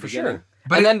damage. At the Yeah, very for beginning. sure.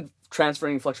 But And then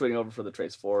transferring, fluctuating over for the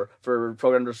Trace 4 for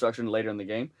program destruction later in the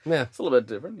game. Yeah. It's a little bit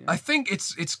different. Yeah. I think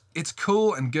it's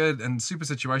cool and good and super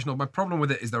situational. My problem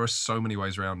with it is there are so many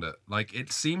ways around it. Like,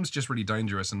 it seems just really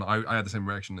dangerous, and I had the same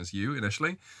reaction as you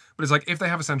initially. But it's like, if they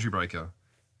have a Sentry Breaker,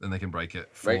 then they can break it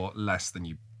for Right. less than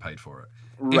you paid for it.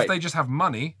 Right. If they just have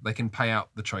money, they can pay out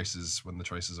the traces when the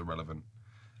traces are relevant.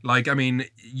 Like, I mean,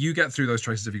 you get through those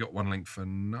traces if you got 1 link for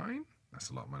 9. That's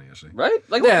a lot of money, actually. Right?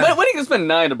 Like, Yeah. when are you going to spend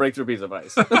 9 to break through a piece of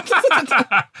ice?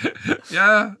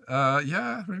 yeah,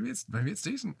 maybe it's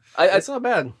decent. It's not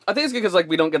bad. I think it's good because like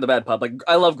we don't get the bad pub. Like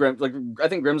I love Grim. Like I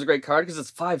think Grim's a great card because it's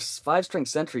 5 strength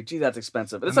Sentry. Gee, that's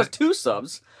expensive. And this has 2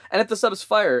 subs, and if the subs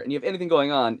fire and you have anything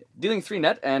going on, dealing 3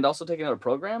 net and also taking out a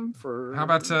program for. How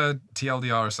about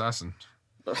TLDR Assassin?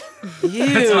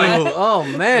 Ew. like- oh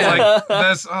man. Like,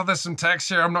 there's some text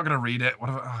here. I'm not going to read it.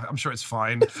 I'm sure it's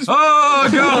fine. Oh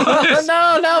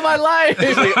god! no, my life.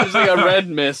 It's like a red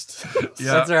mist.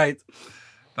 Yeah, That's right.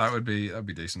 that'd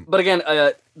be decent. But again,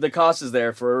 the cost is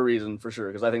there for a reason, for sure,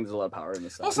 because I think there's a lot of power in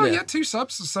this. Stuff. Also, Yeah. yeah, 2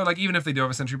 subs. So like, even if they do have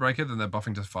a Sentry Breaker, then they're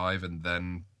buffing to 5, and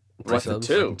then What's the subs.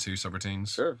 2? 2 subroutines.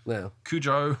 Sure. No.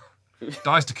 Cujo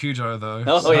dies to Cujo though.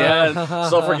 Oh So- yeah.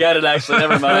 So forget it. Actually,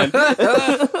 never mind.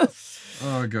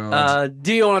 Oh god.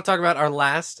 Do you want to talk about our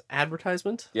last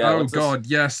advertisement? Yeah. oh what's this? god,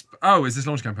 yes. Oh, is this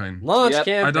launch campaign? Launch Yep.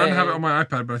 campaign. I don't have it on my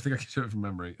iPad, but I think I can do it from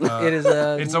memory. It is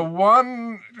a. It's a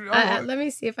one. Let me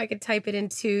see if I could type it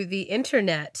into the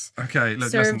internet. Okay, look,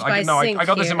 Served listen. by I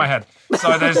got this in my head.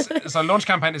 So launch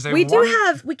campaign is a We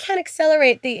one. we can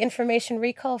accelerate the information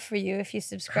recall for you if you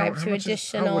subscribe to much is-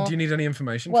 additional. do you need any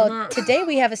information well, for that? today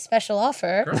we have a special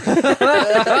offer.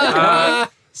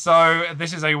 So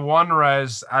this is a one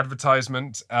res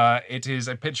advertisement. It is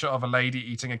a picture of a lady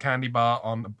eating a candy bar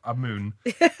on a moon.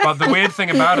 But the weird thing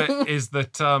about it is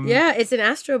that Yeah, it's an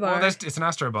Astro Bar. well, it's an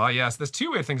Astro bar. Yes, there's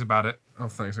two weird things about it. Oh,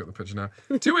 thanks. I got the picture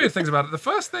now. Two weird things about it. The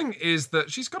first thing is that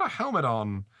she's got a helmet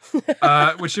on,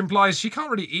 which implies she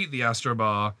can't really eat the Astro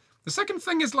bar. The second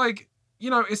thing is like, you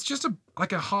know, it's just a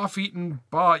half-eaten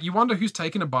bar. You wonder who's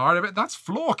taken a bar out of it. That's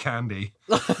floor candy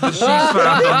that she's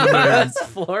found on the moon. That's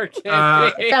floor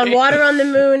candy. Found water on the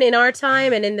moon in our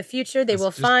time, and in the future they will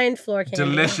just find floor candy.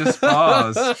 Delicious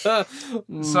bars.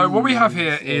 So what we have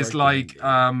here is like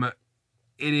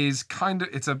it is kind of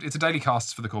it's a daily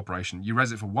costs for the corporation. You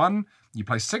res it for 1, you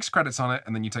place 6 credits on it,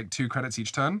 and then you take 2 credits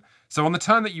each turn. So on the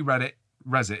turn that you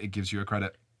res it gives you a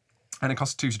credit, and it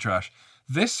costs 2 to trash.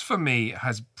 This for me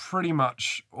has pretty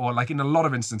much, or like in a lot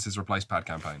of instances, replaced Pad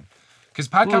Campaign, because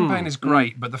Pad Campaign is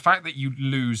great, but the fact that you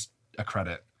lose a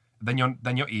credit, then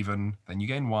you're even, then you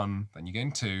gain 1, then you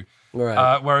gain 2.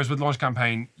 Right. Whereas with Launch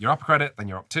Campaign, you're up a credit, then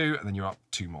you're up 2, and then you're up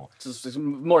 2 more. It's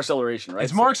more acceleration, right?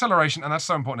 It's more acceleration, and that's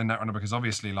so important in Netrunner because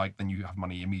obviously, like, then you have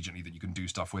money immediately that you can do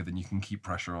stuff with, and you can keep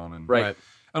pressure on, and Right.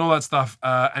 and all that stuff.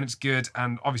 And it's good,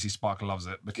 and obviously Sparkle loves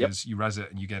it because you res it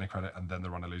and you gain a credit, and then the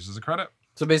runner loses a credit.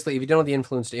 So basically, if you don't have the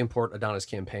influence to import Adonis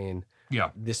campaign,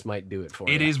 Yeah, this might do it for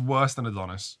you. it is worse than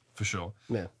Adonis for sure.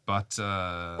 Yeah. But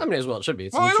I mean, as well, it should be.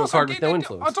 It's a well, neutral also, card with no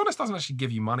influence. Adonis doesn't actually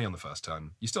give you money on the first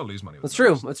turn. You still lose money. With That's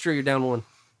Adonis. true. That's true. You're down 1.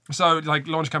 So, like,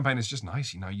 Launch Campaign is just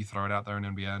nice. You know, you throw it out there in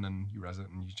NBN and you res it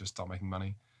and you just start making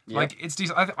money. Yep. Like, it's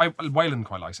decent. Wayland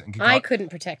quite likes it. And I couldn't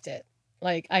protect it.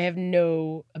 Like, I have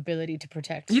no ability to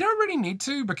protect. You don't really need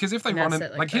to, because if they That's run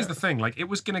it and like here's that. the thing, like it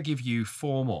was gonna give you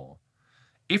 4 more.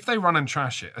 If they run and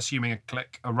trash it, assuming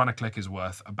a run a click is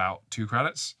worth about 2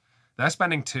 credits, they're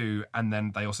spending 2 and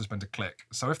then they also spend a click.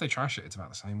 So if they trash it, it's about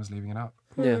the same as leaving it up.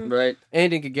 Yeah. Right.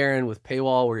 And in Gagarin with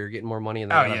paywall where you're getting more money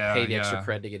and then Oh, you gotta yeah, pay the extra yeah.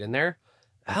 cred to get in there.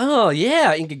 Oh,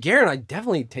 yeah. In Gagarin, I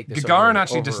definitely take this Gagarin over-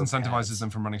 actually over disincentivizes pads. them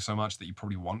from running so much that you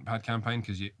probably want Pad Campaign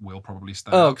because you will probably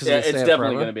stay. Oh, up. because Yeah, it's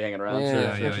definitely going to be hanging around. Yeah.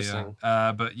 so- Yeah. Interesting.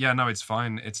 But yeah, no, it's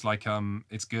fine. It's like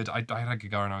it's good. I had a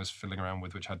Gagarin I was fiddling around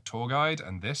with, which had Tour Guide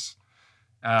and this,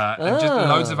 and just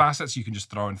loads of assets you can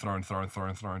just throw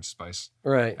into space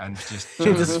Right. and just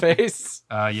Into space.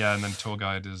 yeah, and then Tour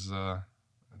Guide does a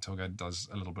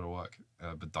little bit of work,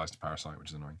 but dies to Parasite, which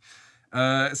is annoying.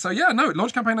 So yeah, no,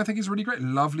 Launch Campaign I think is really great.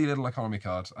 Lovely little economy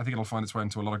card. I think it'll find its way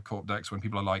into a lot of corp decks when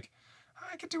people are like,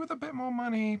 I could do with a bit more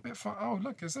money, bit fun. Oh,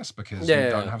 look, is this because Yeah, you yeah,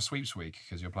 don't yeah. have Sweeps Week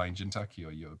because you're playing Jinteki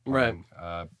or you're Right.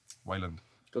 playing Wayland.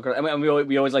 I mean,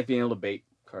 we always like being able to bait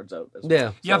cards out. As well.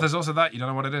 Yeah. Yeah, So- there's also that. You don't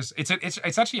know what it is. It's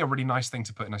actually a really nice thing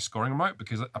to put in a scoring remote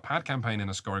because a Pad Campaign in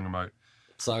a scoring remote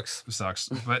Sucks. sucks.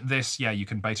 But this, yeah, you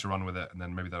can beta run with it, and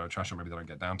then maybe they don't trash it, maybe they don't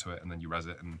get down to it, and then you res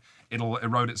it, and it'll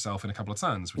erode itself in a couple of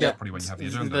turns, which is probably when you have the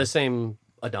It's agenda. the same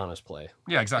Adonis play.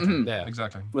 Yeah, exactly. Yeah.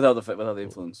 Exactly. without the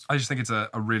influence. I just think it's a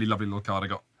really lovely little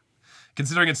card.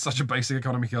 Considering it's such a basic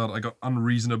economy card, I got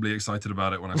unreasonably excited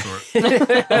about it when I saw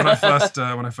it.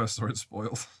 when I first saw it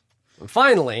spoiled. And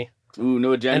finally, Ooh, no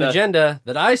an agenda. agenda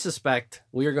that I suspect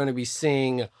we are going to be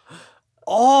seeing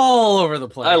all over the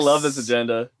place. I love this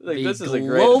agenda. Like, The this is a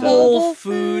great Global agenda. Global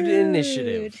Food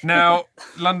Initiative. Now,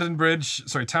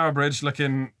 Tower Bridge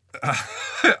looking.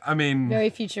 I mean, Very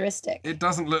futuristic. it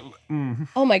doesn't look.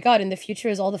 Oh my god, in the future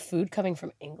is all the food coming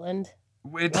from England?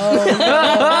 It, Oh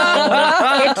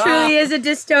no. It truly is a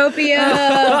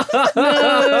dystopia.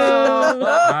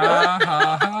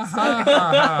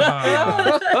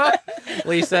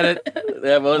 Lee said it.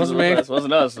 Yeah, well, Wasn't me. it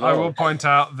wasn't us. I will point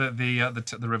out that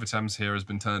the River Thames here has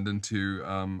been turned into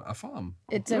a farm.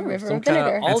 It's a river some of kinda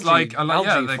vinegar. It's like yeah,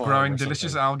 algae they're farm growing or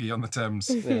delicious something. algae on the Thames,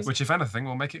 Yes. which, if anything,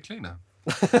 will make it cleaner.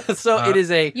 So it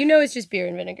is a You know it's just beer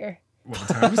and vinegar. What,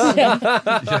 the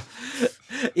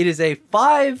Thames? it is a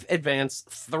 5 advance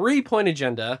 3-point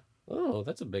agenda. Oh,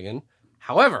 that's a big one.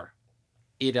 However,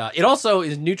 it also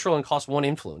is neutral and costs 1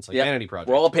 influence, like Yep. Vanity Project.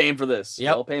 We're all paying for this.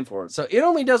 Yep. We're all paying for it. So it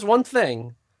only does one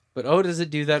thing, but oh, does it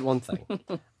do that one thing?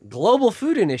 Global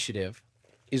Food Initiative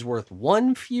is worth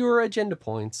 1 fewer agenda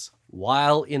points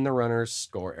while in the runner's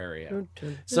score area.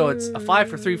 So it's a 5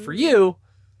 for 3 for you.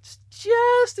 It's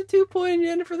just a 2-point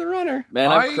agenda for the runner.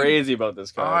 Man, I'm I- crazy about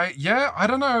this card. I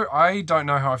don't know. I don't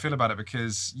know how I feel about it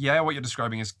because what you're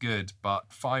describing is good, but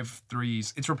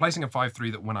 5-3s. It's replacing a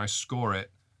 5-3 that when I score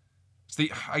it,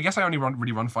 I guess I only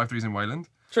really run 5-3s in Wayland.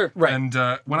 Sure. Right. And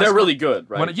when They're I score, really good,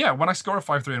 right? when I score a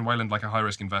 5-3 in Wayland, like a high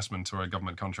risk investment or a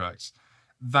government contract,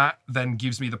 that then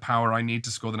gives me the power I need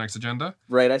to score the next agenda.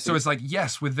 Right, I see. So it's like,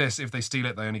 yes, with this, if they steal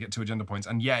it, they only get 2 agenda points.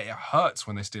 And yeah, it hurts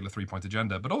when they steal a 3-point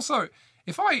agenda. But also,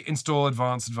 if I install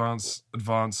advance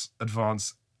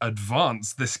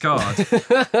this card,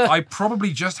 I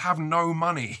probably just have no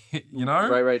money, you know?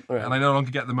 Right. And I no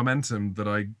longer get the momentum that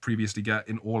I previously get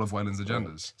in all of Wayland's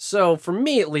agendas. So for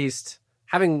me, at least,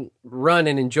 having run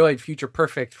and enjoyed Future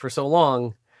Perfect for so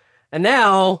long, and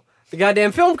now the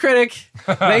goddamn film critic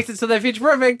makes it so that Future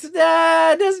Perfect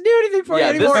doesn't do anything for you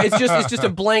anymore. It's just a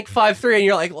blank 5-3, and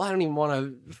you're like, well, I don't even want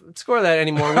to score that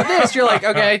anymore. With this, you're like,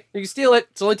 okay, you can steal it.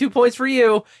 It's only 2 points for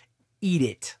you. Eat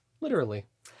it, literally.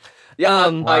 Yeah,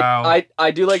 Wow.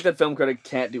 I do like that Film Critic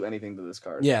can't do anything to this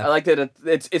card. Yeah. I like that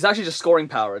it's actually just scoring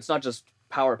power. It's not just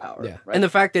power. Yeah, Right? and the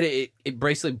fact that it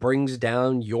basically brings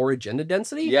down your agenda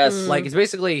density. Yes. Like it's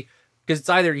basically because it's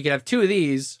either you can have 2 of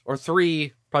these or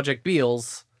 3 Project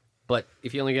Beals, but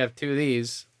if you only have 2 of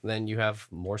these, then you have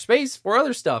more space for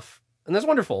other stuff, and that's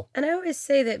wonderful. And I always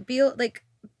say that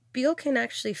Beal can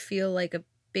actually feel like a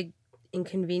big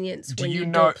inconvenience Do when you you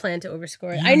know- don't plan to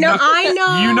overscore it. You I know.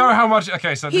 You know how much.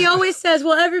 Okay, so He always says,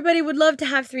 "Well, everybody would love to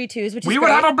have 3 2s," which is we would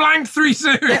great. have a blank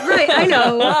 3-2. Right, I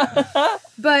know.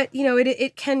 But you know,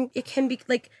 it can be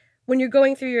like when you're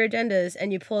going through your agendas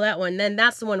and you pull that one, then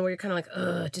that's the one where you're kind of like,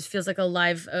 ugh, it just feels like a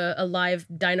live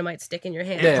dynamite stick in your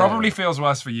hand. Yeah. Probably feels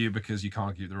worse for you because you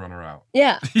can't keep the runner out.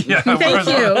 Yeah. Yeah, Thank whereas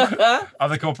you.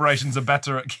 Other corporations are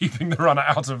better at keeping the runner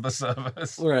out of the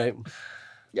service. Right.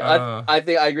 Yeah, I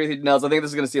think I agree with you, Nels. I think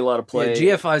this is going to see a lot of play.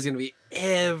 Yeah, GFI is going to be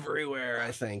everywhere,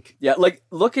 I think. Yeah, like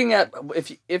looking at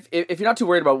if you're not too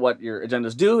worried about what your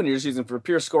agendas do and you're just using for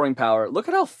pure scoring power, look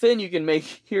at how thin you can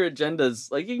make your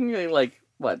agendas. Like you can get like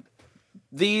what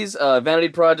these Vanity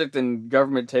Project and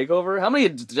Government Takeover. How many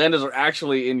agendas are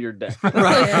actually in your deck?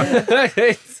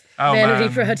 Right. Oh, Vanity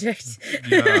man. Project.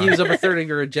 Yeah. Use up a third of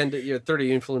your agenda, your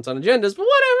 30 influence on agendas, but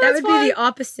whatever. That that's would be the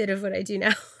opposite of what I do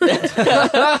now.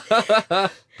 fine.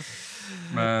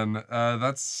 Man,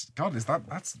 that's God.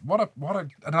 That's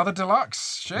another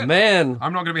deluxe shit. Man.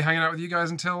 I'm not going to be hanging out with you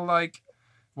guys until like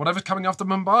whatever's coming after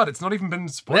Bombard. It's not even been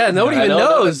spoiled. Yeah, nobody yet. even I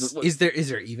know, knows. that- Is there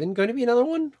even going to be another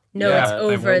one? No, Yeah, it's they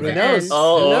over won't at be. the Who knows? end.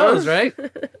 Oh. Who knows, right?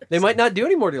 They might not do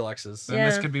any more deluxes. Then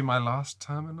this Yeah. could be my last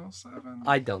Terminal 7.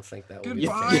 I don't think that would be the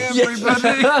Goodbye, case.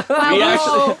 everybody. We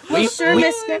actually we sure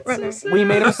missed Netrunner. we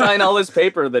made him sign all his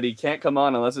paper that he can't come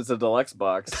on unless it's a deluxe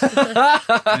box.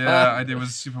 Yeah, it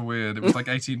was super weird. It was like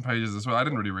 18 pages as well. I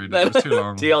didn't really read it. It was too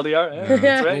long. TLDR. Yeah, Yeah. that's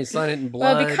And you right. sign it in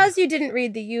blood. Well, because you didn't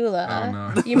read the EULA, Oh,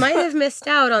 no. you might have missed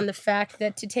out on the fact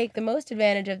that to take the most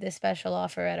advantage of this special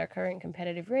offer at our current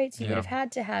competitive rates, you Yeah. would have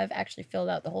had to have actually filled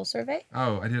out the whole survey.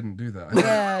 Oh, I didn't do that.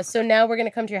 Yeah, so now we're going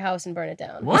to come to your house and burn it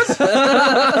down. What?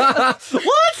 What?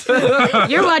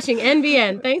 You're watching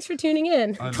NBN. Thanks for tuning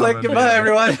in. I love Click it. goodbye,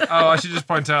 everyone. Oh, I should just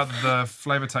point out that the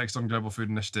flavor text on Global Food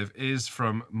Initiative is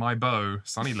from my beau,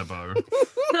 Sonny LeBeau,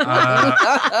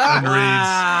 and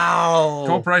reads, Wow.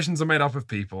 corporations are made up of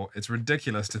people. It's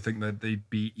ridiculous to think that they'd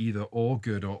be either all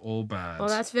good or all bad. Well,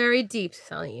 that's very deep,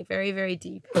 Sonny. Very, very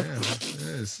deep. Yeah, it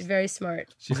is. Very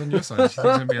smart. She's on your side. She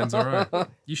thinks NBN's alright.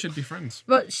 You should be friends.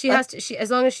 But she has to. She,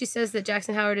 as long as she says that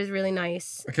Jackson Howard is really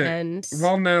nice. Okay. And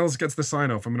While Nails gets the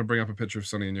sign off, I'm going to bring up a picture of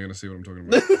Sonny and you're going to see what I'm talking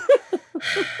about.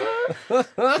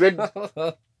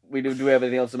 Do we have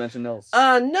anything else to mention, Nels?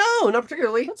 No, not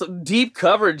particularly. Some deep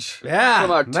coverage Yeah,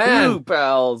 from our man. two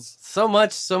pals. So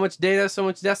much data, so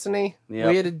much destiny. Yep.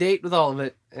 We had a date with all of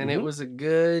it, and it Mhm. was a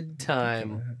good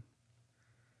time.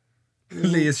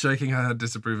 Lee is shaking her head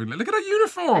disapprovingly. Look at her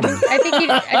uniform. I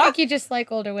think you just like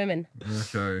older women.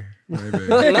 Okay, maybe.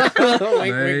 Wink,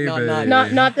 wink, nod,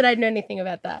 nod. Not that I know anything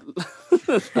about that.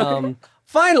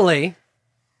 Finally,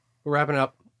 we're wrapping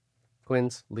up.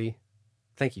 Quinns, Lee,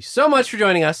 thank you so much for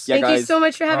joining us. Yeah, Thank you guys. so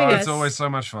much for having us. It's always so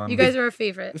much fun. You guys are our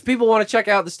favorite. If people want to check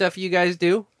out the stuff you guys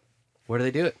do, where do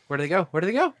they do it? Where do they go? Where do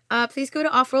they go? Please go to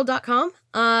offworld.com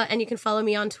and you can follow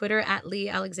me on Twitter at Lee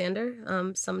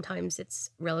Alexander. Sometimes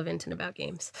it's relevant and about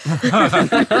games.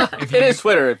 if, It is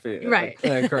Twitter. If you, Right.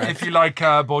 Correct. if you like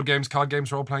board games, card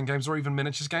games, role-playing games, or even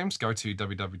miniatures games, go to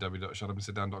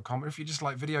www.shutupandSitDown.com. Or if you just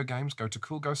like video games, go to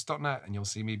coolghost.net and you'll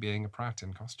see me being a Pratt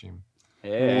in costume.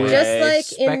 Hey.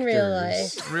 Just like in real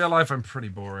Spectres. life. Real life, I'm pretty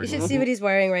boring. You should see what he's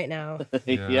wearing right now.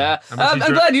 yeah. I'm I'm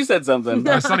actually glad you said something.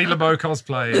 My Sonny LeBeau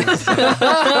cosplay.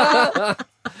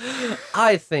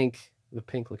 I think The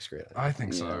pink looks great. I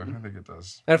think so. I think it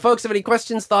does. And folks, have any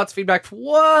questions, thoughts, feedback,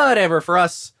 whatever for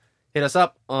us, hit us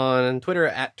up on Twitter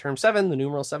at term7, the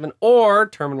numeral 7, or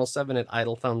terminal7 at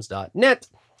idlethumbs.net.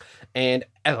 And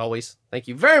as always, thank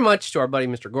you very much to our buddy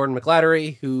Mr. Gordon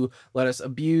McLattery, who let us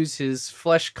abuse his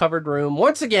flesh-covered room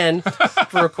once again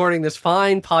for recording this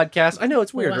fine podcast. I know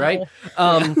it's weird, Wow. right?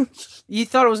 You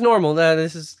thought it was normal.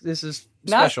 This is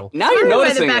special. Now you're Why the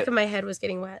noticing back it. of my head was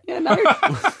getting wet. Yeah,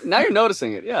 now you're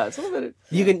noticing it. Yeah, it's a little bit.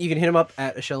 You can hit him up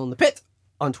at A Shell in the Pit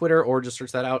on Twitter, or just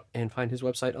search that out and find his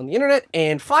website on the internet.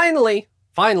 And finally,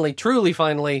 truly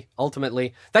finally,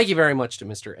 ultimately, thank you very much to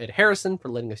Mr. Ed Harrison for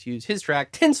letting us use his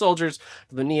track, Tin Soldiers,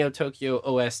 for the Neo Tokyo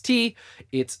OST.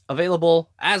 It's available,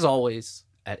 as always,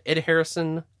 at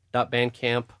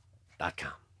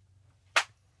edharrison.bandcamp.com.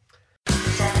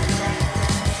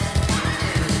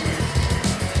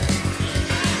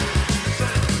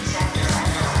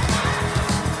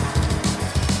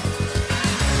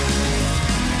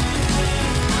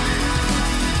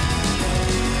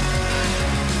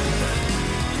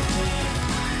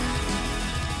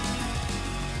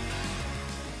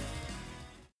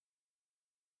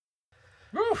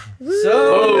 So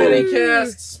Whoa. many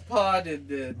casts potted.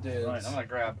 Right, I'm gonna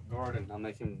grab Gordon. I'll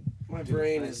make him. My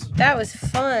brain is. That was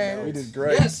fun. We did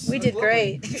great. Yes, We did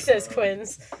great, says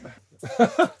Quinns.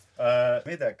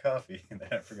 Made that coffee and then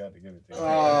I forgot to give it to you.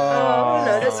 Oh,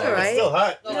 no, that's all It's right. still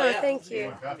hot. No, thank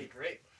you. Coffee, great.